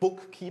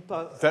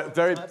bookkeeper.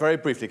 Very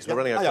briefly, because we're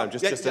running out of time.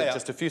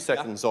 Just a few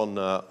seconds on.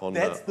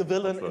 That's the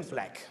villain in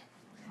black.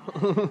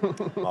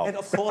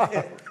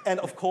 And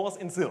of course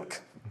in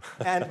silk,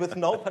 and with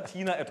no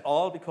patina at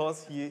all,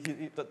 because he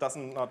does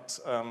not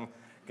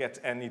get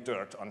any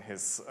dirt on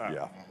his.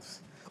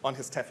 On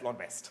his Teflon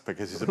vest.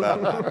 Because he's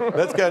about that.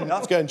 Let's go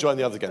and join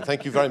the others again.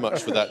 Thank you very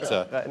much for that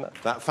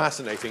that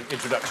fascinating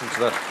introduction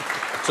to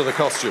the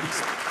costumes.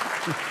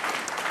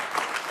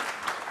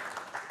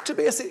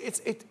 Tobias,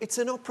 it's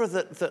an opera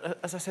that,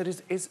 as I said,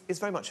 is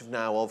very much of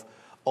now,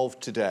 of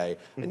today,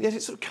 and yet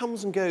it sort of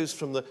comes and goes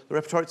from the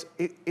repertoire.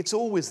 It's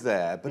always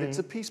there, but it's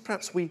a piece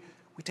perhaps we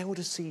don't want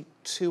to see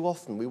too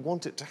often. We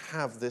want it to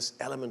have this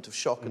element of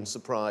shock and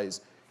surprise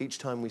each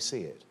time we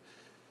see it.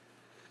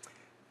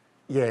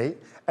 Yeah,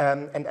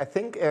 and I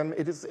think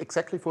it is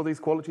exactly for these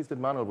qualities that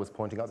Manuel was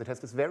pointing out. It has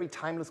this very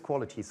timeless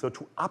quality. So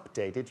to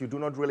update it, you do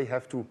not really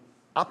have to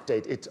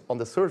update it on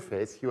the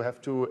surface. You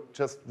have to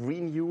just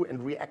renew and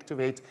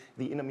reactivate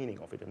the inner meaning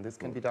of it. And this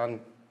can be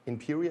done in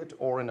period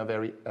or in a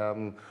very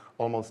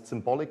almost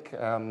symbolic,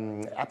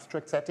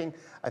 abstract setting.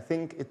 I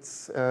think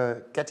it's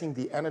getting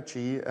the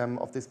energy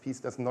of this piece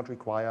does not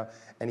require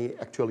any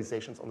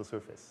actualizations on the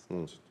surface.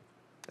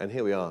 And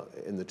here we are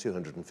in the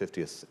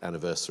 250th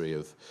anniversary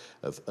of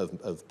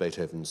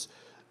Beethoven's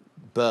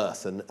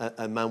birth, and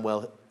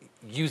Manuel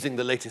using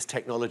the latest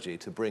technology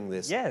to bring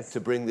this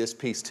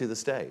piece to the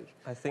stage.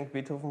 I think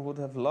Beethoven would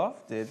have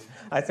loved it.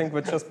 I think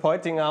we're just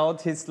pointing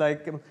out his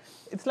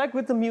it's like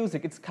with the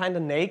music. It's kind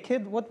of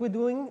naked what we're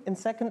doing in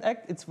second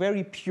act. It's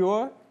very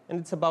pure, and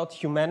it's about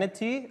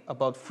humanity,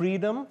 about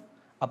freedom,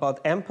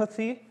 about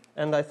empathy,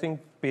 and I think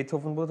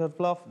Beethoven would have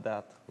loved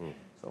that.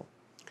 So,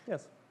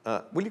 yes.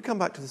 Will you come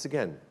back to this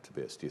again,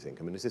 Tobias, do you think?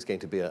 I mean, is this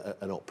going to be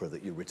an opera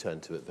that you return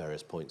to at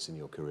various points in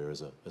your career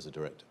as a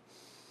director?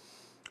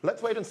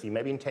 Let's wait and see,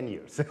 maybe in 10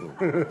 years.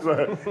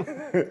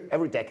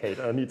 Every decade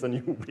needs a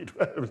new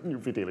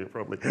Fidelio,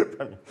 probably.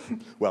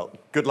 Well,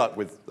 good luck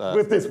with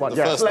this one.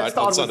 The first let's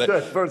night on start Sunday.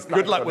 with the first night.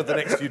 Good luck with the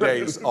next few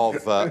days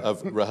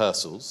of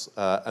rehearsals.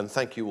 And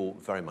thank you all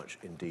very much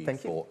indeed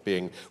for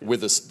being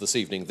with us this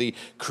evening. The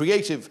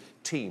creative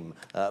team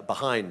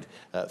behind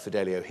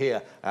Fidelio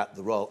here at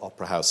the Royal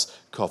Opera House,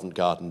 Covent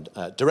Garden.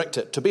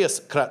 Director Tobias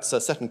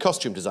Kratzer, set and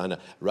costume designer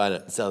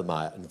Rainer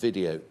Zellmeyer, and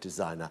video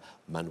designer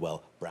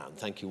Manuel Brown.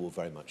 Thank you all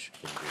very much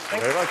indeed.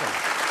 You're very welcome.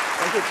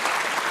 Thank you.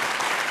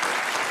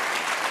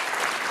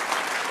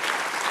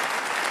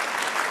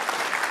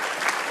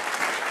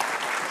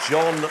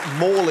 John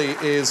Morley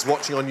is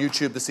watching on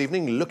YouTube this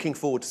evening. Looking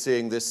forward to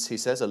seeing this, he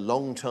says. A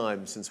long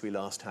time since we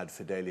last had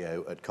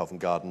Fidelio at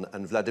Covent Garden.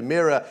 And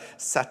Vladimira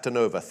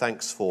Satanova,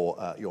 thanks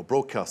for your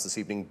broadcast this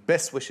evening.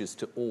 Best wishes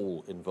to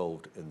all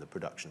involved in the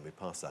production. We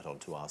pass that on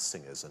to our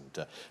singers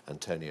and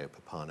Antonio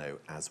Pappano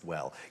as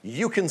well.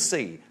 You can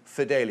see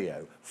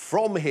Fidelio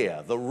from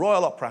here, the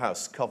Royal Opera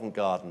House, Covent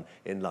Garden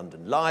in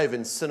London, live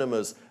in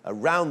cinemas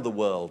around the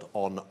world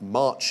on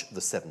March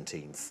the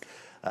 17th.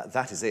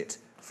 That is it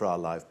for our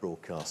live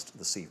broadcast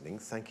this evening.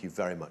 Thank you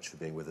very much for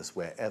being with us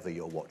wherever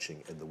you're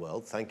watching in the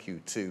world. Thank you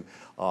to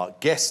our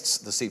guests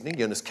this evening,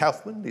 Jonas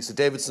Kaufmann, Lise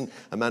Davidsen,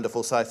 Amanda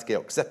Forsyth,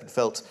 Georg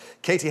Zeppenfeld,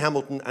 Katie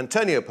Hamilton,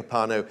 Antonio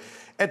Pappano,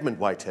 Edmund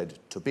Whitehead,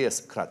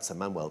 Tobias Kratzer,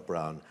 Manuel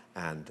Brown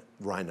and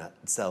Rainer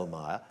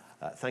Zellmeyer.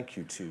 Thank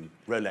you to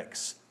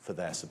Rolex for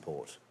their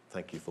support.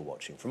 Thank you for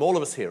watching. From all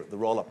of us here at the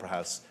Royal Opera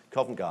House,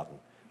 Covent Garden,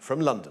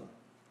 from London,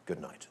 good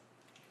night.